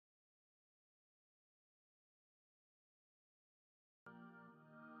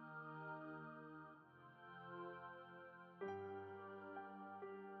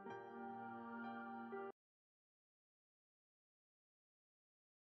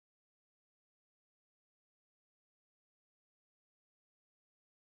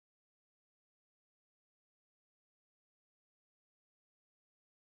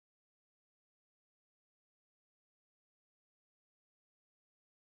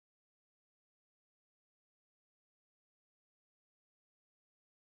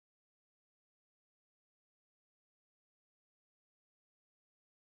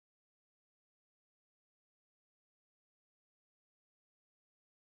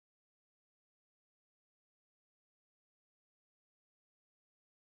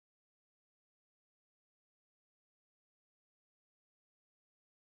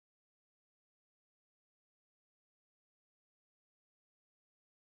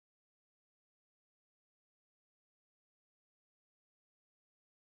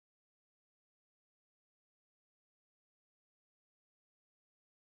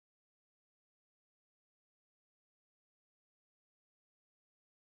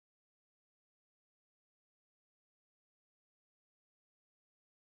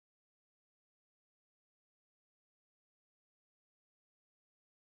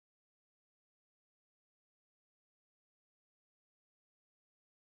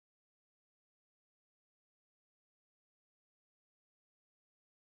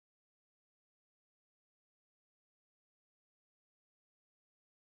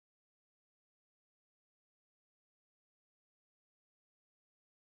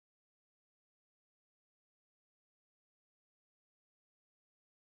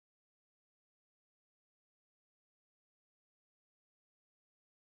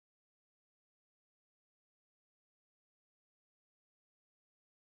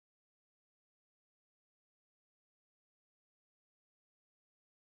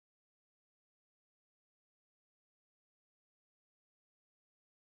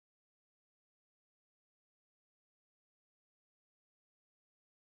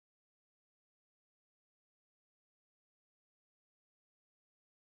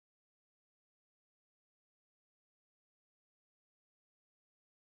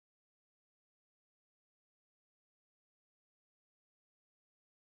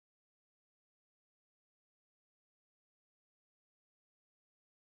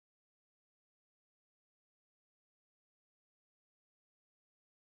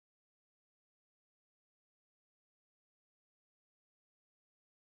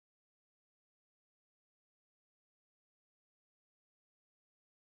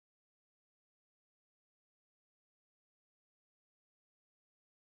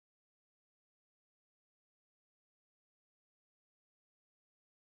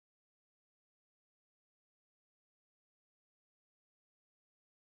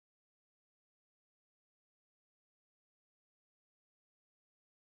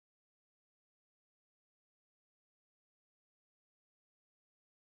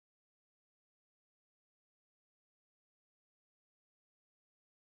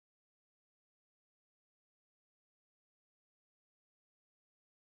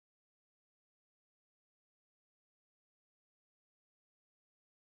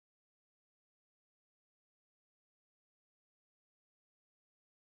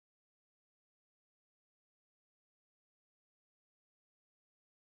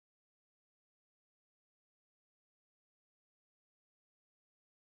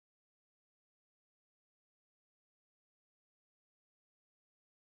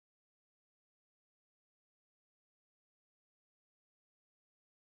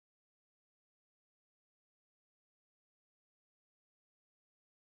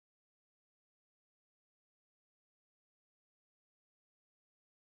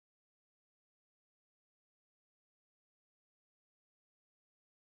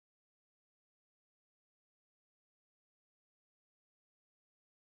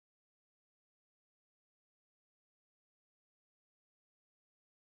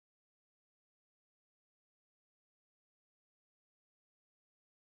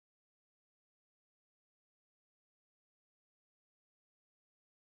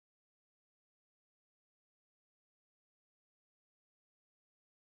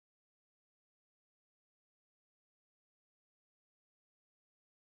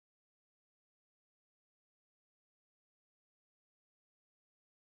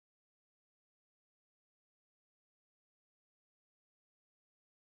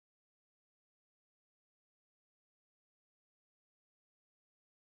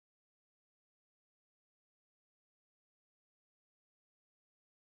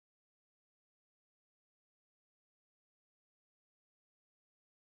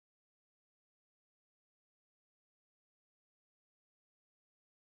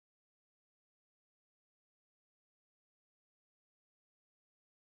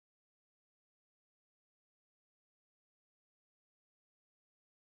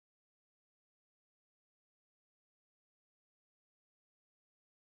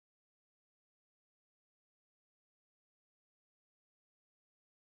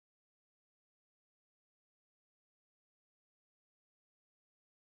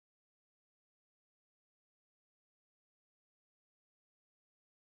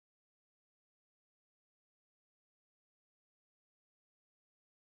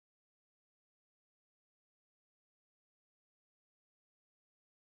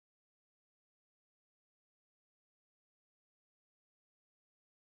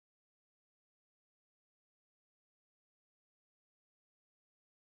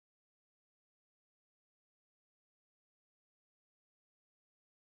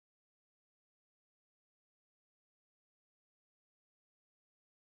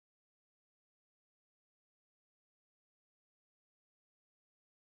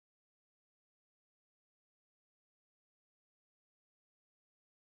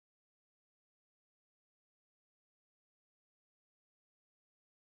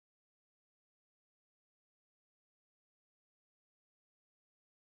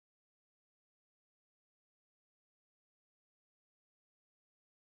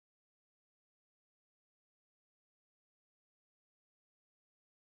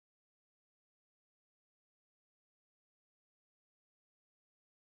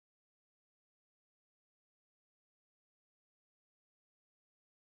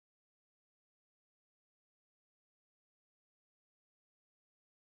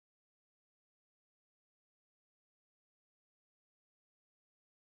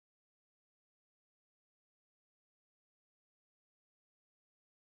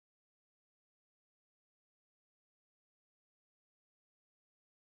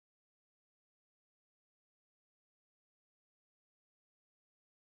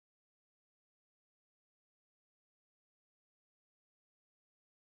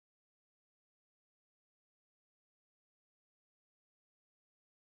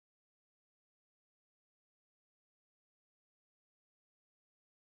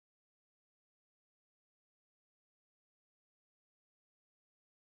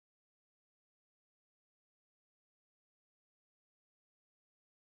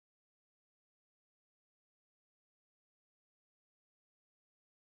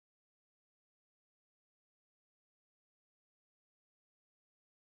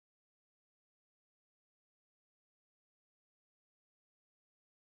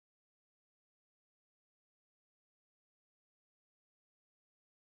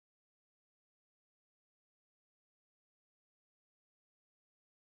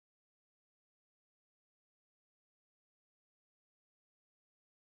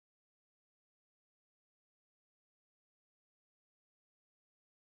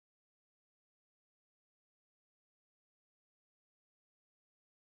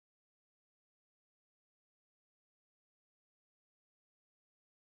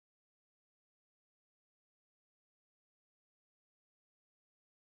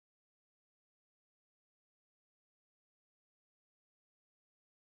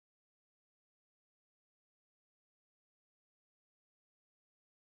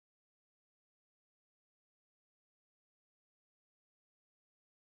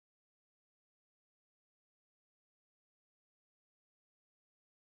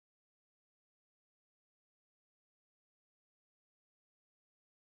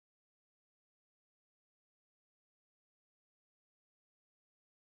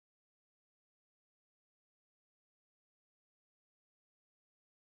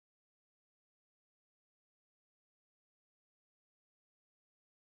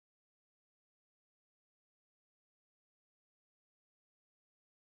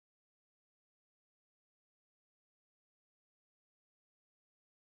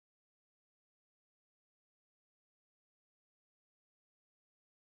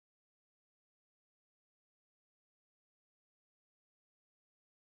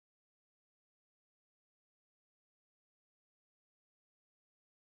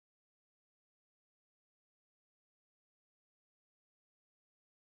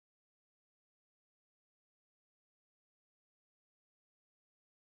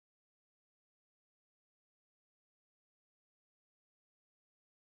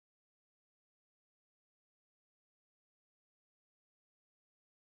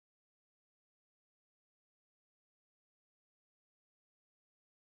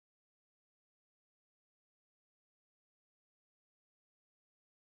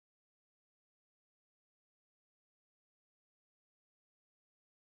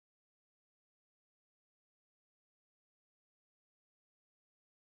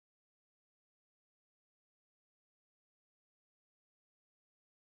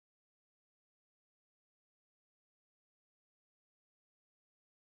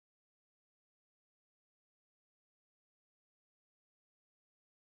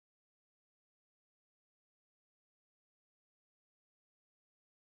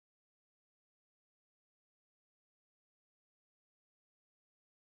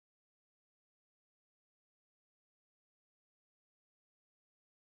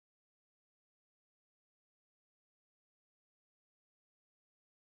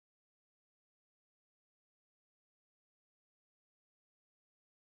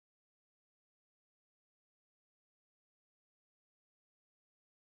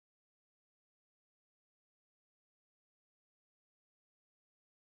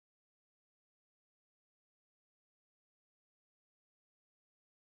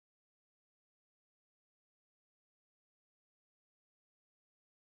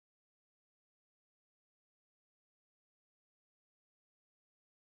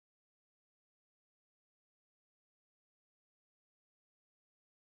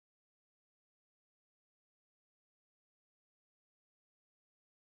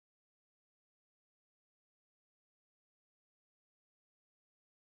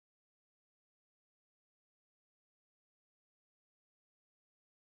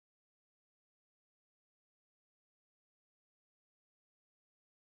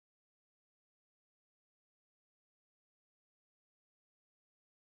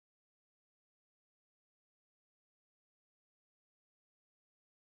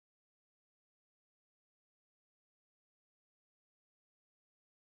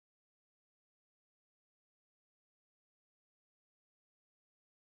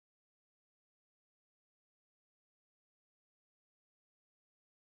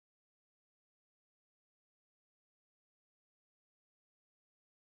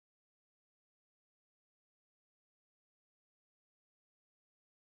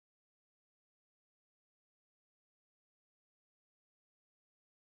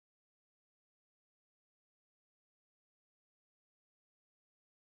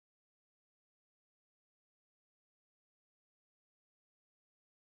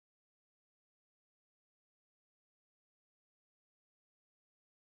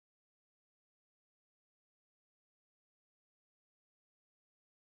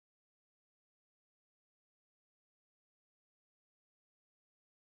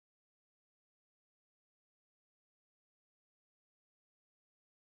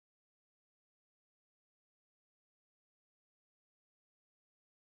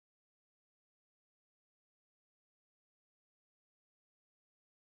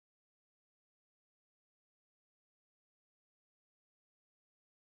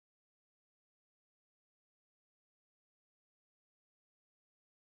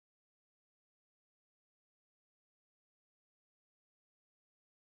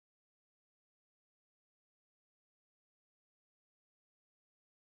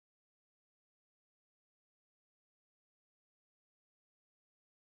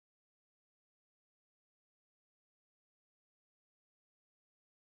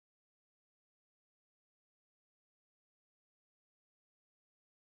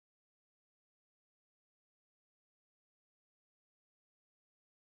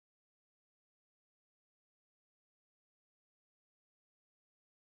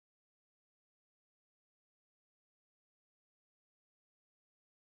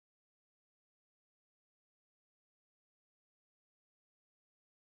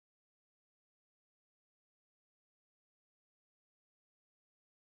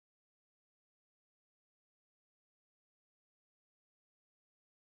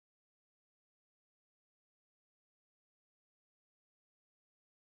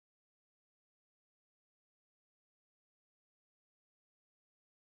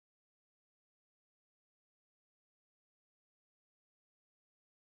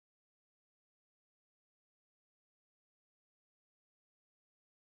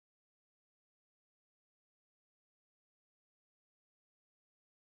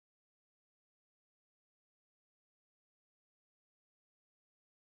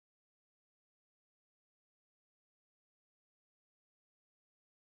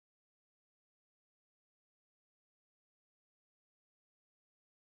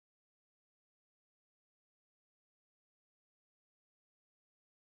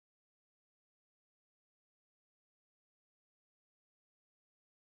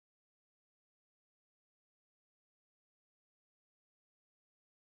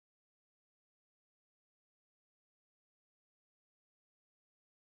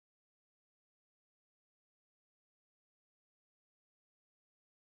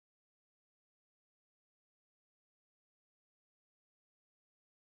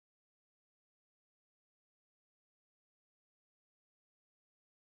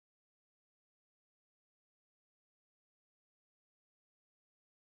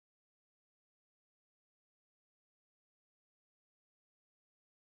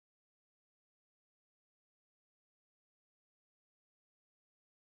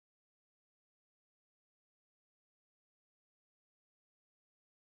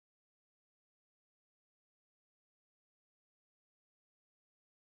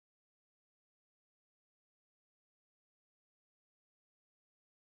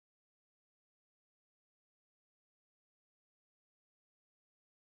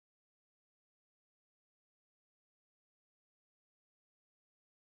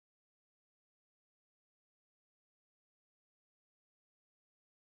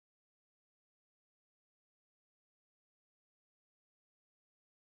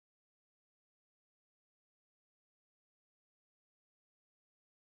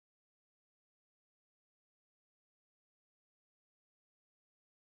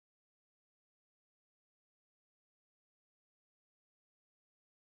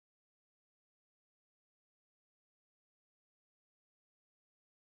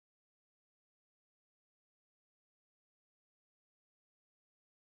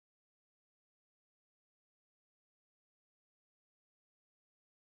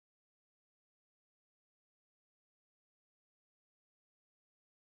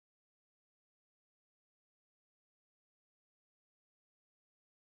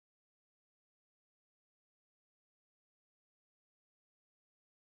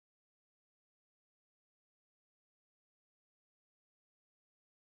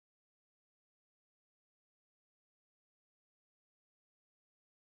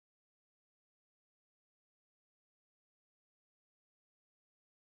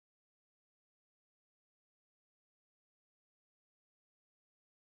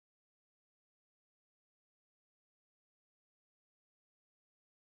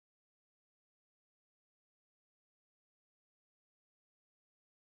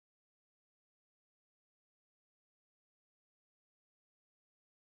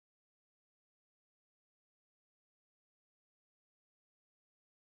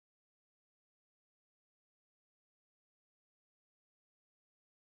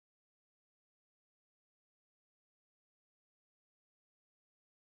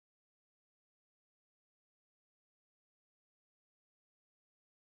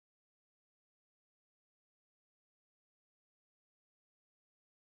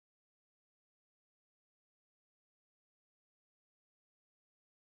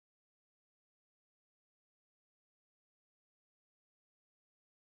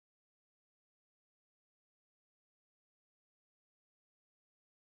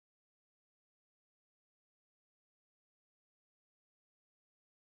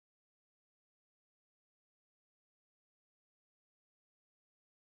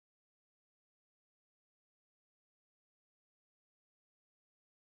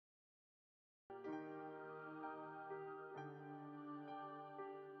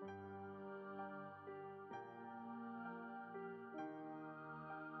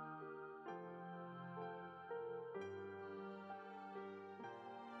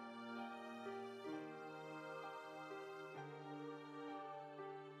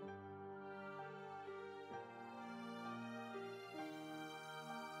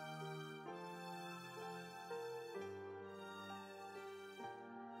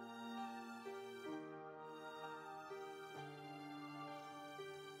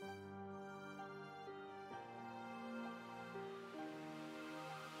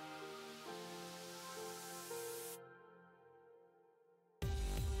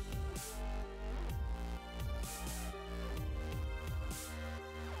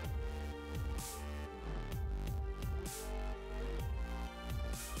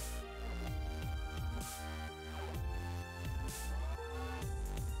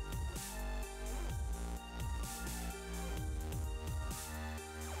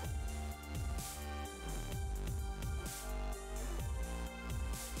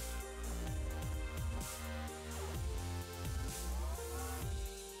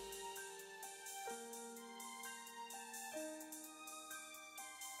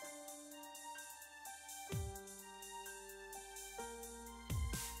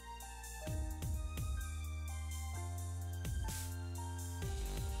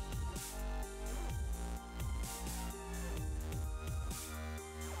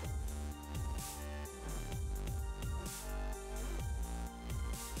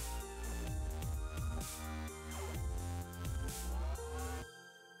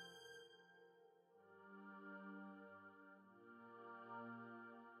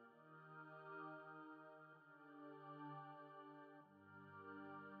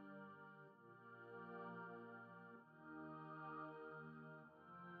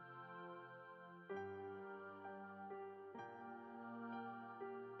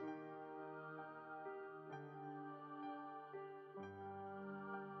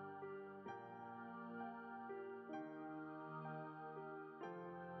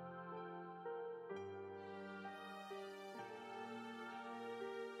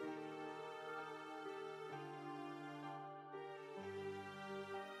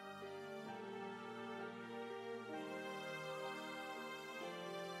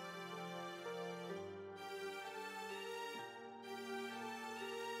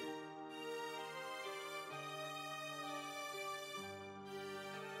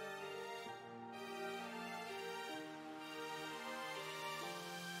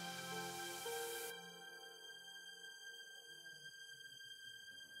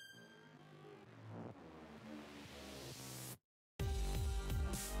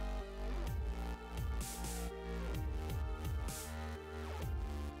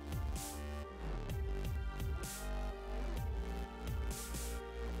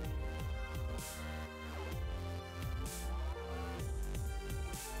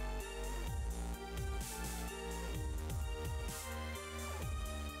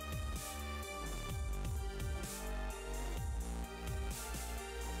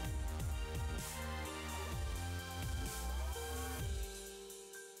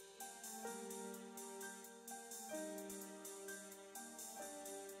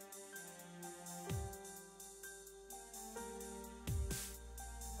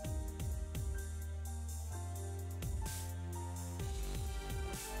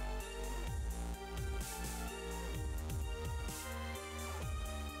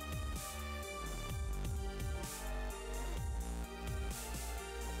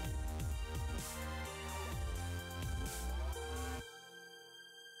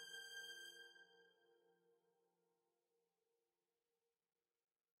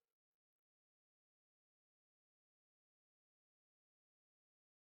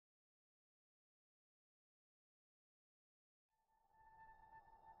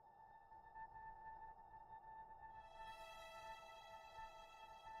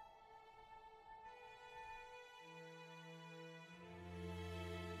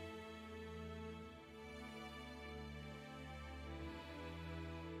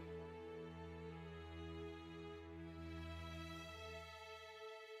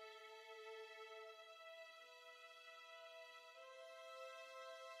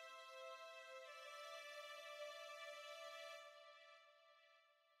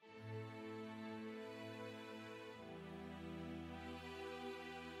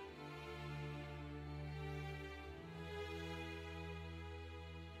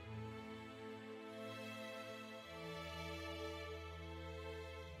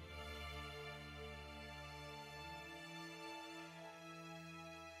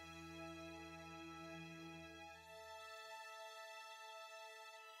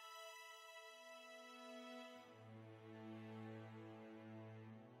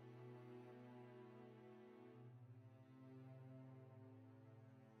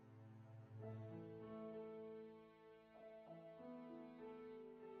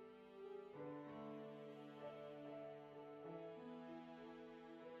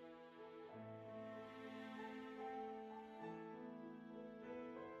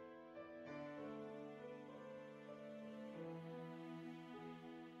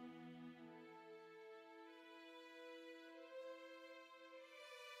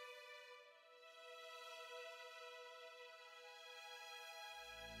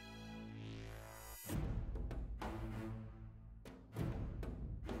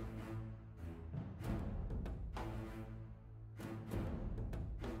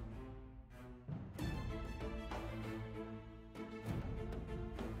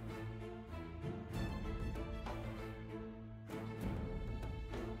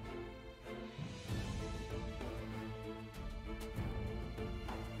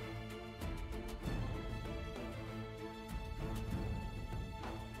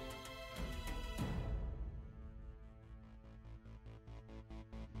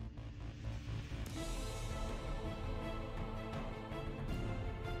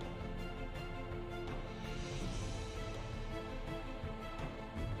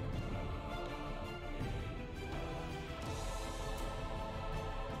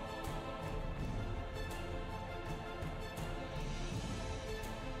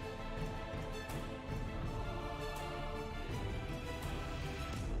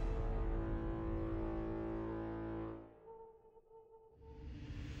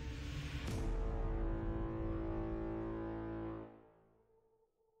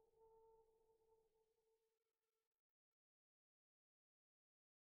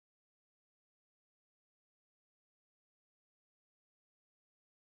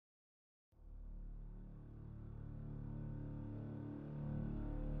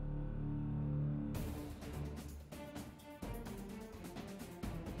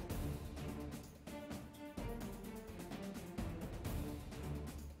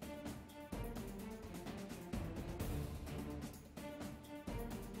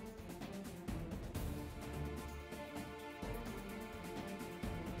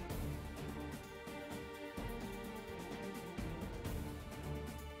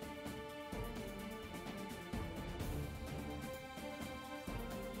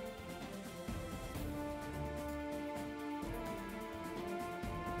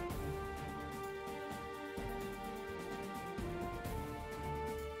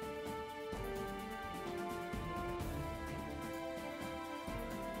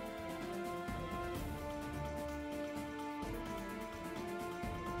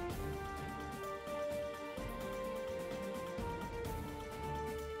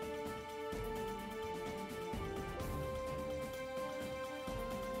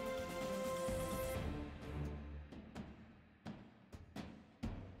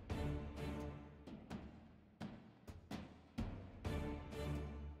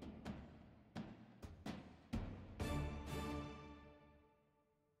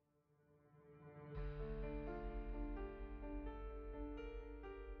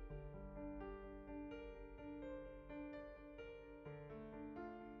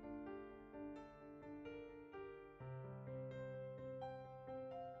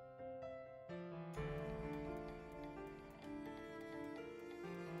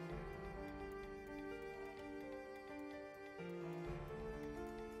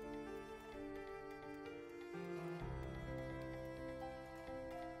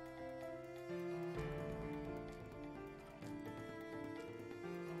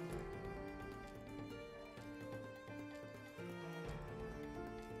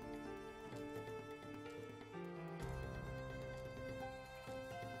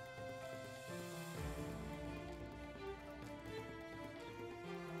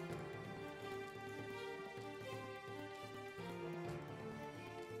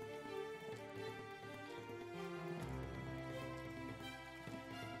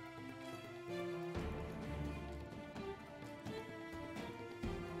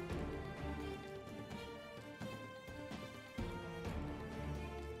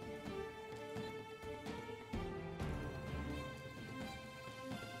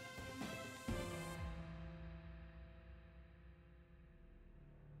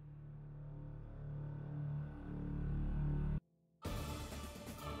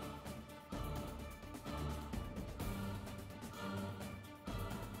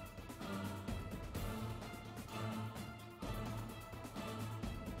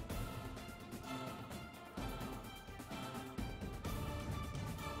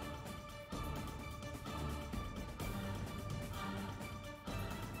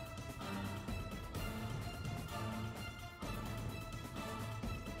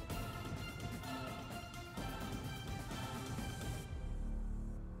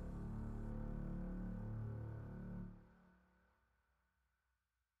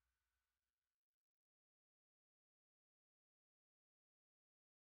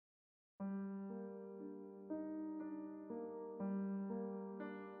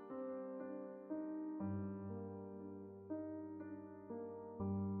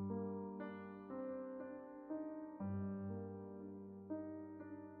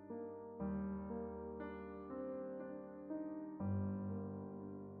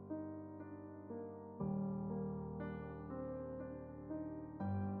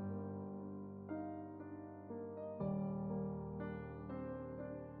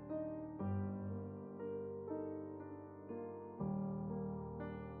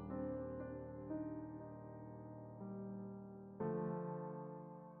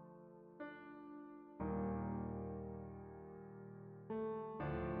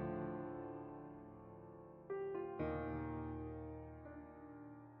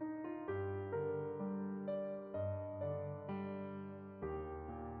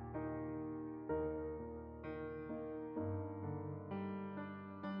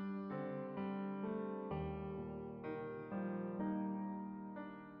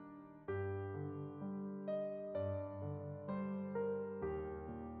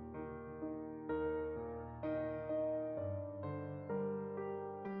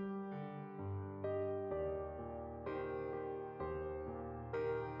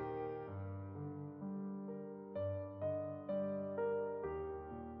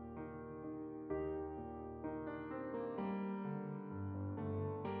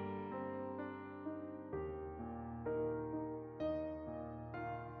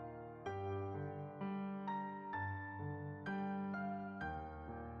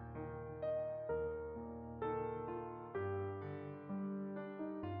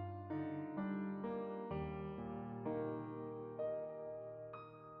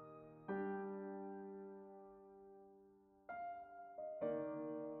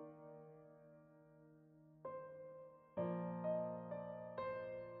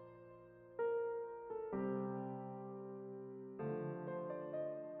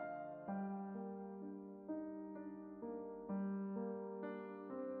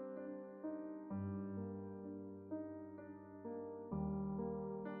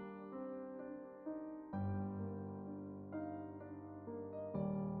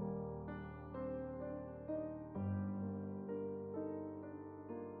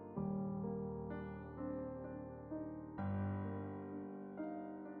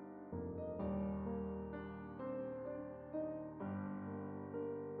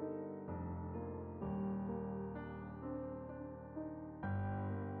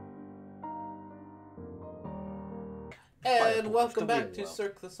 And Fireball welcome with the back to real world.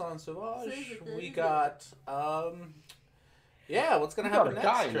 Cirque the Sauvage. Sauvage. We got, yeah, what's gonna We got happen a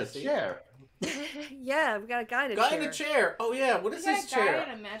guy next, in a Chrissy? chair. Yeah, we got a guy in a Guy chair. in a chair. Oh yeah, what is this chair?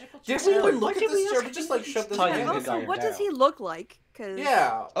 A magical chair. Did we even Why look at did we this chair? ask We just him like to shoved this tie guy the in. And guy also, what does down? he look like? Cause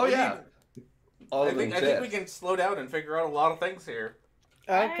Yeah. Oh, we yeah. need- Other I think than we death. can slow down and figure out a lot of things here.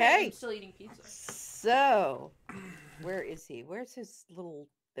 Okay. I'm still eating pizza. So, where is he? Where's his little?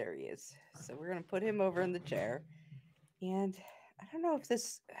 There he is. So we're gonna put him over in the chair, and I don't know if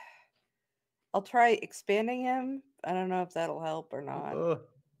this. I'll try expanding him. I don't know if that'll help or not.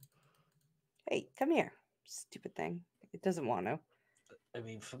 Hey, come here, stupid thing. It doesn't want to. I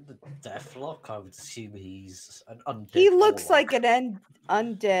mean, from the death lock, I would assume he's an undead. He looks warlock. like an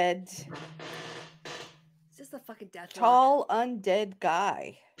undead, It's just a fucking death rock. tall undead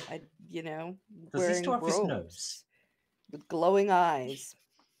guy. Does he wearing still have his robes nose? with glowing eyes.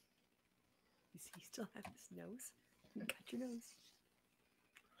 Does he still have his nose? You got your nose.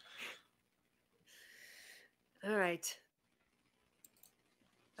 All right.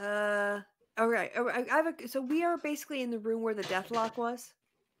 All right. I have a, so we are basically in the room where the death lock was.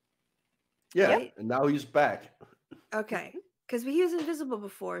 Yeah, Right. and now he's back. Okay. Because he was invisible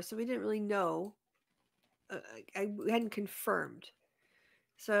before, so we didn't really know. We hadn't confirmed.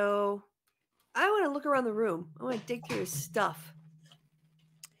 So I want to look around the room. I want to dig through his stuff.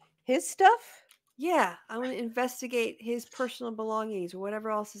 His stuff? Yeah, I want to investigate his personal belongings or whatever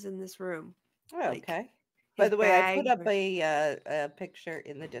else is in this room. Oh, Like, okay. By his the way, I put bag up or- a picture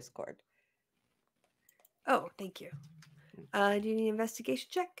in the Discord. Oh, thank you. Do you need an investigation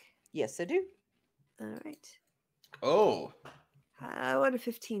check? Yes, I do. All right. Oh, What a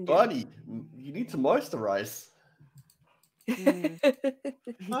 15 do? buddy, you need to moisturize. Mm.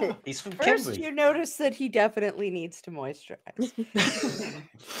 Ah, he's from First, Cambridge. you notice that he definitely needs to moisturize.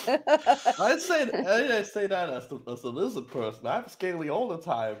 I say that as a lizard person. I'm scaly all the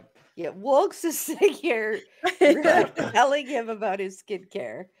time. Yeah, Wolks is sitting here really telling him about his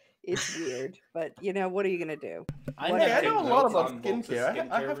skincare. It's weird, but what are you gonna do? I'm What- Hey, I taking know a lot notes about on Volk's skincare.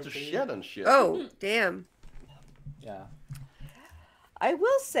 I have to routine. shed and shit. Oh, damn. Yeah. I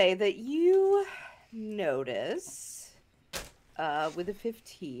will say that you notice with a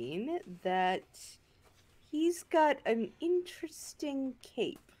 15 that he's got an interesting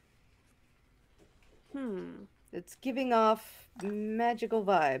cape. It's giving off magical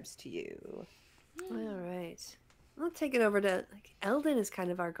vibes to you. All right. I'll take it over to Eldon is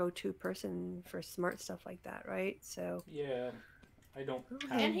kind of our go-to person for smart stuff like that, right? So Yeah. I don't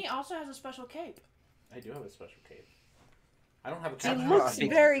have, And he also has a special cape. I do have a special cape. I don't have a He cap. looks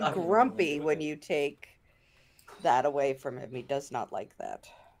think very I'm grumpy when you take that away from him. He does not like that.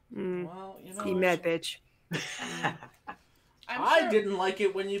 Well, you mad bitch. I didn't like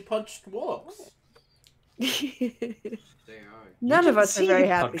it when you punched Wolves. None of us are see very him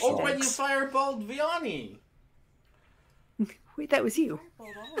happy. punch Or when you Wolves. fireballed Vianney. Wait, that was you.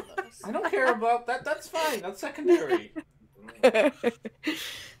 I don't care about that. That's fine. That's secondary. Wait,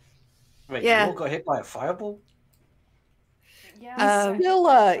 Yeah. you all got hit by a fireball?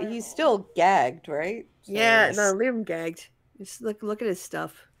 Yeah. He's still gagged, right? So- Yeah, no, leave him gagged. Just look at his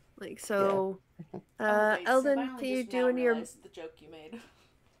stuff. Like so. Eldon, can you do any of your the joke you made?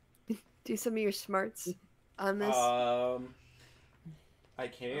 do some of your smarts on this? I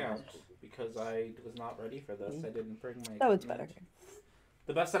can't because I was not ready for this. I didn't bring my. That was better. equipment.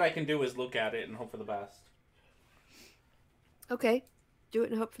 The best that I can do is look at it and hope for the best. Okay, do it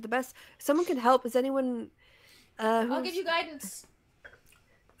and hope for the best. Someone can help. Is anyone? I'll who's- give you guidance.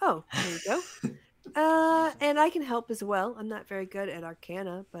 Oh, there you go. And I can help as well. I'm not very good at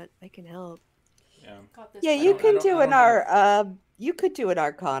Arcana, but I can help. Yeah. Got this. Yeah, I you don't- I can don't- do I an don't have- you could do an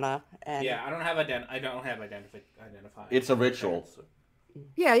Arcana, and Yeah, I don't have identify. It's a ritual.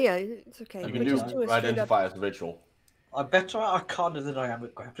 Yeah, it's okay. You But can just do a straight up. identify as a ritual. I'm better at Arcana than I am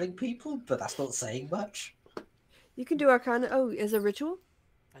at grappling people, but that's not saying much. You can do Arcana. Oh, as a ritual.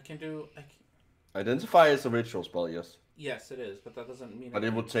 I can do. Identify as a ritual spell, yes. Yes, it is, but that doesn't mean. But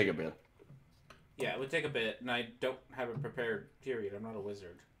it would take a bit. Yeah, it would take a bit, and I don't have a prepared period. I'm not a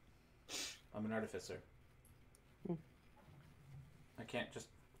wizard. I'm an artificer. I can't just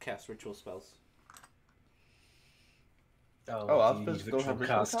cast ritual spells. Oh, do you artificers use don't have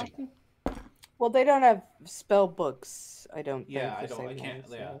ritual ritual casting? well, they don't have spell books. I don't. Yeah, think, I the don't. I same can't.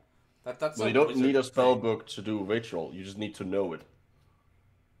 way, Yeah, so- that's. Well, a you don't wizard need a spell thing. book to do ritual. You just need to know it.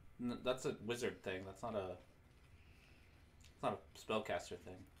 That's a wizard thing. That's not a. It's not a spellcaster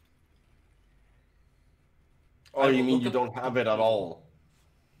thing. Oh, I you will mean look you up- don't have it at all?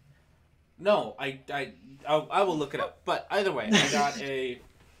 No, I will look it up. But either way, I got a.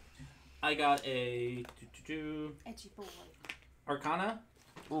 I got a Edgy boy. Arcana.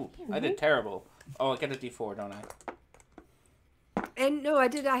 Ooh, I did terrible. Oh, I get a D4, don't I? And no, I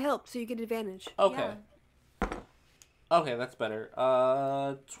did. I helped, so you get advantage. Okay. Okay, that's better.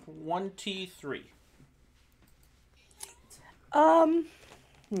 23. How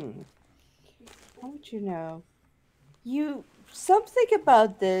would you know? Something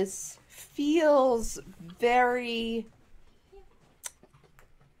about this feels very.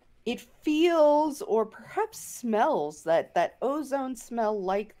 It feels, or perhaps smells, that ozone smell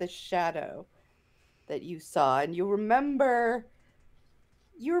like the shadow that you saw, and you remember,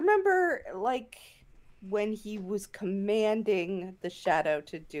 like when he was commanding the shadow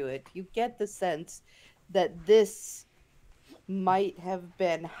to do it. You get the sense that this might have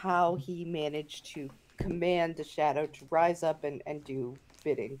been how he managed to command the shadow to rise up and do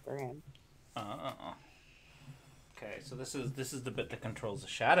bidding for him. Okay, so this is the bit that controls the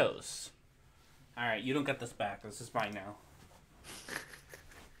shadows. All right, you don't get this back. This is mine now.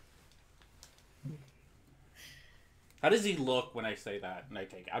 How does he look when I say that? And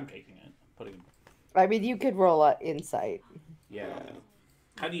I'm taking it. I mean, you could roll an insight. Yeah.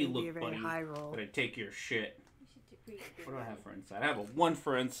 How do you That'd be look, a very buddy? high roll. When I take your shit. What do I have for insight? I have a 1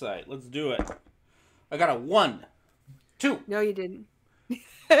 for insight. Let's do it. I got a 1. 2. No, you didn't.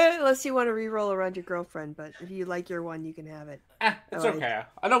 Unless you want to re-roll around your girlfriend, but if you like your one, you can have it. It's Alright. okay.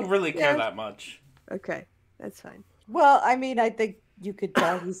 I don't really care that much. Okay, that's fine. Well, I mean, I think you could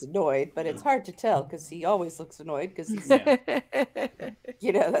tell he's annoyed, but it's hard to tell because he always looks annoyed because he's,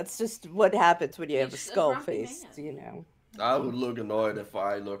 that's just what happens when you have a He's a skull grumpy face, man. I would look annoyed if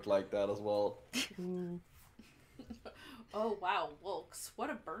I looked like that as well. Oh wow, Wilkes, what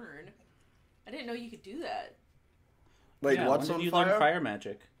a burn! I didn't know you could do that. Wait, Yeah, what's when on did you fire? learn fire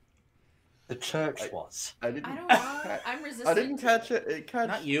magic? The church was. I didn't. I don't know. I'm resistant. I didn't catch it. It catch.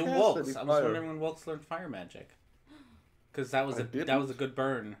 Not you, cast Wilkes. any I was fire. wondering when Wilkes learned fire magic. Because that was I a didn't? good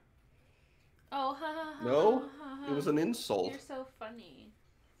burn. Oh, ha ha ha. No, ha, ha, ha. it was an insult. You're so funny.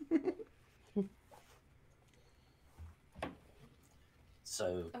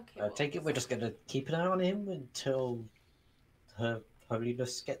 So Okay, I take it we're just going to keep an eye on him until Her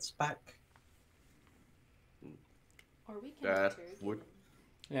Holiness gets back. Or we can That interrogate would- him.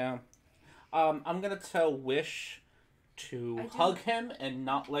 Yeah. I'm gonna tell Wish to I do. hug him and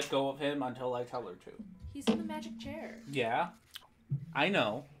not let go of him until I tell her to. He's in the magic chair. Yeah. I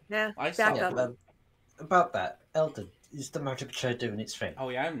know. Nah, I back saw up. it. About that, Elden, is the magic chair doing its thing? Oh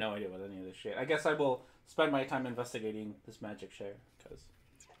yeah, I have no idea about any of this shit. I guess I will spend my time investigating this magic chair, because...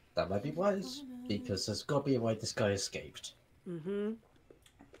 That might be wise, because there's got to be a way this guy escaped. Mm-hmm.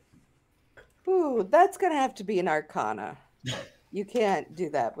 Ooh, that's gonna have to be an Arcana. You can't do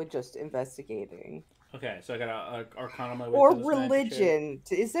that with just investigating. Okay, so I got a Arcana my way Or to this magic chair. religion.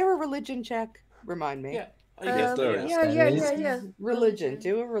 Is there a religion check? Remind me. Yeah. Yes, there is. Yeah. Religion.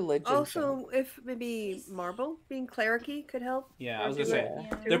 Do a religion Also, if maybe marble, being clericy could help. Yeah, I was Or gonna do say, it.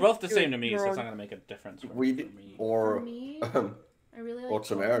 Yeah. they're both the Do same it to me, so your it's own- not gonna make a difference for We me. or For me, I really like or gold,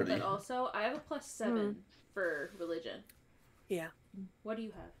 temerity. but also I have a +7 for religion. Yeah. What do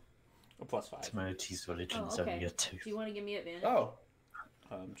you have? A +5. Timothy's religion's Oh, okay. only a 2. Do you want to give me advantage? Oh,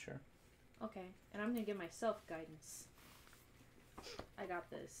 Sure. Okay, and I'm gonna give myself guidance. I got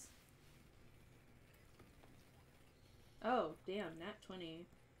this. Oh, damn, nat 20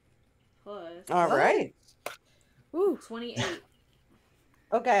 plus All right. Ooh. 28.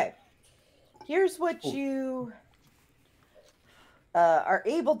 Okay. Here's what you are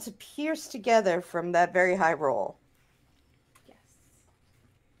able to pierce together from that very high roll. Yes.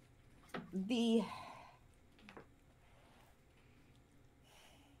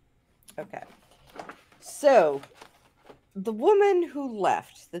 Okay. So, the woman who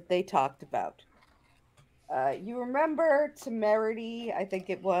left that they talked about. You remember Temerity, I think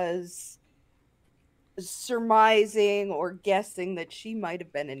it was, surmising or guessing that she might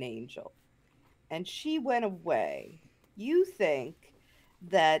have been an angel. And she went away. You think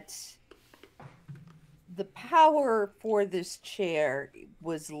that the power for this chair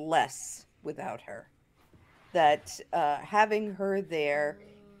was less without her. That having her there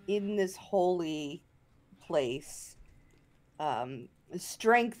in this holy place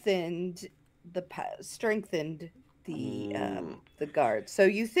strengthened the guard. So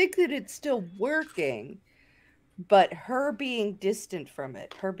you think that it's still working, but her being distant from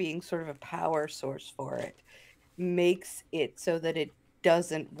it, her being sort of a power source for it, makes it so that it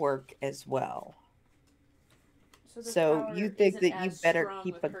doesn't work as well. the So power you think isn't that you as better strong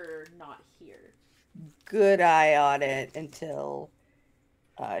keep with a- her not here. Good eye on it until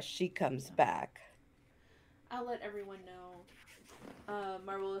she comes back. I'll let everyone know.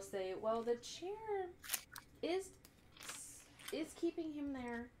 Marvel will say, well, the chair is keeping him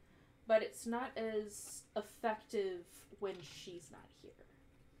there, but it's not as effective when she's not here.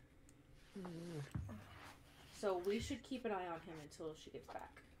 So we should keep an eye on him until she gets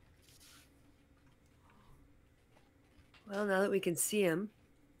back. Well, now that we can see him,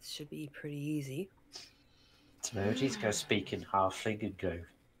 this should be pretty easy. Timothy's going to speak in halfling and go,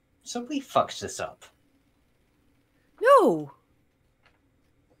 so we fucked this up. No!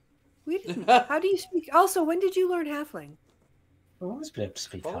 We didn't. How do you speak? Also, when did you learn halfling? I've always been able to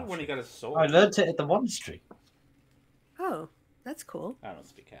speak Probably when he halfling. got his sword. I learned it at the monastery. Oh, that's cool. I don't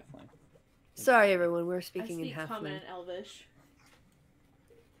speak halfling. Sorry, everyone. We're I speaking speak in halfling. Common and Elvish.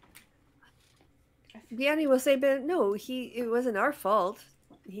 Vianney will say, but no, it wasn't our fault.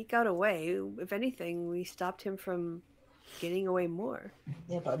 He got away. If anything, we stopped him from getting away more.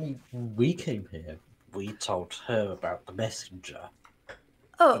 Yeah, but I mean, when we came here, we told her about the messenger.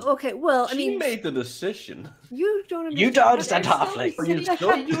 Oh, okay. Well, I She mean, made the decision. you don't understand. You don't understand There's halfling. still You something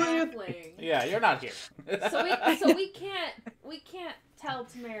don't do behind it. halfling. Yeah, you're not here. So we can't tell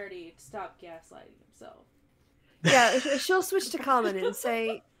Temerity to stop gaslighting himself. Yeah, she'll switch to common and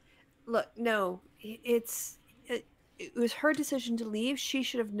say, "Look, no, it was her decision to leave. She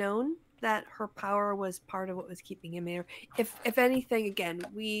should have known that her power was part of what was keeping him here. If anything, again,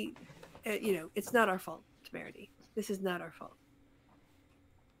 we, it's not our fault, Temerity. This is not our fault."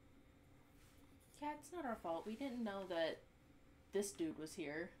 Yeah, it's not our fault. We didn't know that this dude was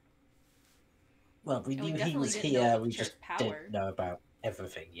here. Well, we And we knew he definitely was didn't know here, about we the just church power. didn't know about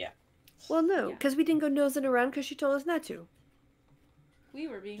everything yet. Well, no, Yeah. because we didn't go nosing around because she told us not to. We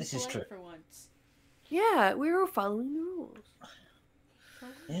were being This is polite true. for once. Yeah, we were following the rules.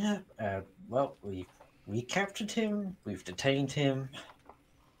 Yeah, well, we captured him, we've detained him.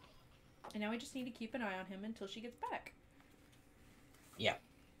 And now we just need to keep an eye on him until she gets back. Yeah.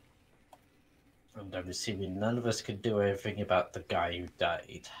 And I'm assuming none of us could do anything about the guy who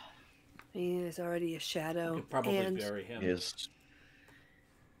died. He is already a shadow. You could probably and bury him. Yes.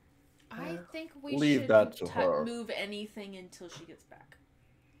 I think we Leave should that to her. move anything until she gets back.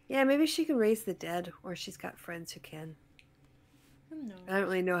 yeah, maybe she can raise the dead, or she's got friends who can. No. I don't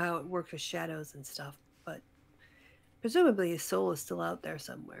really know how it works with shadows and stuff, but presumably his soul is still out there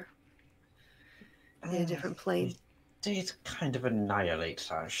somewhere in a different plane. We did kind of annihilate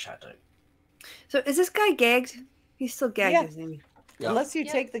our shadow. So is this guy gagged? He's still gagged, Yeah. isn't he? Yeah. Unless you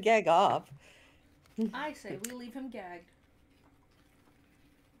Yeah. take the gag off. I say we leave him gagged.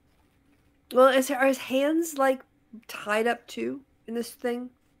 Well, are his hands like tied up too in this thing?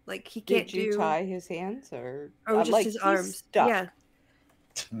 Like he can't Did you do, tie his hands or or just like, his he's arms? stuck. Yeah.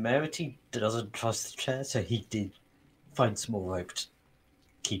 Temerity doesn't trust the chair, so he did find some more rope to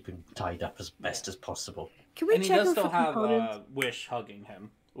keep him tied up as best as possible. Can we And he check does him for still have components? Wish hugging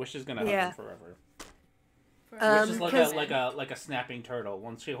him. Wish is gonna Yeah. hug him forever. For Wish is like 'cause- a snapping turtle.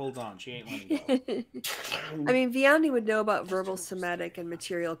 Once she holds on, she ain't letting go. I mean, Vianney would know about verbal, somatic, and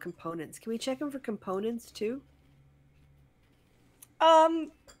material components. Can we check him for components too?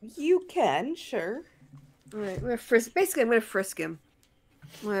 You can, sure. All right, I'm gonna frisk. Basically, I'm gonna frisk him.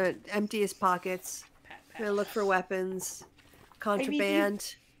 I'm gonna empty his pockets. pat, I'm gonna look for weapons,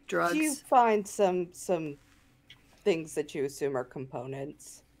 contraband, drugs. You find some things that you assume are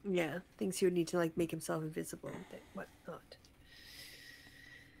components. Yeah, things he would need to like make himself invisible and whatnot.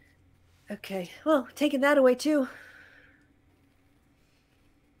 Okay, well, taking that away too.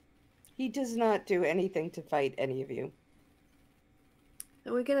 He does not do anything to fight any of you.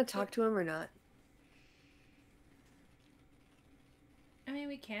 Are we gonna talk to him or not? I mean,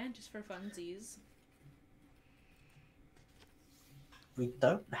 we can just for funsies. We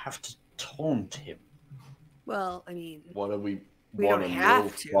don't have to taunt him. Well, I mean, What do we We want don't to have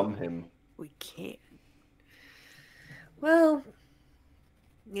know to. from him? we can. Well,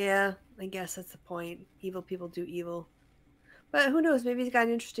 yeah, I guess that's the point. Evil people do evil. But who knows? Maybe he's got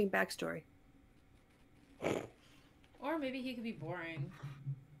an interesting backstory. Or maybe he could be boring.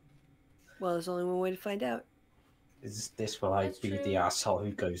 Well, there's only one way to find out. Is this will I That's be true. the asshole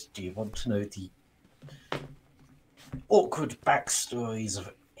who goes, do you want to know the awkward backstories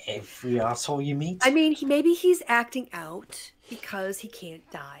of every asshole you meet? I mean, maybe he's acting out because he can't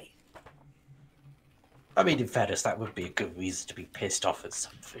die. I mean, in fairness, that would be a good reason to be pissed off at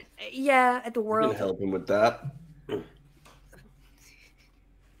something. Yeah, at the We world. can help him with that.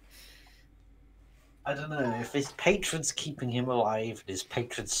 I don't know, if his patron's keeping him alive and his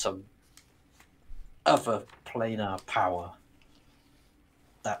patron's some other planar power,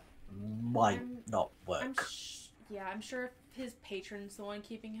 that might I'm- not I'm work. I'm sure if his patron's the one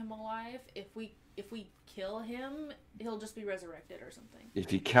keeping him alive. If we kill him, he'll just be resurrected or something. If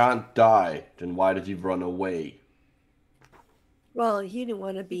he can't die, then why did he run away? Well, he didn't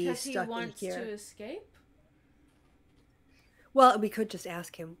want to be Because he stuck in wants here. to escape? Well, we could just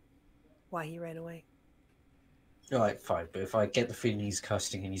ask him why he ran away. Alright, fine, but if I get the feeling he's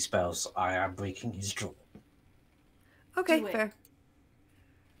casting any spells, I am breaking his jaw. Okay, Do it. fair.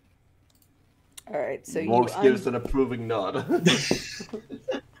 All right, so Morgs you gives an approving nod.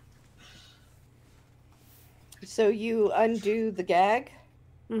 so you undo the gag.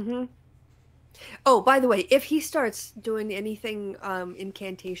 Mm-hmm. Oh, by the way, if he starts doing anything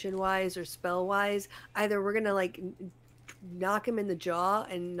incantation-wise or spell-wise, either we're gonna like knock him in the jaw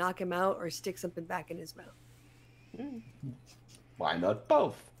and knock him out, or stick something back in his mouth. Why not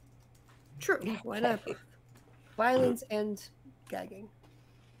both? True. Why not? Violence and gagging.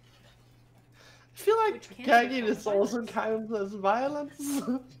 I feel like Which can gagging be is also violence. kind of violence.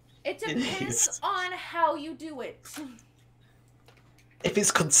 It depends on how you do it. If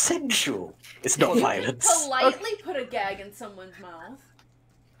it's consensual, it's not You violence. can politely put a gag in someone's mouth.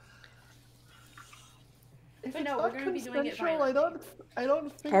 If But it's no, not we're gonna be doing it consensual, I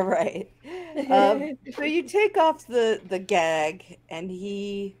don't think. All right. So you take off the gag, and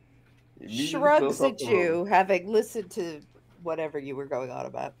he Immediately shrugs fills up at the you, room. having listened to whatever you were going on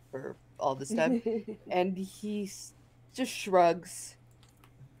about for all this time, and he just shrugs.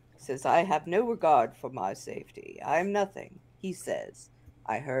 Says, "I have no regard for my safety. I'm nothing." He says,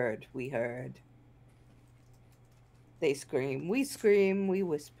 "I heard. We heard. They scream. We scream. We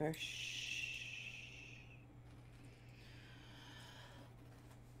whisper. Shh."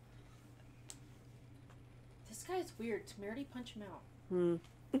 This guy's weird. Temerity, punch him out. Hmm.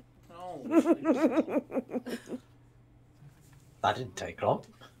 No. That didn't take long.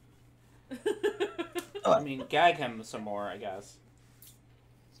 I mean, gag him some more, I guess.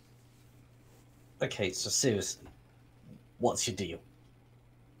 Okay, so seriously, what's your deal?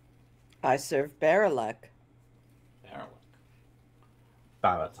 I serve Barilak. Barrelak.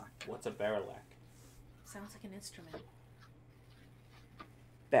 Barrel attack. What's a barrelak? Sounds like an instrument.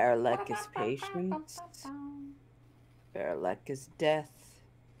 Barilak is patience. Barilak is death.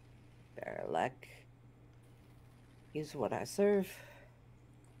 Barilak is what I serve.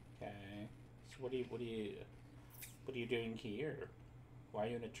 Okay. So what are you doing here? Why are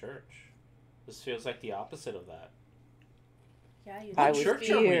you in a church? This feels like the opposite of that. Yeah, you'd, I What was church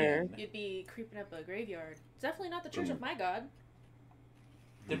are we here. in? you'd be creeping up a graveyard. It's definitely not the church of my god.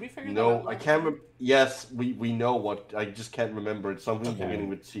 Did we figure that No, out? I can't remember. Yes, we know what. I just can't remember. It's something Okay. beginning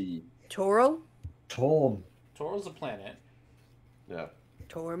with T. Toro? Torm. Tor's a planet. Yeah.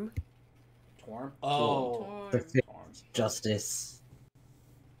 Torm. Torm? Oh. Torm. The fifth Torm. justice.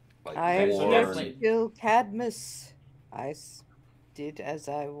 Like I Okay, am so here definitely- to kill Cadmus. Did as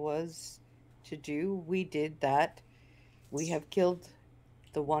I was to do. We did that. We have killed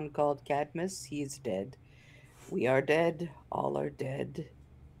the one called Cadmus. He is dead. We are dead. All are dead.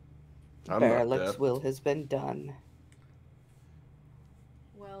 I'm not Barilak's dead. will has been done.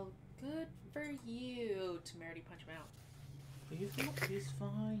 Well, good for you. Temerity, punch him out. He's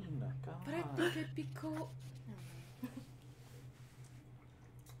fine. God. But I think it'd be cool.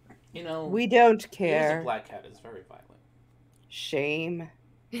 You know, We don't he is care. a black cat is very violent. Shame.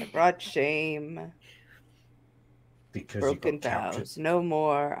 I brought shame. Because Broken you got captured. vows. No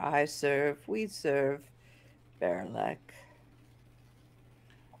more. I serve. We serve. Barilak. Do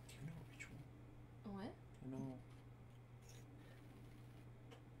you know a ritual? What? You know.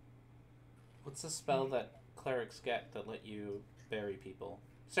 What's the spell that clerics get that let you bury people?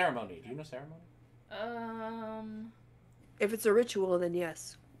 Ceremony. Do you know ceremony? If it's a ritual, then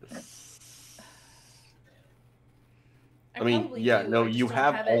yes. I mean, probably yeah, do, no, I just you don't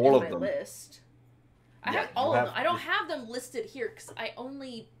have it all in of my them. List. I Yeah, have you all of have- them. I don't have them listed here because I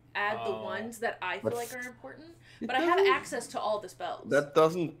only add the Oh. ones that I feel But like are important. it But I have doesn't- access to all the spells. That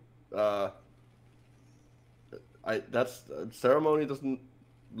doesn't. That's ceremony doesn't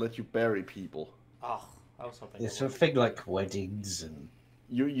let you bury people. Oh, I was hoping. It's it a would. thing like weddings and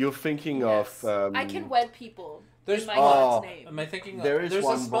You're thinking Yes. of. I can wed people There's in my oh, god's name. Am I thinking? There is there's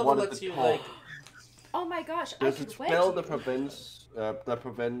one, a but spell one that at lets the you top. like. Oh my gosh, There's I a could wed spell you. that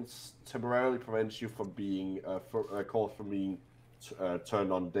temporarily prevents you from being called from being turned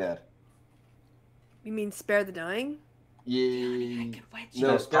undead. You mean spare the dying? I Yeah. could wed you.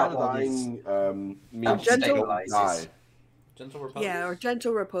 No, No, spell that one is- dying means gentle- you don't die. Gentle repose. Yeah, or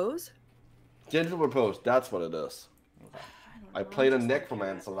gentle repose? Gentle repose. That's what it is. Okay. don't I know, played a I'm just like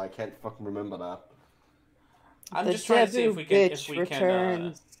necromancer. I can't fucking remember that. I'm The just trying to see Debu if we can. bitch If we can.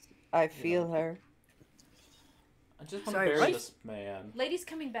 returns. I feel her. I just want Sorry, to bury what? this man. Lady's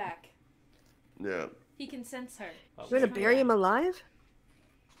coming back. Yeah. He can sense her. Oh, We're gonna okay. bury him alive?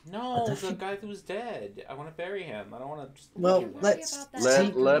 No, I the think- guy who's dead. I want to bury him. I don't want to just. Well, leave him there. let's about that.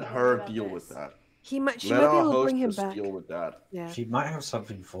 see. Let Don't her worry about deal this. with that. She might Let be our able to bring him hostess back. deal with that. Yeah. She might have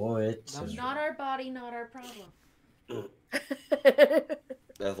something for it. That's and- Not our body, not our problem.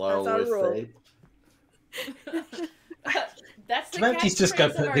 As I our always rule. say. That's the Samantha's just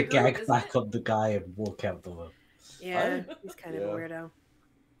gonna catchphrase of put our the group, gag isn't back it? on the guy and walk out the room. Yeah, he's kind of a Yeah. weirdo.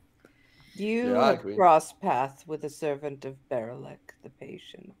 You Yeah, I have agree. crossed paths with a servant of Barilek, the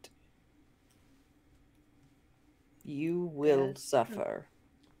patient. You will Yes. suffer.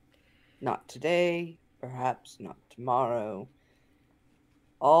 Not today, perhaps not tomorrow.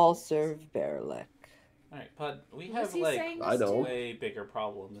 All serve Barilek. Alright, but we Was have he like saying I this don't. too? way bigger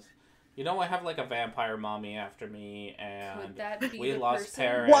problems. You know, I have like a vampire mommy after me, Could and that be we the lost person?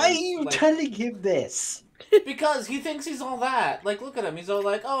 parents. Why are you like, telling him this? Because he thinks he's all that. Like, look at him. He's all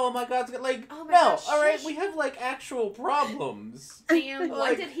like, "Oh my God!" Like, Oh my no. gosh, All right, shush. we have like actual problems. Damn, what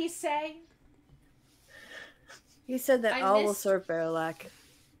Like- did he say? He said that I all will missed- serve Barilak.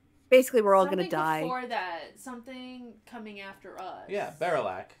 Basically, we're all gonna Something die. before that, something coming after us. Yeah,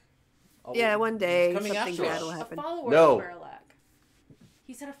 Barilak. Oh, Yeah, one day he's coming something after bad us. will A happen. follower No. of Barilak.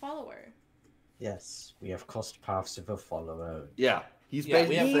 He said a follower. Yes, we have crossed paths with a follower. Yeah. He's Yeah, we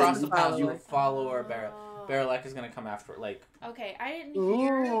basically have He's crossed the the path. You follower. follower Oh. Barilak is gonna come after. Like, Okay, I didn't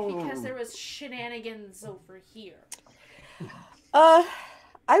hear because Ooh. there was shenanigans over here.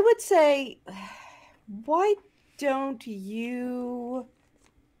 I would say, why don't you,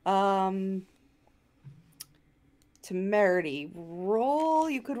 Temerity, roll?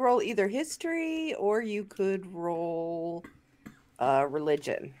 You could roll either history or you could roll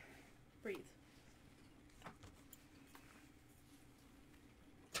religion. Breathe.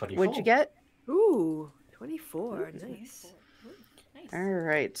 24. What'd you get? Ooh, 24. Nice. Nice. All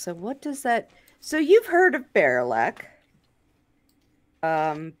right. So what does that? So you've heard of Barilek.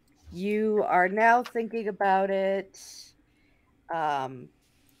 You are now thinking about it.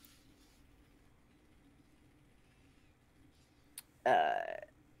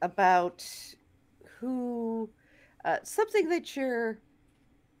 About who, something that your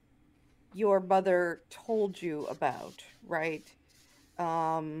mother told you about, right?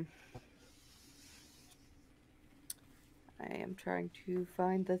 I am trying to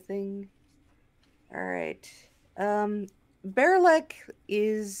find the thing. All right. Barilek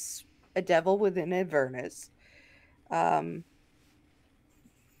is a devil within Avernus.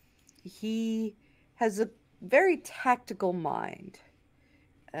 He has a very tactical mind.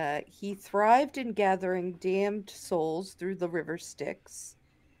 He thrived in gathering damned souls through the river Styx.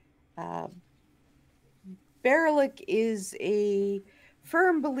 Barilek is a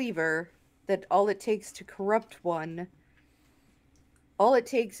firm believer that all it takes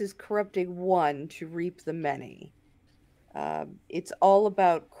is corrupting one to reap the many. It's all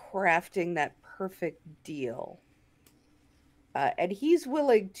about crafting that perfect deal. And he's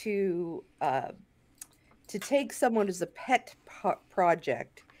willing to take someone as a pet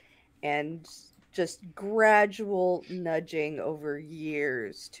project and just gradual nudging over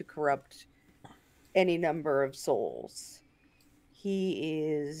years to corrupt any number of souls. He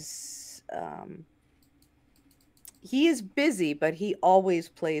is busy, but he always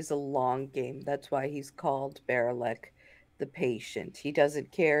plays a long game. That's why he's called Barilek the Patient. He doesn't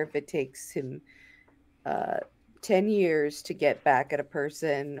care if it takes him 10 years to get back at a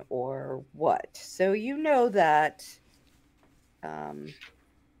person or what. So you know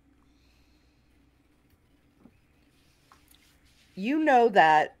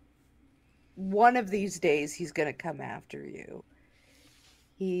that one of these days he's going to come after you.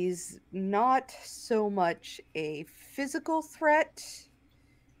 He's not so much a physical threat,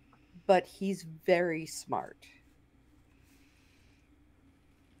 but he's very smart.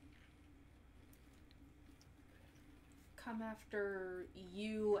 Come after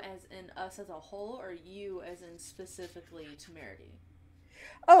you as in us as a whole, or you as in specifically Temerity?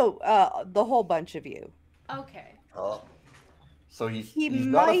 Oh, the whole bunch of you. Okay. Oh. So He he's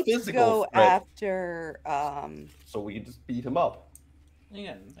not a might physical go threat, after. so we can just beat him up.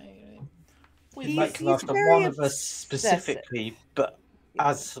 yeah, we He's- like, Might go after very one of us obsessive. specifically, but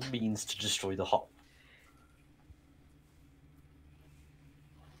as a means to destroy the whole.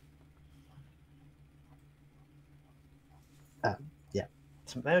 Yeah.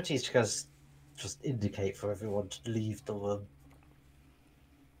 Temerity's just indicate for everyone to leave the room.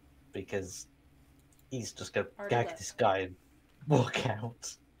 Because he's just going to Already gag left. this guy and walk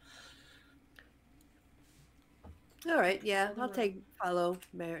out. All right, yeah, Follow the I'll room.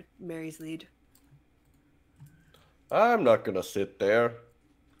 follow Mary's lead. I'm not gonna sit there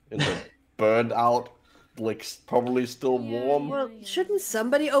in the burned out, like probably still warm. Well, shouldn't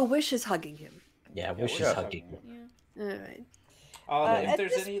somebody? Oh, Wish is hugging him. Yeah, Yeah, Wish we're is just hugging talking. him. Yeah. All right. If At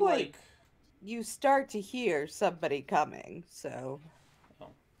there's this any point, you start to hear somebody coming. So All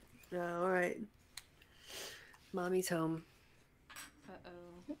right. Mommy's home.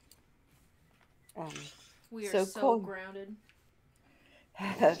 Uh-oh. um, We are So so cool. grounded.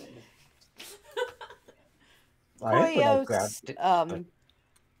 I hope we're not grounded.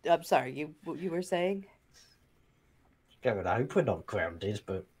 I'm sorry, you were saying? I hope we're not grounded,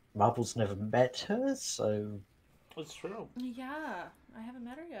 but Marvel's never met her, so It's true. Yeah, I haven't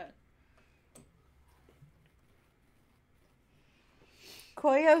met her yet.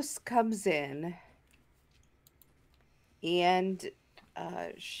 Koyos comes in, and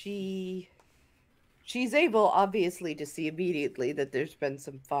she's able, obviously, to see immediately that there's been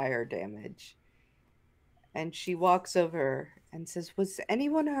some fire damage. And she walks over and says, "Was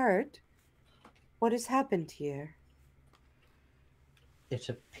anyone hurt? What has happened here?" it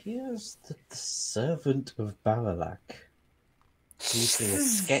appears that the servant of Balalak, using a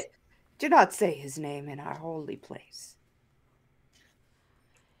sketch. Do not say his name in our holy place.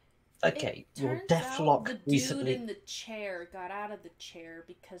 Okay, your Turns death out lock the dude recently. in the chair got out of the chair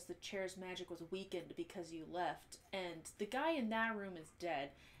because the chair's magic was weakened because you left, and the guy in that room is dead.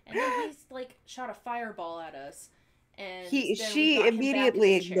 And then he's like shot a fireball at us, and then we She got him back in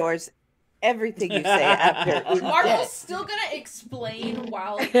immediately the chair. ignores everything you say after. Marvel's still gonna explain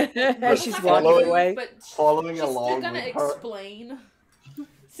while As she's not walking gonna move, away. but Following she's still along gonna with her. explain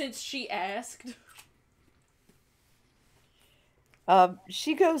since she asked.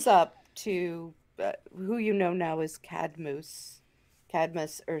 She goes up to who you know now as Cadmus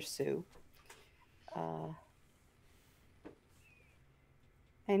Ursu.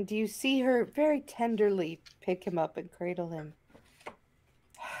 And you see her very tenderly pick him up and cradle him.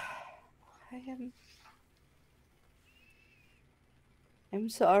 I'm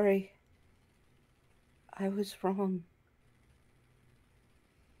sorry. I was wrong.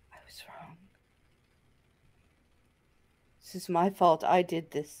 This is my fault. I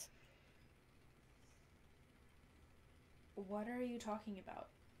did this. What are you talking about?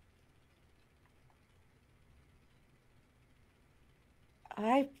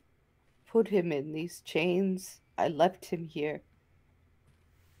 I put him in these chains. I left him here.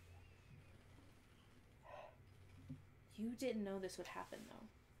 You didn't know this would happen, though.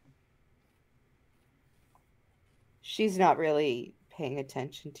 She's not really paying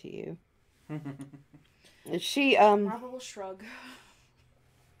attention to you. She Marvel will shrug.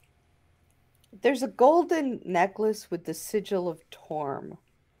 There's a golden necklace with the sigil of Torm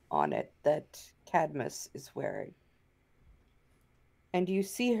on it that Cadmus is wearing. And you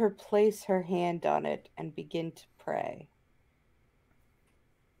see her place her hand on it and begin to pray.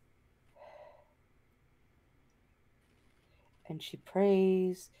 And she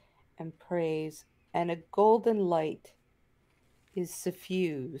prays and prays, and a golden light is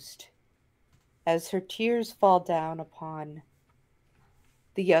suffused as her tears fall down upon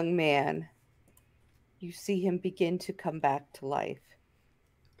the young man. You see him begin to come back to life.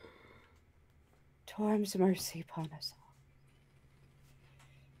 Torm's mercy upon us all.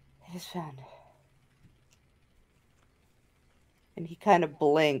 It is found. And he kind of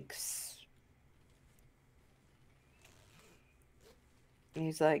blinks. And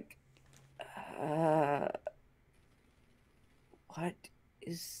he's like, what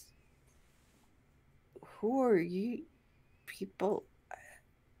is... Who are you people?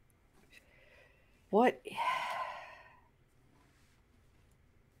 What?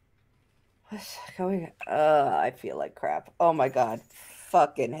 What's going on? I feel like crap. Oh my god.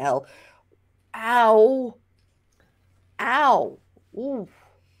 Fucking hell. Ow. Ow. Ooh.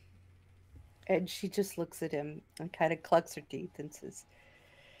 And she just looks at him and kind of clucks her teeth and says,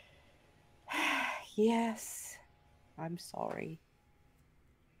 yes, I'm sorry.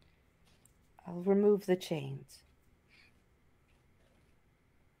 I'll remove the chains.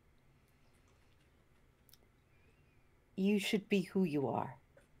 You should be who you are.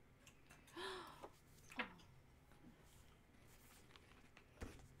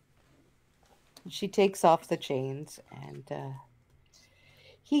 She takes off the chains and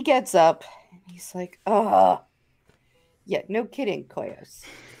he gets up and he's like, yeah, no kidding, Koyos.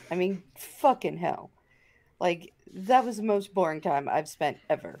 I mean, fucking hell. Like, that was the most boring time I've spent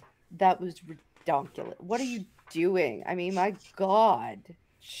ever. That was ridiculous. What are you doing? I mean, my God.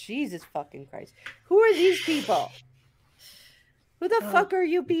 Jesus fucking Christ. Who are these people? Who the fuck are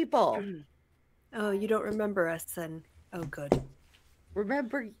you people? Oh, you don't remember us then. Oh, good.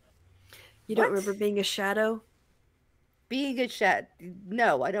 Remember... You don't What? remember being a shadow? being a shadow.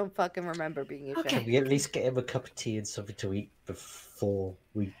 No, I don't fucking remember being a Okay. shadow. Can we at least get him a cup of tea and something to eat before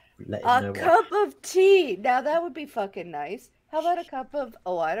we let him A know cup of tea. Now that would be fucking nice. How about a cup of,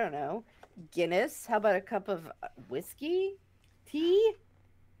 oh, I don't know, Guinness? How about a cup of whiskey? Tea?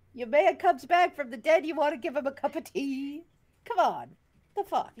 Your man comes back from the dead, you want to give him a cup of tea? Come on. The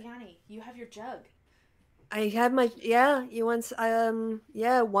fuck? Vianney, you have your jug. I have my You want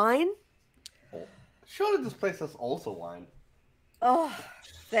wine? Surely this place has also wine. Oh,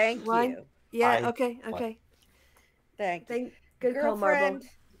 thank Wine? you. Yeah. I- Okay. Thank you. Good call, Marble. Girlfriend.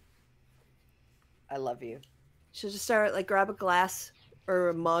 I love you. She'll just start grab a glass or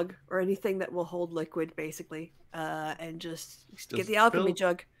a mug or anything that will hold liquid, basically, and just get Just the alchemy fill-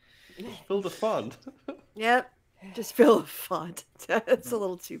 jug. Fill the font. Yep, just fill a font. It's a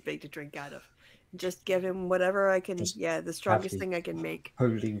little too big to drink out of. Just give him whatever I can. Just The strongest the- thing I can make.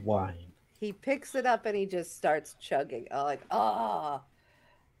 holy wine. He picks it up and he just starts chugging. Oh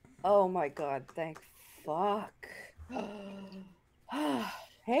my god, thank fuck.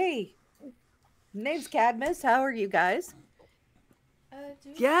 Hey, name's Cadmus. How are you guys?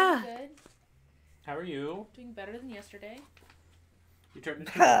 Doing Yeah. pretty good. How are you? Doing better than yesterday. You turned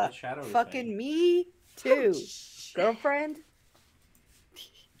into the shadow. Fucking me too, girlfriend.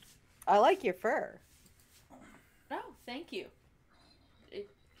 I like your fur. Oh, thank you.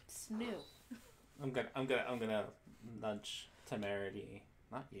 It's new. I'm gonna nudge Temerity,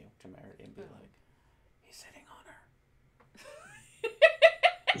 not you, Temerity, and be like, he's hitting on her.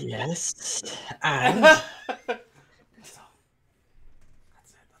 Yes. And That's all.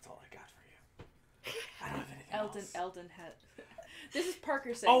 That's all I got for you. I don't have anything else. Eldon had. This is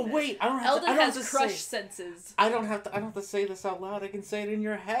Parker saying. Oh this. wait, I don't have Eldon to. I don't has have to crush say. senses. I don't have to say this out loud. I can say it in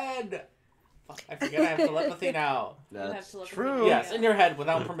your head. Fuck, I forget I have telepathy now. have That's telepathy. true. Yes, in your head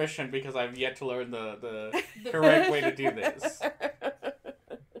without permission because I've yet to learn the correct way to do this.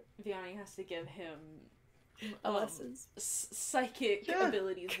 Vianney has to give him Lessons. psychic Yeah,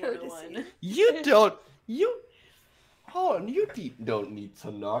 abilities courtesy. 101. You don't need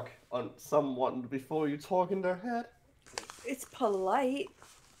to knock on someone before you talk in their head. It's polite.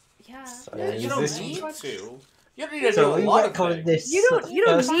 Yeah. So Yeah, is you don't this- need to. You don't need to so do a we lot might of call things. this. You don't first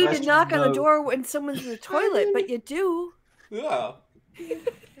need to question, knock on a no. door when someone's in the toilet, but you do. Yeah. There's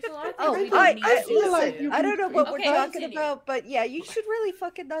a lot of things Oh, we don't need to listen, do. I don't know what Okay, we're talking continue. about, but yeah, you should really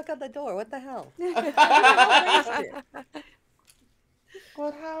fucking knock on the door. What the hell?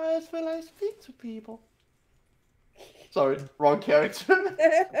 But how else will I speak to people? Sorry, wrong character.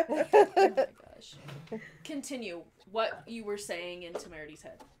 Oh my gosh. Continue what you were saying in Temerity's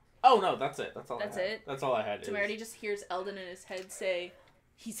head. Oh no, that's it. That's all. That's I had. it? That's all I had. is- Temerity just hears Eldon in his head say,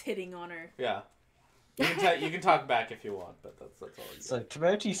 he's hitting on her. Yeah. You can talk back if you want, but that's all. You So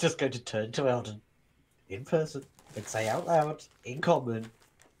Timothy's just going to turn to Eldon in person and say out loud, in common,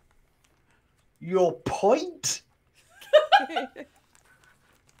 your point?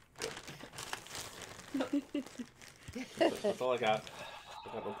 That's all I got.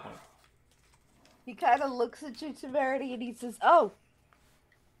 I got no point. He kind of looks at you, Temerity, and he says, "Oh,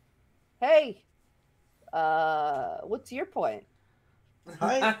 hey, what's your point?"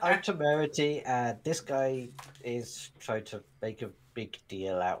 Hi, I'm Temerity, and this guy is trying to make a big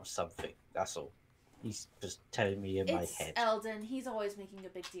deal out of something. That's all. He's just telling me in my It's head. Eldon. He's always making a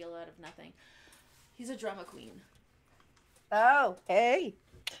big deal out of nothing. He's a drama queen. Oh, hey.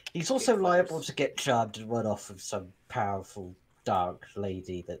 He's also Big liable flowers. to get charmed and run off with some powerful dark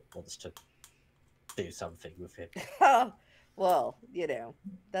lady that wants to do something with him. Well, you know,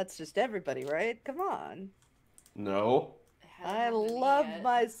 that's just everybody, right? Come on. No. It hasn't happened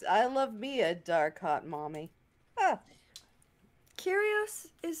yet. I love me a dark hot mommy. Ah, Curious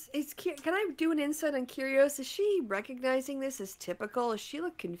can I do an insight on Curious? Is she recognizing this as typical? Does she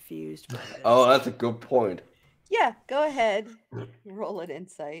look confused by this? Oh, that's a good point. yeah, go ahead. Roll an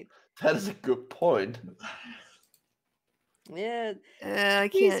insight. That is a good point. Yeah, I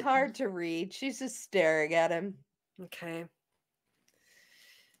he's can't. hard to read. She's just staring at him. Okay.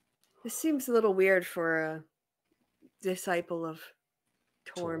 This seems a little weird for a disciple of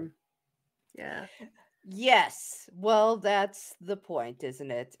Torm. Yeah. Yes. Well, that's the point, isn't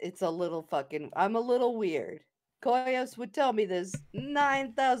it? It's a little fucking. I'm a little weird. Koyos would tell me this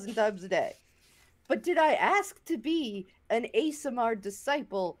 9,000 times a day. But did I ask to be an ASMR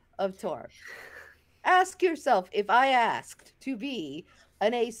disciple of Torm? Ask yourself if I asked to be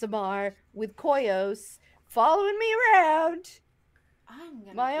an ASMR with Koyos following me around, I'm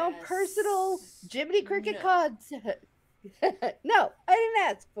gonna my own guess personal Jiminy Cricket no. concept. No, I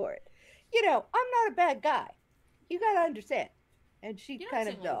didn't ask for it. You know, I'm not a bad guy. You gotta understand. And she You don't kind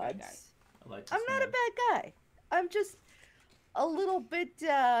of seem like a bad guy. nods. I like this I'm not a man. bad guy. I'm just a little bit,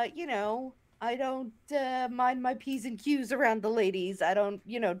 I don't mind my P's and Q's around the ladies. I don't,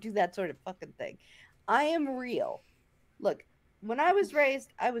 do that sort of fucking thing. I am real. Look, when I was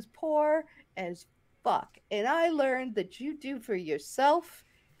raised, I was poor as fuck. And I learned that you do for yourself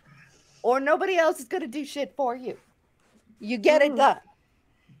or nobody else is going to do shit for you. You get it done.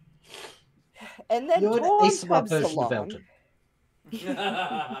 And then You're an Torm ASMR comes version of along. Elton.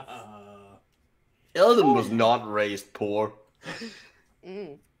 Eldon was not raised poor.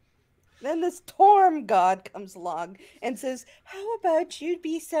 Then this Torm god comes along and says, how about you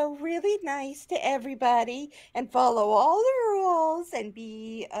be so really nice to everybody and follow all the rules and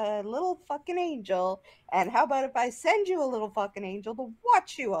be a little fucking angel? And how about if I send you a little fucking angel to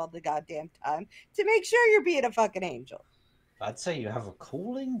watch you all the goddamn time to make sure you're being a fucking angel? I'd say you have a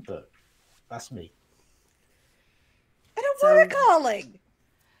calling, but that's me. I don't want a calling.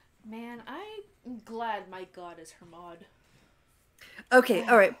 Man, I'm glad my god is her mod. Okay,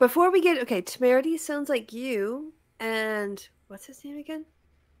 all right. Before we get Temerity sounds like you and what's his name again?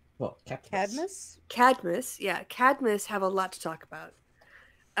 What? Cadmus? Cadmus. Yeah, Cadmus have a lot to talk about.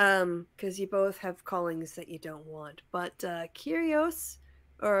 Because you both have callings that you don't want. But Kyrios,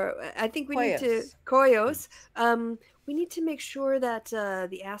 or I think we need to Koios. We need to make sure that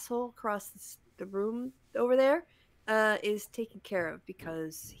the asshole across the room over there is taken care of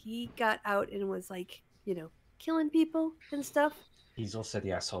because he got out and was like, killing people and stuff. He's also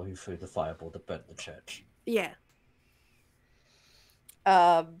the asshole who threw the fireball that burnt the church. Yeah.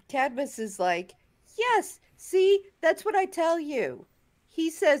 Cadmus is like, yes, see, that's what I tell you. He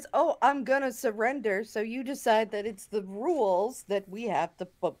says, oh, I'm gonna surrender, so you decide that it's the rules that we have to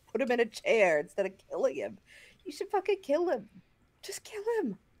put him in a chair instead of killing him. You should fucking kill him. Just kill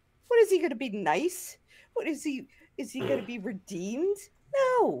him. What is he gonna be nice? What is he gonna be redeemed?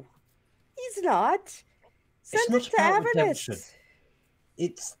 No, he's not. Send It's it not to about Avernus. redemption.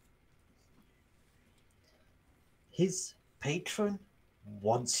 It's his patron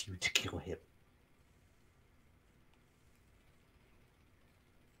wants you to kill him.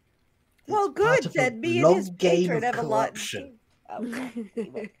 Well, It's part good. of Then a me and his long game patron of have a lot. corruption.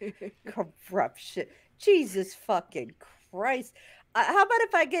 Corruption. Jesus fucking Christ. How about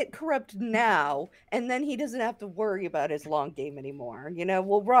if I get corrupt now and then he doesn't have to worry about his long game anymore?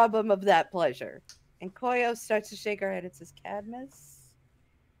 We'll rob him of that pleasure. And Koyo starts to shake her head and says, Cadmus,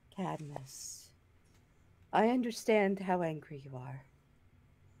 I understand how angry you are.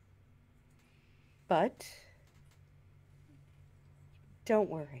 But don't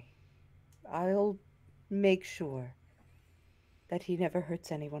worry. I'll make sure that he never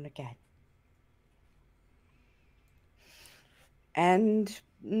hurts anyone again. And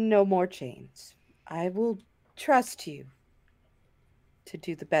no more chains. I will trust you to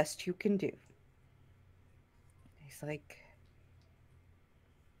do the best you can do. He's like,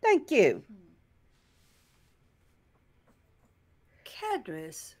 thank you.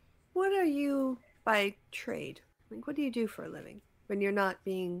 Cadmus, what are you by trade? Like, what do you do for a living when you're not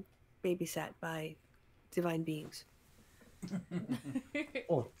being babysat by divine beings?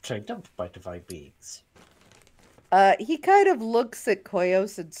 Or trained up by divine beings. He kind of looks at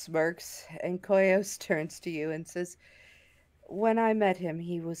Koyos and smirks, and Koyos turns to you and says, when I met him,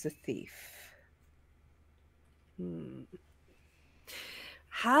 he was a thief.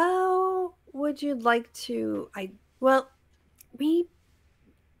 How would you like to...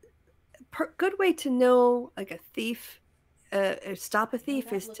 good way to know like a thief, or stop a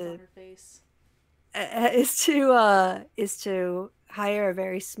thief is to hire a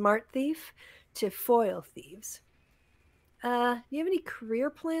very smart thief to foil thieves. Do you have any career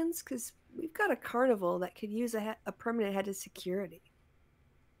plans? Because we've got a carnival that could use a permanent head of security.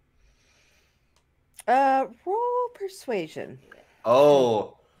 Roll persuasion.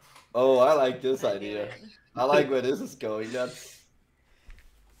 Oh, I like this idea. I like where this is going.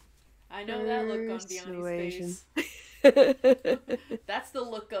 I know that look on Biani's face. That's the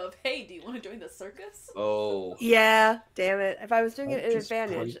look of, hey, do you want to join the circus? Oh. Yeah, damn it. If I was doing it at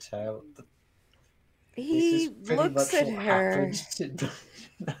advantage. He looks at her.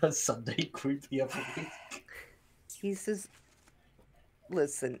 In Sunday group the other week. He says,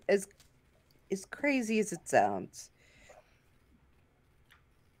 listen, as crazy as it sounds,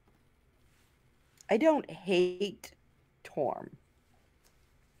 I don't hate Torm.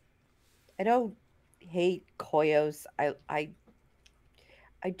 I don't hate Koyos. I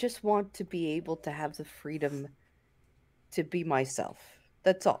just want to be able to have the freedom to be myself.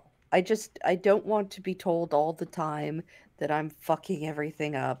 That's all. I don't want to be told all the time that I'm fucking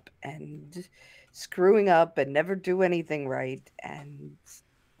everything up and screwing up and never do anything right. And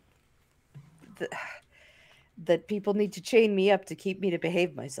that people need to chain me up to keep me to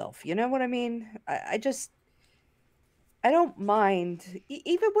behave myself. You know what I mean? I don't mind.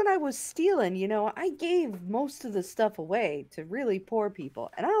 Even when I was stealing, I gave most of the stuff away to really poor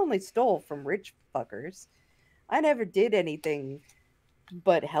people, and I only stole from rich fuckers. I never did anything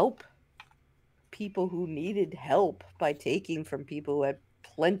but help people who needed help by taking from people who had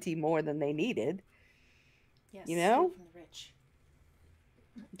plenty more than they needed. Yes, You steal know? from the rich.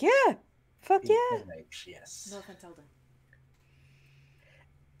 Yeah. Fuck Being yeah. rich, yes. No offense,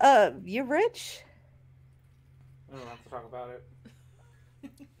 Elden. You're rich? I don't have to talk about it.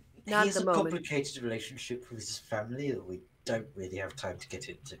 Not He at has the a moment. complicated relationship with his family that we don't really have time to get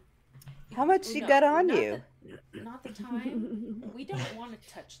into. How much you No, got on not you? Not the time. We don't want to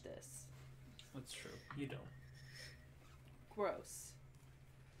touch this. That's true. You don't. Gross.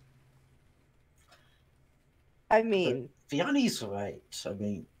 I mean, Vianney's right. I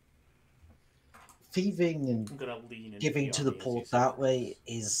mean, thieving I'm and gonna lean into giving to the Yanni as poor you say that this. way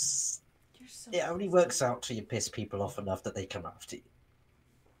is... You're so It only pissy. works out till you piss people off enough that they come after you.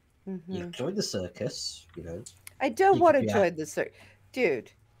 mhm. You join the circus, I don't you want could to be join the circus.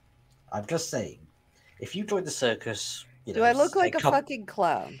 Dude, I'm just saying, if you join the circus, do I look they like a come- fucking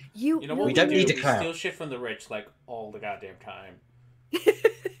clown? You know what We don't do? need a We clown. steal shit from the rich like all the goddamn time.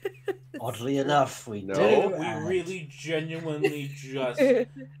 Oddly enough, we No. do. We and really genuinely just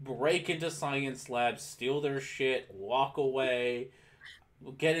break into science labs, steal their shit, walk away,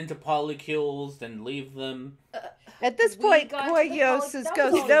 get into polykills, then leave them. At this We point, got to the Koyos that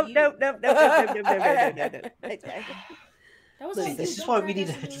goes, was all no, you. no, no, no, no, no, no, no, no, no, no. That was Look, all See, you. this is Don't why we drag need a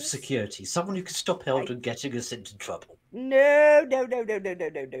us head into of this. security, someone who can stop Eldon getting us into trouble. No, no, no, no, no, no,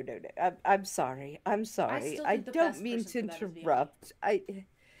 no, no, no, no. I'm sorry. I'm sorry. still I think the don't best mean to person for that is Vianney. interrupt.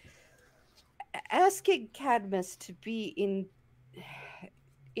 Asking Cadmus to be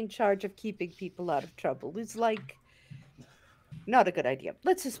in charge of keeping people out of trouble is like not a good idea.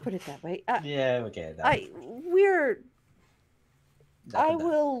 Let's just put it that way. Yeah, okay. I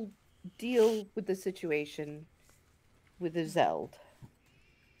will deal with the situation with the Zeld.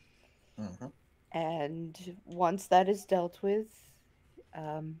 And once that is dealt with,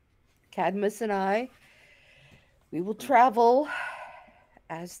 Cadmus and I, we will travel,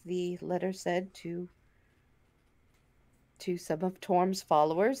 as the letter said, to some of Torm's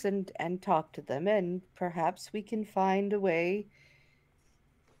followers and talk to them, and perhaps we can find a way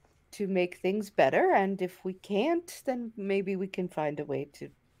to make things better. And if we can't, then maybe we can find a way to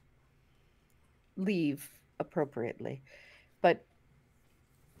leave appropriately. But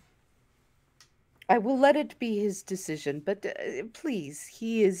I will let it be his decision. But please,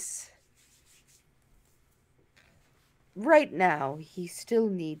 he is... Right now, he still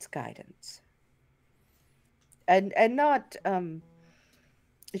needs guidance. And not...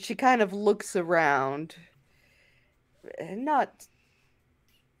 She kind of looks around. Not...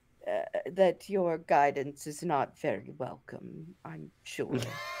 that your guidance is not very welcome, I'm sure.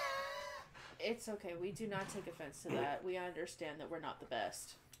 It's okay. We do not take offense to that. We understand that we're not the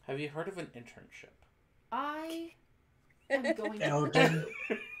best. Have you heard of an internship? I am going to. Eldon,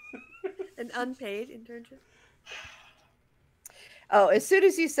 An unpaid internship? Oh, as soon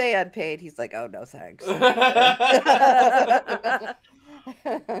as you say unpaid, he's like, oh, no, thanks.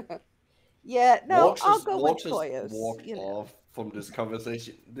 Yeah, no, Walt I'll just- go Walt with just Koyos. walked You know. off from this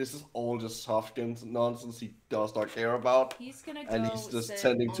conversation. This is all just soft nonsense he does not care about, He's gonna go. and he's just sit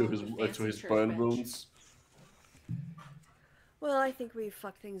tending to on his the fancy church burn bench. wounds. Well, I think we've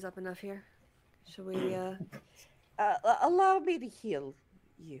fucked things up enough here. Shall we, Allow me to heal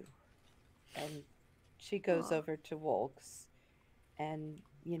you. And she goes Aw. over to Wolks and,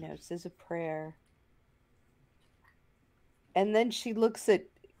 says a prayer. And then she looks at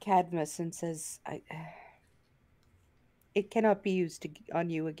Cadmus and says, it cannot be used on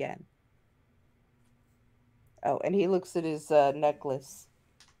you again. Oh, and he looks at his necklace.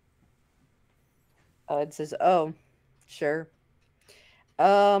 And says, oh, sure.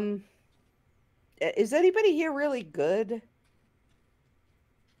 Is anybody here really good?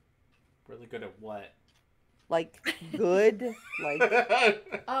 Really good at what? Like, good?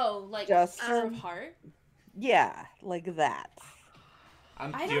 Like, Oh, like Just- pure of heart. yeah, like that.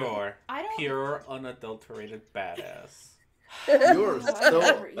 I'm I don't- pure. I don't. Pure, unadulterated badass. You're Oh, I still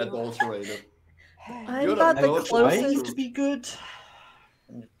remember you. adulterated. I'm You're about the most trying closest. to be good.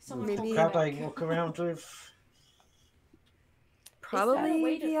 Someone The told Maybe- me crowd that. I walk around with. Is that a probably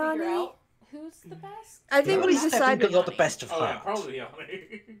way to figure Vianney? out who's the best? I think we Vianney's definitely decided. got the best of Oh yeah, heart. probably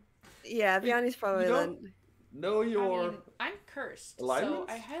Yanni. Yeah, Vianney's probably You the. don't- Know your I mean, I'm cursed, so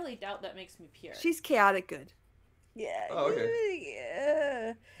alignments? I highly doubt that makes me pure. She's chaotic good. Yeah. Oh,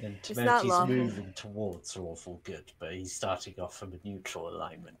 okay. Yeah. And It's not Timothy's lawful. moving towards lawful good, but he's starting off from a neutral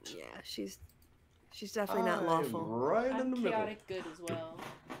alignment. Yeah, she's definitely not I'm lawful. right in I'm the middle. chaotic good as well.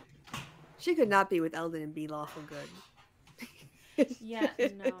 She could not be with Eldon and be lawful good. Yeah,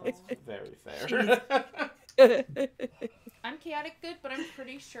 no. That's very fair. I'm chaotic good, but I'm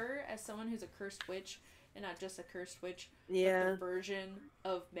pretty sure, as someone who's a cursed witch, and not just a cursed witch, but Yeah. the version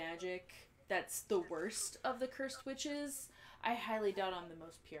of magic that's the worst of the cursed witches, I highly doubt I'm the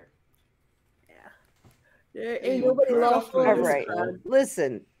most pure. There Hey, ain't well, nobody fair enough, lawful in All Chris. this right. crowd.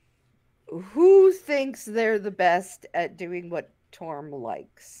 Listen, who thinks they're the best at doing what Torm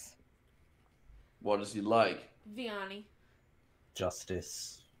likes? What does he like? Vianney.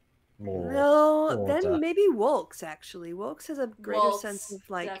 Justice, more No, order. then maybe Wolks actually. Wolks has a greater Wolves, sense of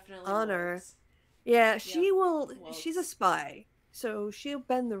like definitely honor. Wolves. Yeah, she Yep, will. She's a Wolves. spy, so she'll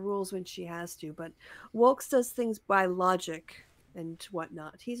bend the rules when she has to. But Wolks does things by logic and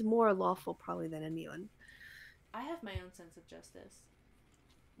whatnot. He's more lawful probably than anyone. I have my own sense of justice.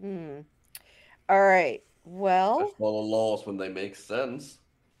 All right. I Well, follow laws when they make sense.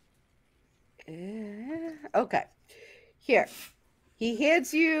 okay. Here. He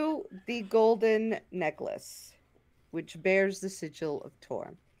hands you the golden necklace, which bears the sigil of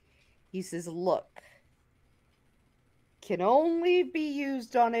Torm. He says, look, can only be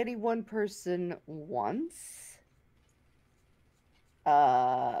used on any one person once.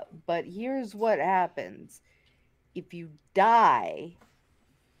 But here's what happens. If you die,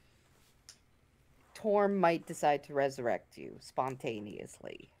 Torm might decide to resurrect you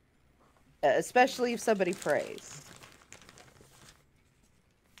spontaneously. Especially if somebody prays.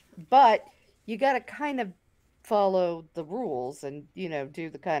 But you gotta kind of follow the rules and, do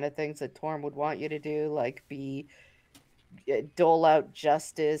the kind of things that Torm would want you to do, like dole out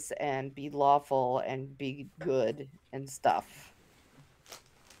justice and be lawful and be good and stuff.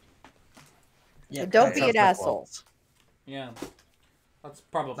 Yeah, Don't that be sounds an like asshole. Wogs. Yeah. That's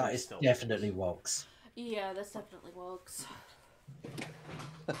probably That is still. definitely Wogs. Yeah, that's definitely Wolves.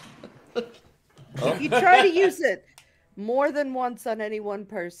 If you try to use it more than once on any one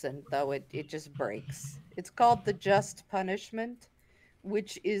person, though, it just breaks. It's called the just punishment,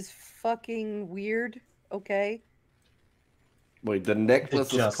 which is fucking weird, okay? Wait, the The necklace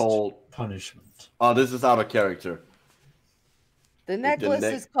is just called. punishment. Oh, this is out of character. The the necklace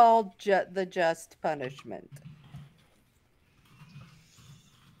neck- is called the just punishment.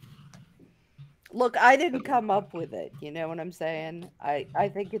 Look, I didn't come up with it, you know what I'm saying? I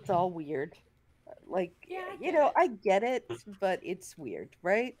think it's all weird. Like, Yeah, I get it. I get it, but it's weird,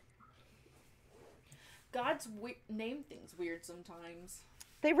 right? Gods name things weird sometimes.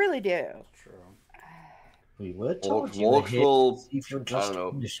 They really do. True. We were told you were Wogs here to will. receive your I just don't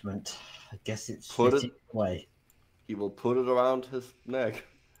know. punishment. I guess it's Put fitting it- way. He will put it around his neck.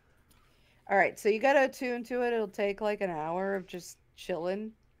 All right, so you got to attune to it. It'll take like an hour of just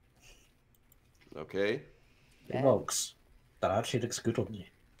chilling. Okay. Yeah. Wogs. That actually looks good on you.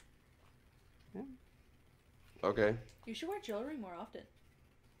 Okay. You should wear jewelry more often.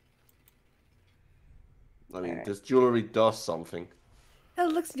 I mean, Alright. this jewelry does something. Oh,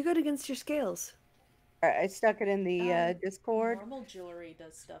 it looks good against your scales. All right, I stuck it in the Discord. Normal jewelry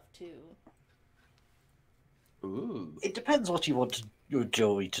does stuff too. Ooh. It depends what you want your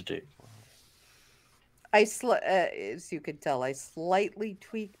jewelry to do. As you could tell, I slightly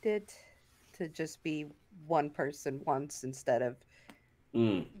tweaked it to just be one person once instead of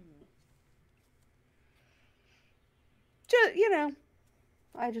Mm. just,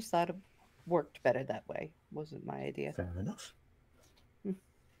 I just thought it worked better that way. Wasn't my idea. Fair enough.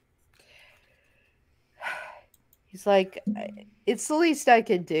 He's like, it's the least I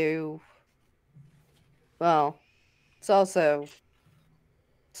could do. Well, it's not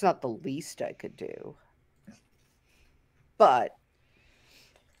the least I could do. But,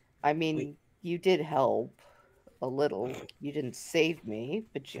 I mean, you did help a little. You didn't save me,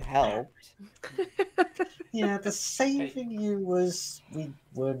 but you helped. Yeah, the saving you was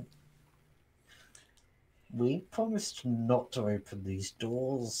we promised not to open these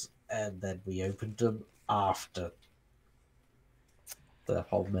doors, and then we opened them after the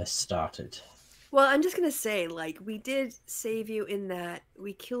whole mess started. Well, I'm just gonna say, like, we did save you in that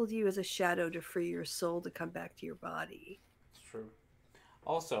we killed you as a shadow to free your soul to come back to your body. It's true.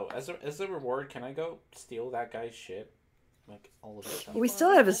 Also, as a reward, can I go steal that guy's shit? Like, all of it. We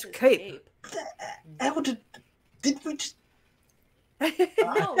still have his cape. How did we just...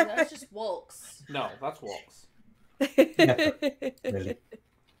 No, that's just Wolks. No, that's Wolks. Really?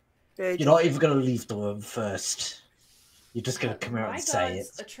 Very You're not even going to leave the room first. You're just going to come out My and say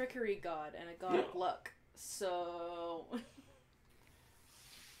god's it. a trickery god and a god of luck. So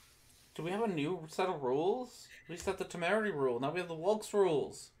Do we have a new set of rules? We set the temerity rule. Now we have the Wolk's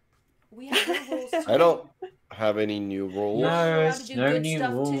rules. We have new rules too. I don't have any new rules. You're No, allowed to it's do no good new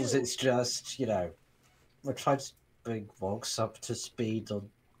stuff, rules. too. It's just, we're trying to bring Wogs up to speed on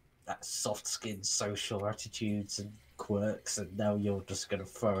that soft skin social attitudes and quirks, and now you're just going to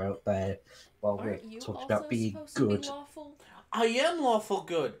throw out there while Aren't we're you talking also about being supposed good. to be lawful? I am lawful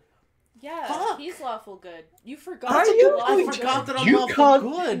good. Yeah, Fuck. he's lawful good. You forgot Are to be you? lawful I good. forgot that I'm You lawful can't-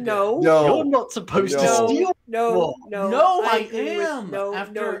 good. No. No. You're not supposed to No. steal. No, What? no, I agree with- am. no,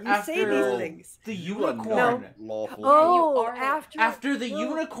 After- no, you say after- these things. The You are unicorn. not lawful. Oh, are- after The no.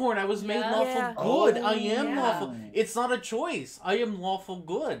 unicorn, I was made Yeah. lawful Yeah. good. Oh, I am yeah. lawful. It's not a choice. I am lawful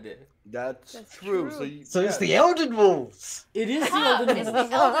good. That's That's true. true. So it's the Elden Rules. It is the Ha! Elden It's Ring.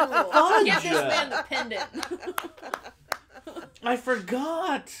 the Elden Rule. Fudge. Give this man the pendant. I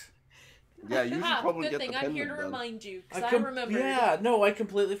forgot. Yeah, you should Ha, probably good get thing the I'm pendant here to then. remind you, because I com- remember. Yeah, no, I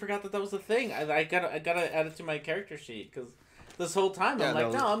completely forgot that was the thing. I gotta add it to my character sheet because this whole time Yeah, I'm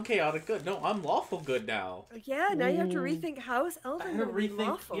like, no. no, I'm chaotic good. No, I'm lawful good now. Yeah, now you have to Mm. rethink how is I Elden had to Ring rethink.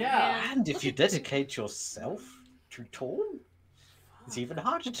 lawful? Yeah. And if you dedicate yourself to Torn, it's even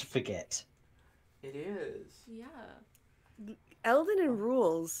harder to forget. It is. Yeah. Elden and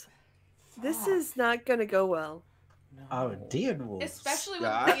rules. This Fuck. is not gonna go well. No. Oh, dear Rules. Especially with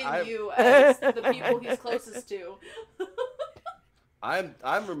Yeah, me I- and you as the people he's closest to. I'm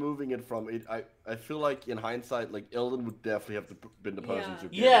removing it from it. I feel like in hindsight, like Elden would definitely have been the person Yeah. to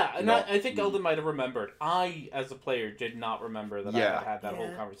get Yeah, it, and not I think me. Elden might have remembered. I, as a player, did not remember that I Yeah. had that whole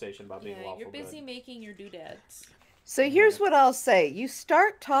Yeah. conversation about being Yeah, lawful you're busy good. making your doodads. So here's what I'll say. You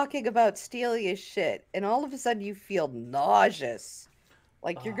start talking about stealing his shit, and all of a sudden you feel nauseous.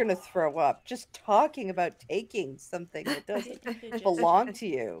 Like you're gonna throw up. Just talking about taking something that doesn't belong to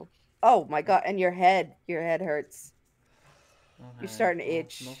you. Oh my god, and your head hurts. Okay, starting to well,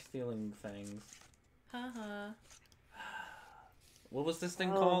 itch. No stealing things. Haha. What was this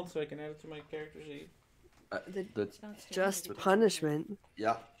thing Oh. called so I can add it to my character sheet? That's Just punishment.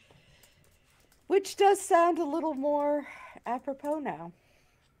 yeah. Which does sound a little more apropos now.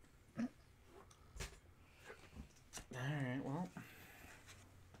 Alright, well.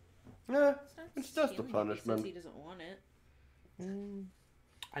 Yeah, it's just a punishment. He doesn't want it. Mm.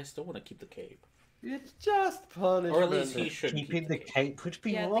 I still want to keep the cape. It's just punishment. Or at least he should Keeping keep the cape would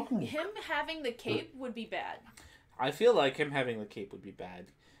be Yeah, wrong. him having the cape would be bad. I feel like him having the cape would be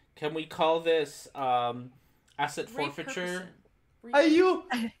bad. Can we call this asset forfeiture? Are you?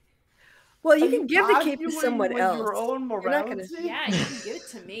 Well, you are can give the cape to arguing someone with else. Your own You're not gonna- morality? Yeah, you can give it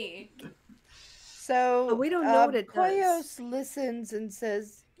to me. So But we don't know what it does. Koyos listens and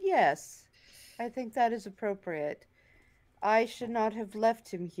says, "Yes, I think that is appropriate. I should not have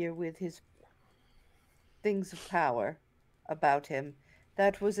left him here with his things of power about him.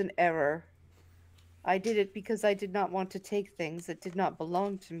 That was an error. I did it because I did not want to take things that did not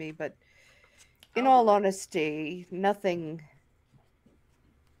belong to me, but in all honesty, nothing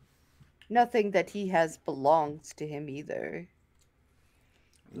that he has belongs to him either."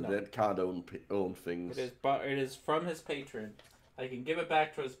 No. That can't own things. It is from his patron. I can give it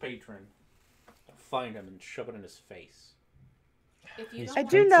back to his patron. I'll find him and shove it in his face. If you His don't I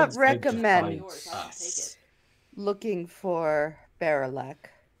want do it, not it's recommend yours, I'll take it. looking for Baralak.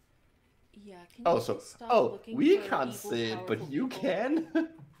 Yeah, can Oh, you so stop looking we for can't evil, say it, but powerful you people? can.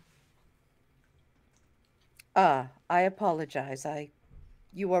 I apologize.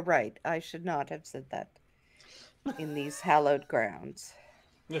 You are right. I should not have said that in these hallowed grounds.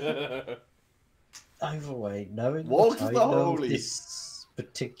 Either way, knowing Walks what I the know of holy. this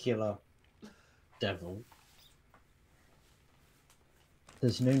particular devil,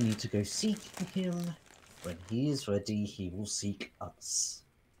 there's no need to go seeking him. When he is ready, he will seek us.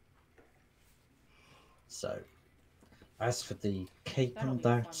 So, as for the cape That'll and be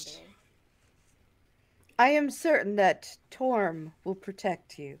a fun that, day. I am certain that Torm will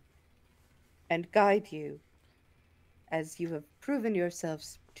protect you and guide you, as you have proven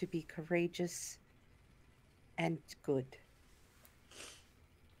yourselves to be courageous and good.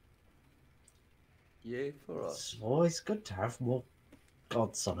 Yay for us. it's always good to have more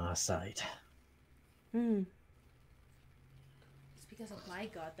gods on our side. Hmm. It's because of my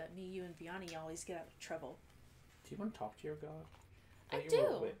god that me, you, and Vianney always get out of trouble. Do you want to talk to your god? I thought you were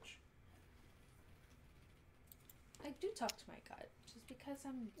a do. witch. I do talk to my god, just because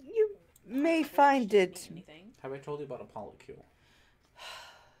I'm. You may Which find doesn't it. mean anything. Have I told you about a polycule?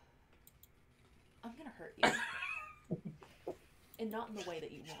 I'm gonna hurt you, and not in the way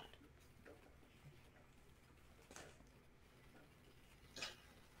that you want.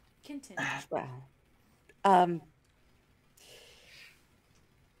 Continue. Well,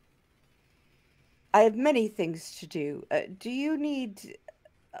 I have many things to do. Do you need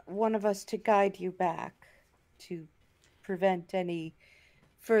one of us to guide you back to prevent any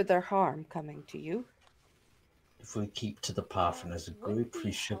further harm coming to you? If we keep to the path and That as a would group, be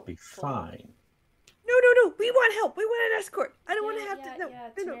we should be helpful. fine. No, no, no. We want help. We want an escort. I don't want to have Yeah, to. No, yeah,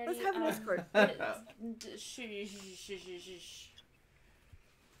 no, no. Let's Temerity, have an escort. Shh.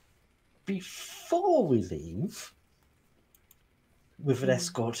 Before we leave, with an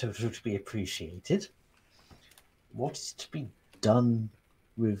escort, it would be appreciated. What is to be done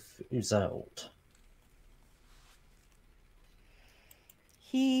with Isolde?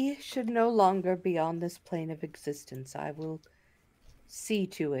 He should no longer be on this plane of existence. I will see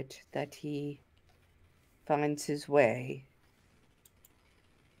to it that he finds his way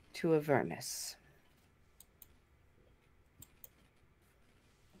to Avernus.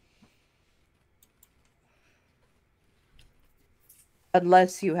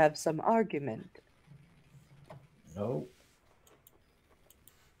 Unless you have some argument. No.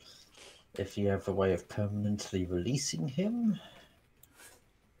 If you have a way of permanently releasing him,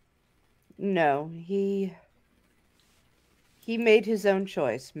 No, he made his own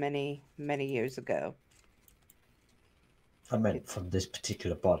choice many, many years ago. I meant from this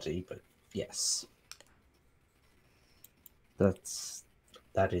particular body, but yes.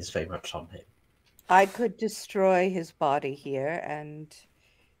 That is very much on him. I could destroy his body here, and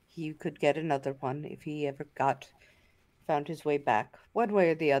he could get another one if he ever found his way back. One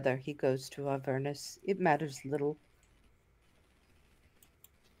way or the other, he goes to Avernus. It matters little.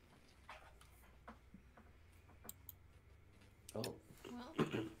 Oh. Well,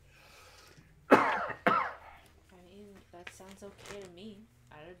 I mean, that sounds okay to me.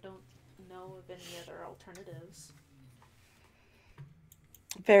 I don't know of any other alternatives.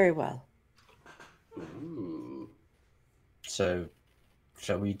 Very well. Ooh. So,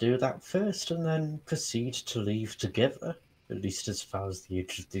 shall we do that first and then proceed to leave together? At least as far as the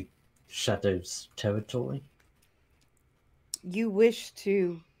edge of the Shadow's territory? You wish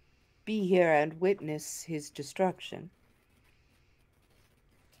to be here and witness his destruction.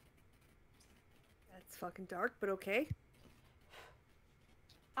 That's fucking dark, but okay.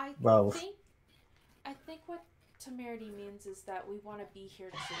 I Well- think what temerity means is that we want to be here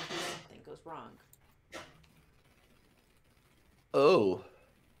so that something goes wrong. Oh.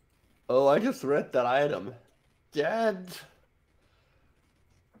 Oh, I just read that item. Dead.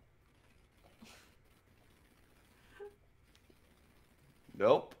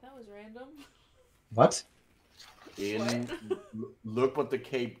 Nope. That was random. What? Look what the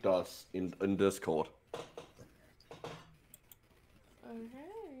cape does in Discord.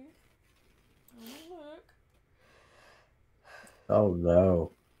 Okay. Look. Oh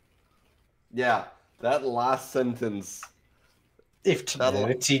no. Yeah, that last sentence. If That'll-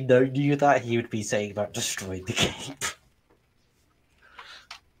 Temerity knew that, he would be saying about destroying the cape.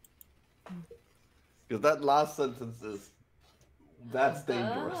 Because that last sentence is. That's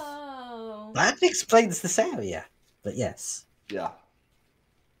dangerous. Oh. That explains this area. But yes. Yeah.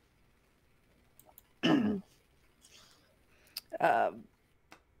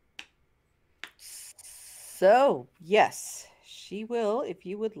 So, yes, she will, if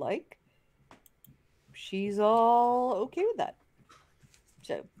you would like. She's all okay with that.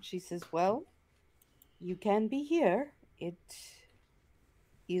 So she says, well, you can be here. It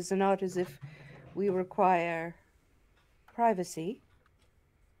is not as if we require privacy.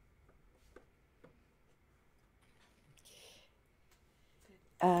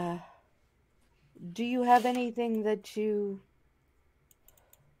 Do you have anything that you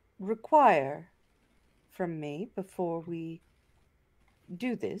require from me before we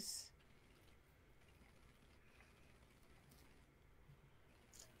do this?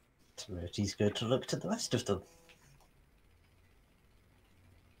 Temerity's going to look to the rest of them.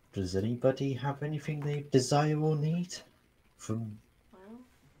 Does anybody have anything they desire or need from Well,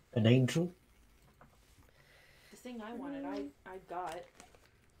 an angel? the thing I wanted, I got.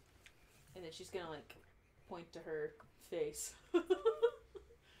 And then she's gonna like point to her face.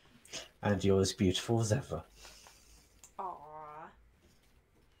 And you're as beautiful as ever. Aww.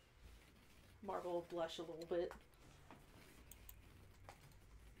 Marvel will blush a little bit.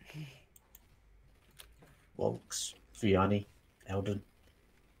 Wonks, Vianney, Eldon.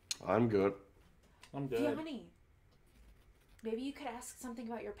 I'm good. I'm good. Vianney, maybe you could ask something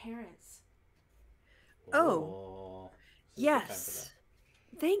about your parents. Oh. This is a good time for Yes.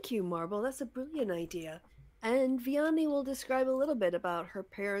 Thank you, Marble. That's a brilliant idea. And Vianney will describe a little bit about her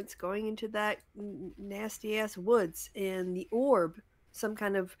parents going into that nasty ass woods and the orb, some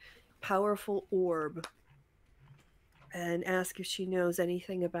kind of powerful orb, and ask if she knows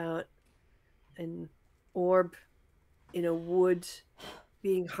anything about an orb in a wood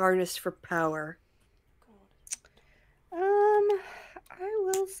being harnessed for power. I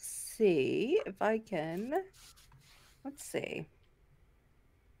will see if I can. Let's see.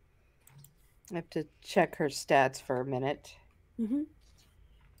 I have to check her stats for a minute. Mm-hmm.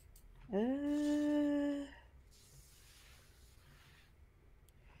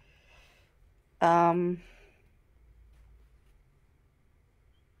 Um.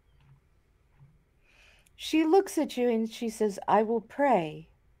 She looks at you and she says, "I will pray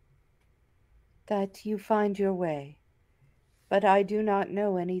that you find your way, but I do not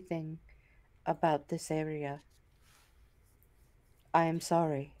know anything about this area. I am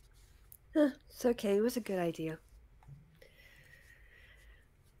sorry." It's okay. It was a good idea.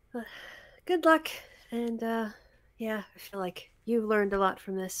 Good luck. And, yeah, I feel like you've learned a lot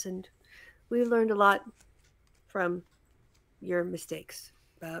from this, and we've learned a lot from your mistakes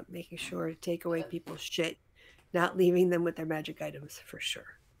about making sure to take away people's shit, not leaving them with their magic items, for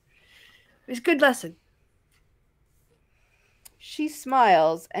sure. It was a good lesson. She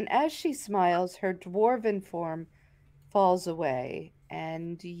smiles, and as she smiles, her dwarven form falls away,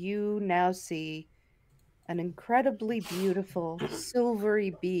 and you now see an incredibly beautiful,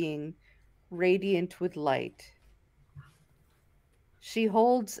 silvery being radiant with light. She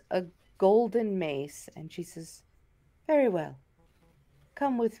holds a golden mace, and she says, "Very well.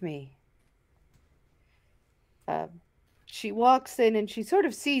 Come with me." She walks in, and she sort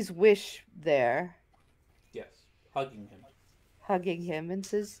of sees Wish there, Yes, hugging him. hugging him, and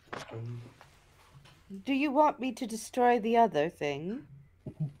says, "Do you want me to destroy the other thing,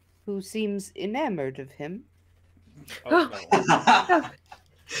 who seems enamored of him?" Oh no.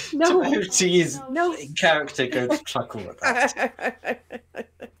 No. She is No. in character going to chuckle at that.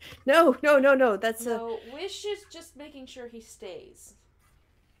 No. That's a. No, Wish is just making sure he stays.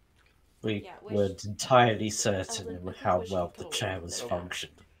 We Yeah, Wish- weren't entirely I certain think of how Wish well would the totally chair do was that.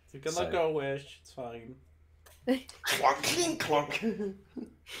 functioned. You can So- let go, Wish. It's fine. Clunk, clink, clunk.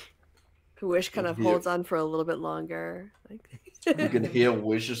 Wish kind of Yeah. holds on for a little bit longer. Like, You can hear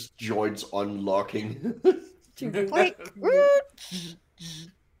Wish's joints unlocking. Click.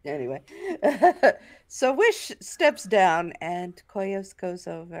 Anyway, so Wish steps down, and Koyos goes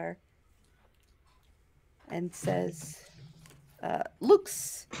over and says,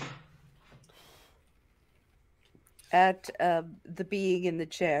 looks at the being in the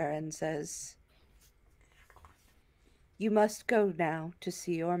chair and says, "You must go now to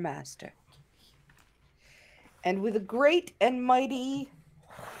see your master." And with a great and mighty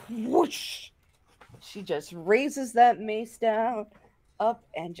whoosh, she just raises that mace down, up,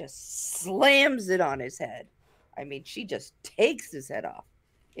 and just slams it on his head. I mean, she just takes his head off.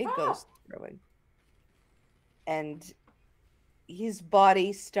 It goes throwing. And his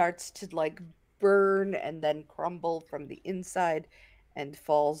body starts to like burn and then crumble from the inside and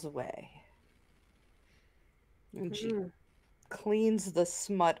falls away. And she Mm. cleans the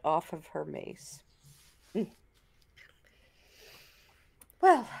smut off of her mace.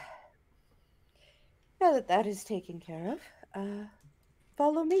 Well, now that that is taken care of,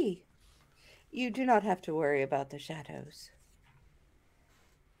 follow me. You do not have to worry about the shadows.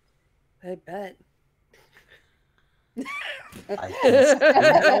 I bet. I can see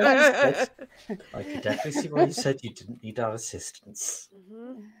why you said- I can definitely see why you said you didn't need our assistance.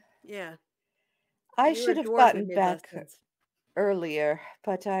 Mhm. Yeah. I You were should have dwarf, it gotten made less back sense. earlier,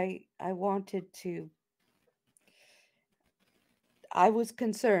 but I wanted to. I was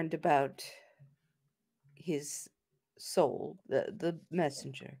concerned about his soul, the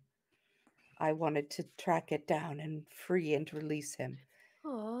messenger. I wanted to track it down and free and release him,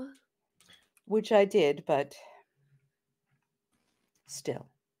 Aw. which I did, but still.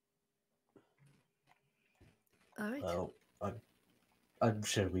 All right. Well, I'm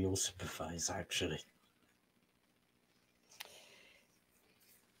sure we all sympathise, actually.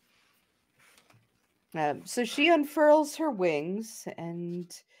 So she unfurls her wings and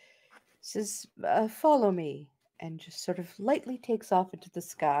says, "Follow me," and just sort of lightly takes off into the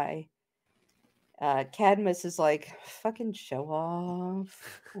sky. Cadmus is like, "Fucking show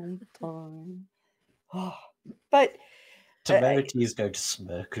off all the time." But Temerity is going to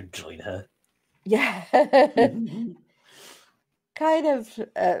smirk and join her. yeah, kind of.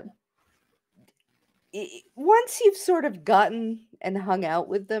 Once you've sort of gotten and hung out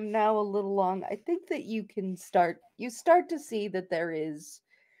with them now a little long, I think that you start to see that there is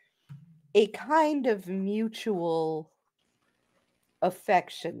a kind of mutual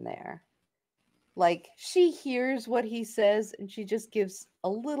affection there. Like, she hears what he says and she just gives a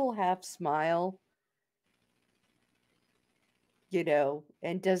little half smile. you know,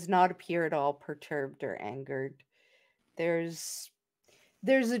 and does not appear at all perturbed or angered. There's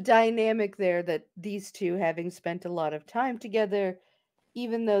there's a dynamic there that these two, having spent a lot of time together,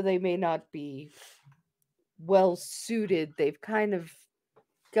 even though they may not be well suited, they've kind of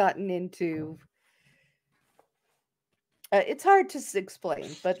gotten into it's hard to explain,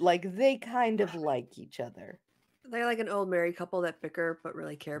 but like they kind of like each other. They're like an old married couple that bicker but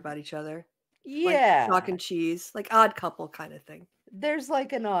really care about each other. Yeah, Like chalk and cheese, like odd couple kind of thing. there's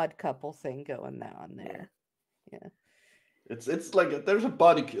like an odd couple thing going on there. Yeah. It's like there's a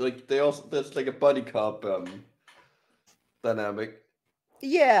like they also there's like a buddy cop dynamic.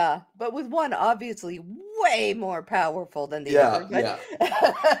 Yeah, but with one obviously way more powerful than the Yeah,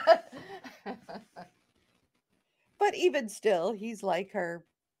 other. But even still, he's like her,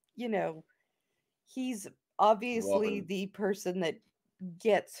 you know, he's obviously Robin. the person that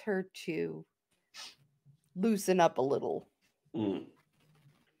gets her to loosen up a little. Mm.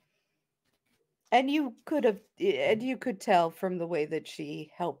 And you could tell from the way that she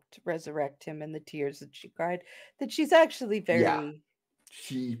helped resurrect him and the tears that she cried that she's actually very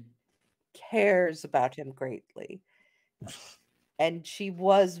She cares about him greatly. And she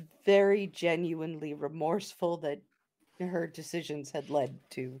was very genuinely remorseful that her decisions had led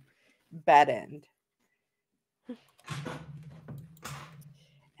to bad end.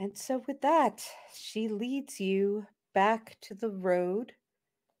 And so with that, she leads you back to the road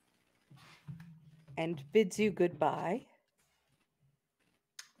and bids you goodbye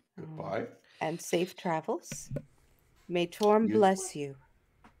goodbye. and safe travels. May Torm You- bless you.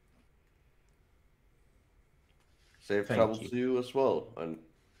 Safe Thank travels you. to you as well. And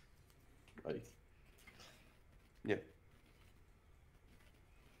yeah.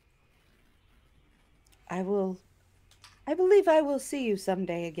 I believe I will see you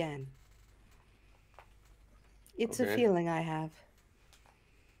someday again. It's a Okay. feeling I have.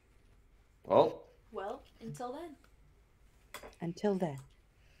 Well, Well, until then. Until then.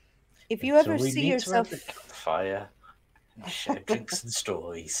 If you Until ever we see meet yourself around the campfire and share drinks and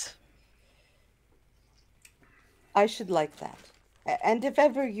stories. I should like that. And if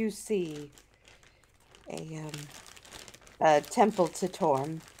ever you see a temple to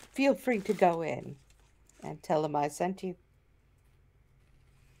Torm, feel free to go in and tell him I sent you.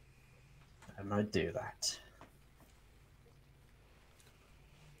 I might do that.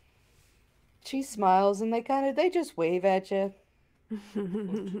 She smiles and they just wave at you.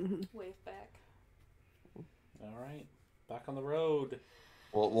 Wave back. All right, back on the road.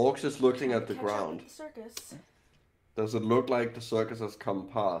 well, Walks is looking at the Catch up ground. with the circus. Does it look like the circus has come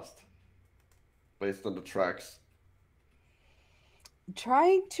past? Based on the tracks.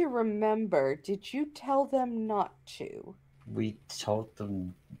 Trying to remember, did you tell them not to? We told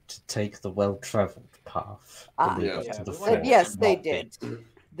them to take the well-travelled path. Ah. when we Yeah. got Yeah, to the we fort, went Yes, they not did.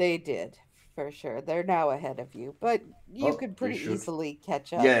 They did, for sure. They're now ahead of you, but you Oh, could we pretty should- easily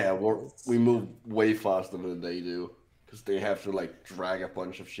catch up. Yeah, because- we move way faster than they do. Because they have to like drag a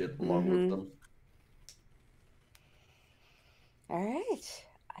bunch of shit along with them. All right.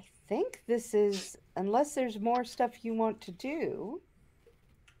 I think this is, unless there's more stuff you want to do.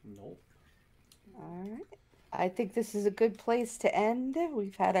 Nope. All right. I think this is a good place to end.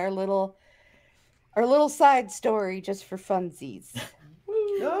 We've had our little side story just for funsies.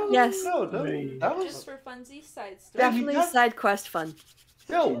 No, Yes. no, that Just was for funsies, side story. Definitely that- side quest fun.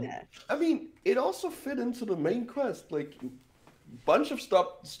 no. Yeah. I mean, it also fit into the main quest. Like, bunch of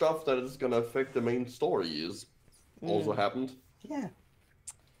stuff that is gonna affect the main story is also happened. Yeah.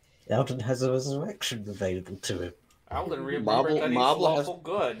 Eldon has a resurrection available to him. Alden remembered Marble- that he's Marble has- lawful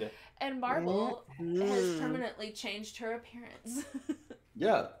good. And Marble has Mm. permanently changed her appearance.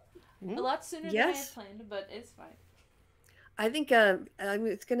 Yeah. A lot sooner than I Yes. had planned, but it's fine. I think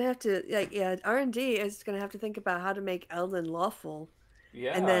it's gonna have to R&D is gonna have to think about how to make Eldon lawful,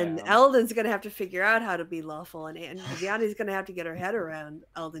 Yeah. and then I am. Eldon's gonna have to figure out how to be lawful, and Vianney's gonna have to get her head around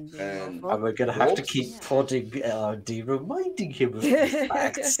Eldon being And- And lawful. we're going to have to Walks keep is- prodding D, reminding him of these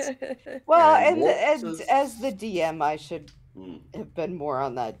facts. Well, And and Waltz is- as the DM, I should Mm. have been more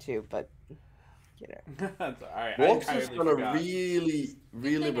on that too, but you know. That's all right. Walks I is entirely gonna forgot. really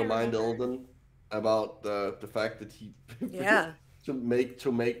thing I remind remembered. Eldon about the fact that he Yeah. to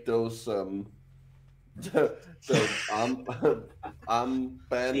make those the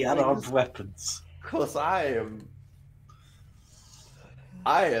band The unarmed weapons. because I am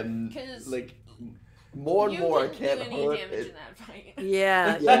 'Cause like more and you more I didn't can't do any hurt damage in it. that fight.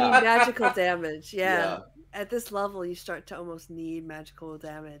 Yeah, you Yeah. need magical damage. Yeah. Yeah. At this level, you start to almost need magical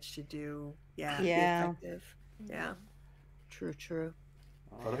damage to do. Yeah. be Yeah. effective. Yeah. True.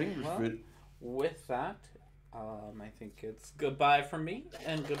 But I think we Well, should. with that, I think it's goodbye from me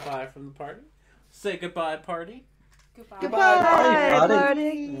and goodbye from the party. Say goodbye, party. Goodbye. Goodbye, Bye,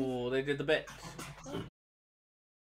 party. Oh, they did the bit.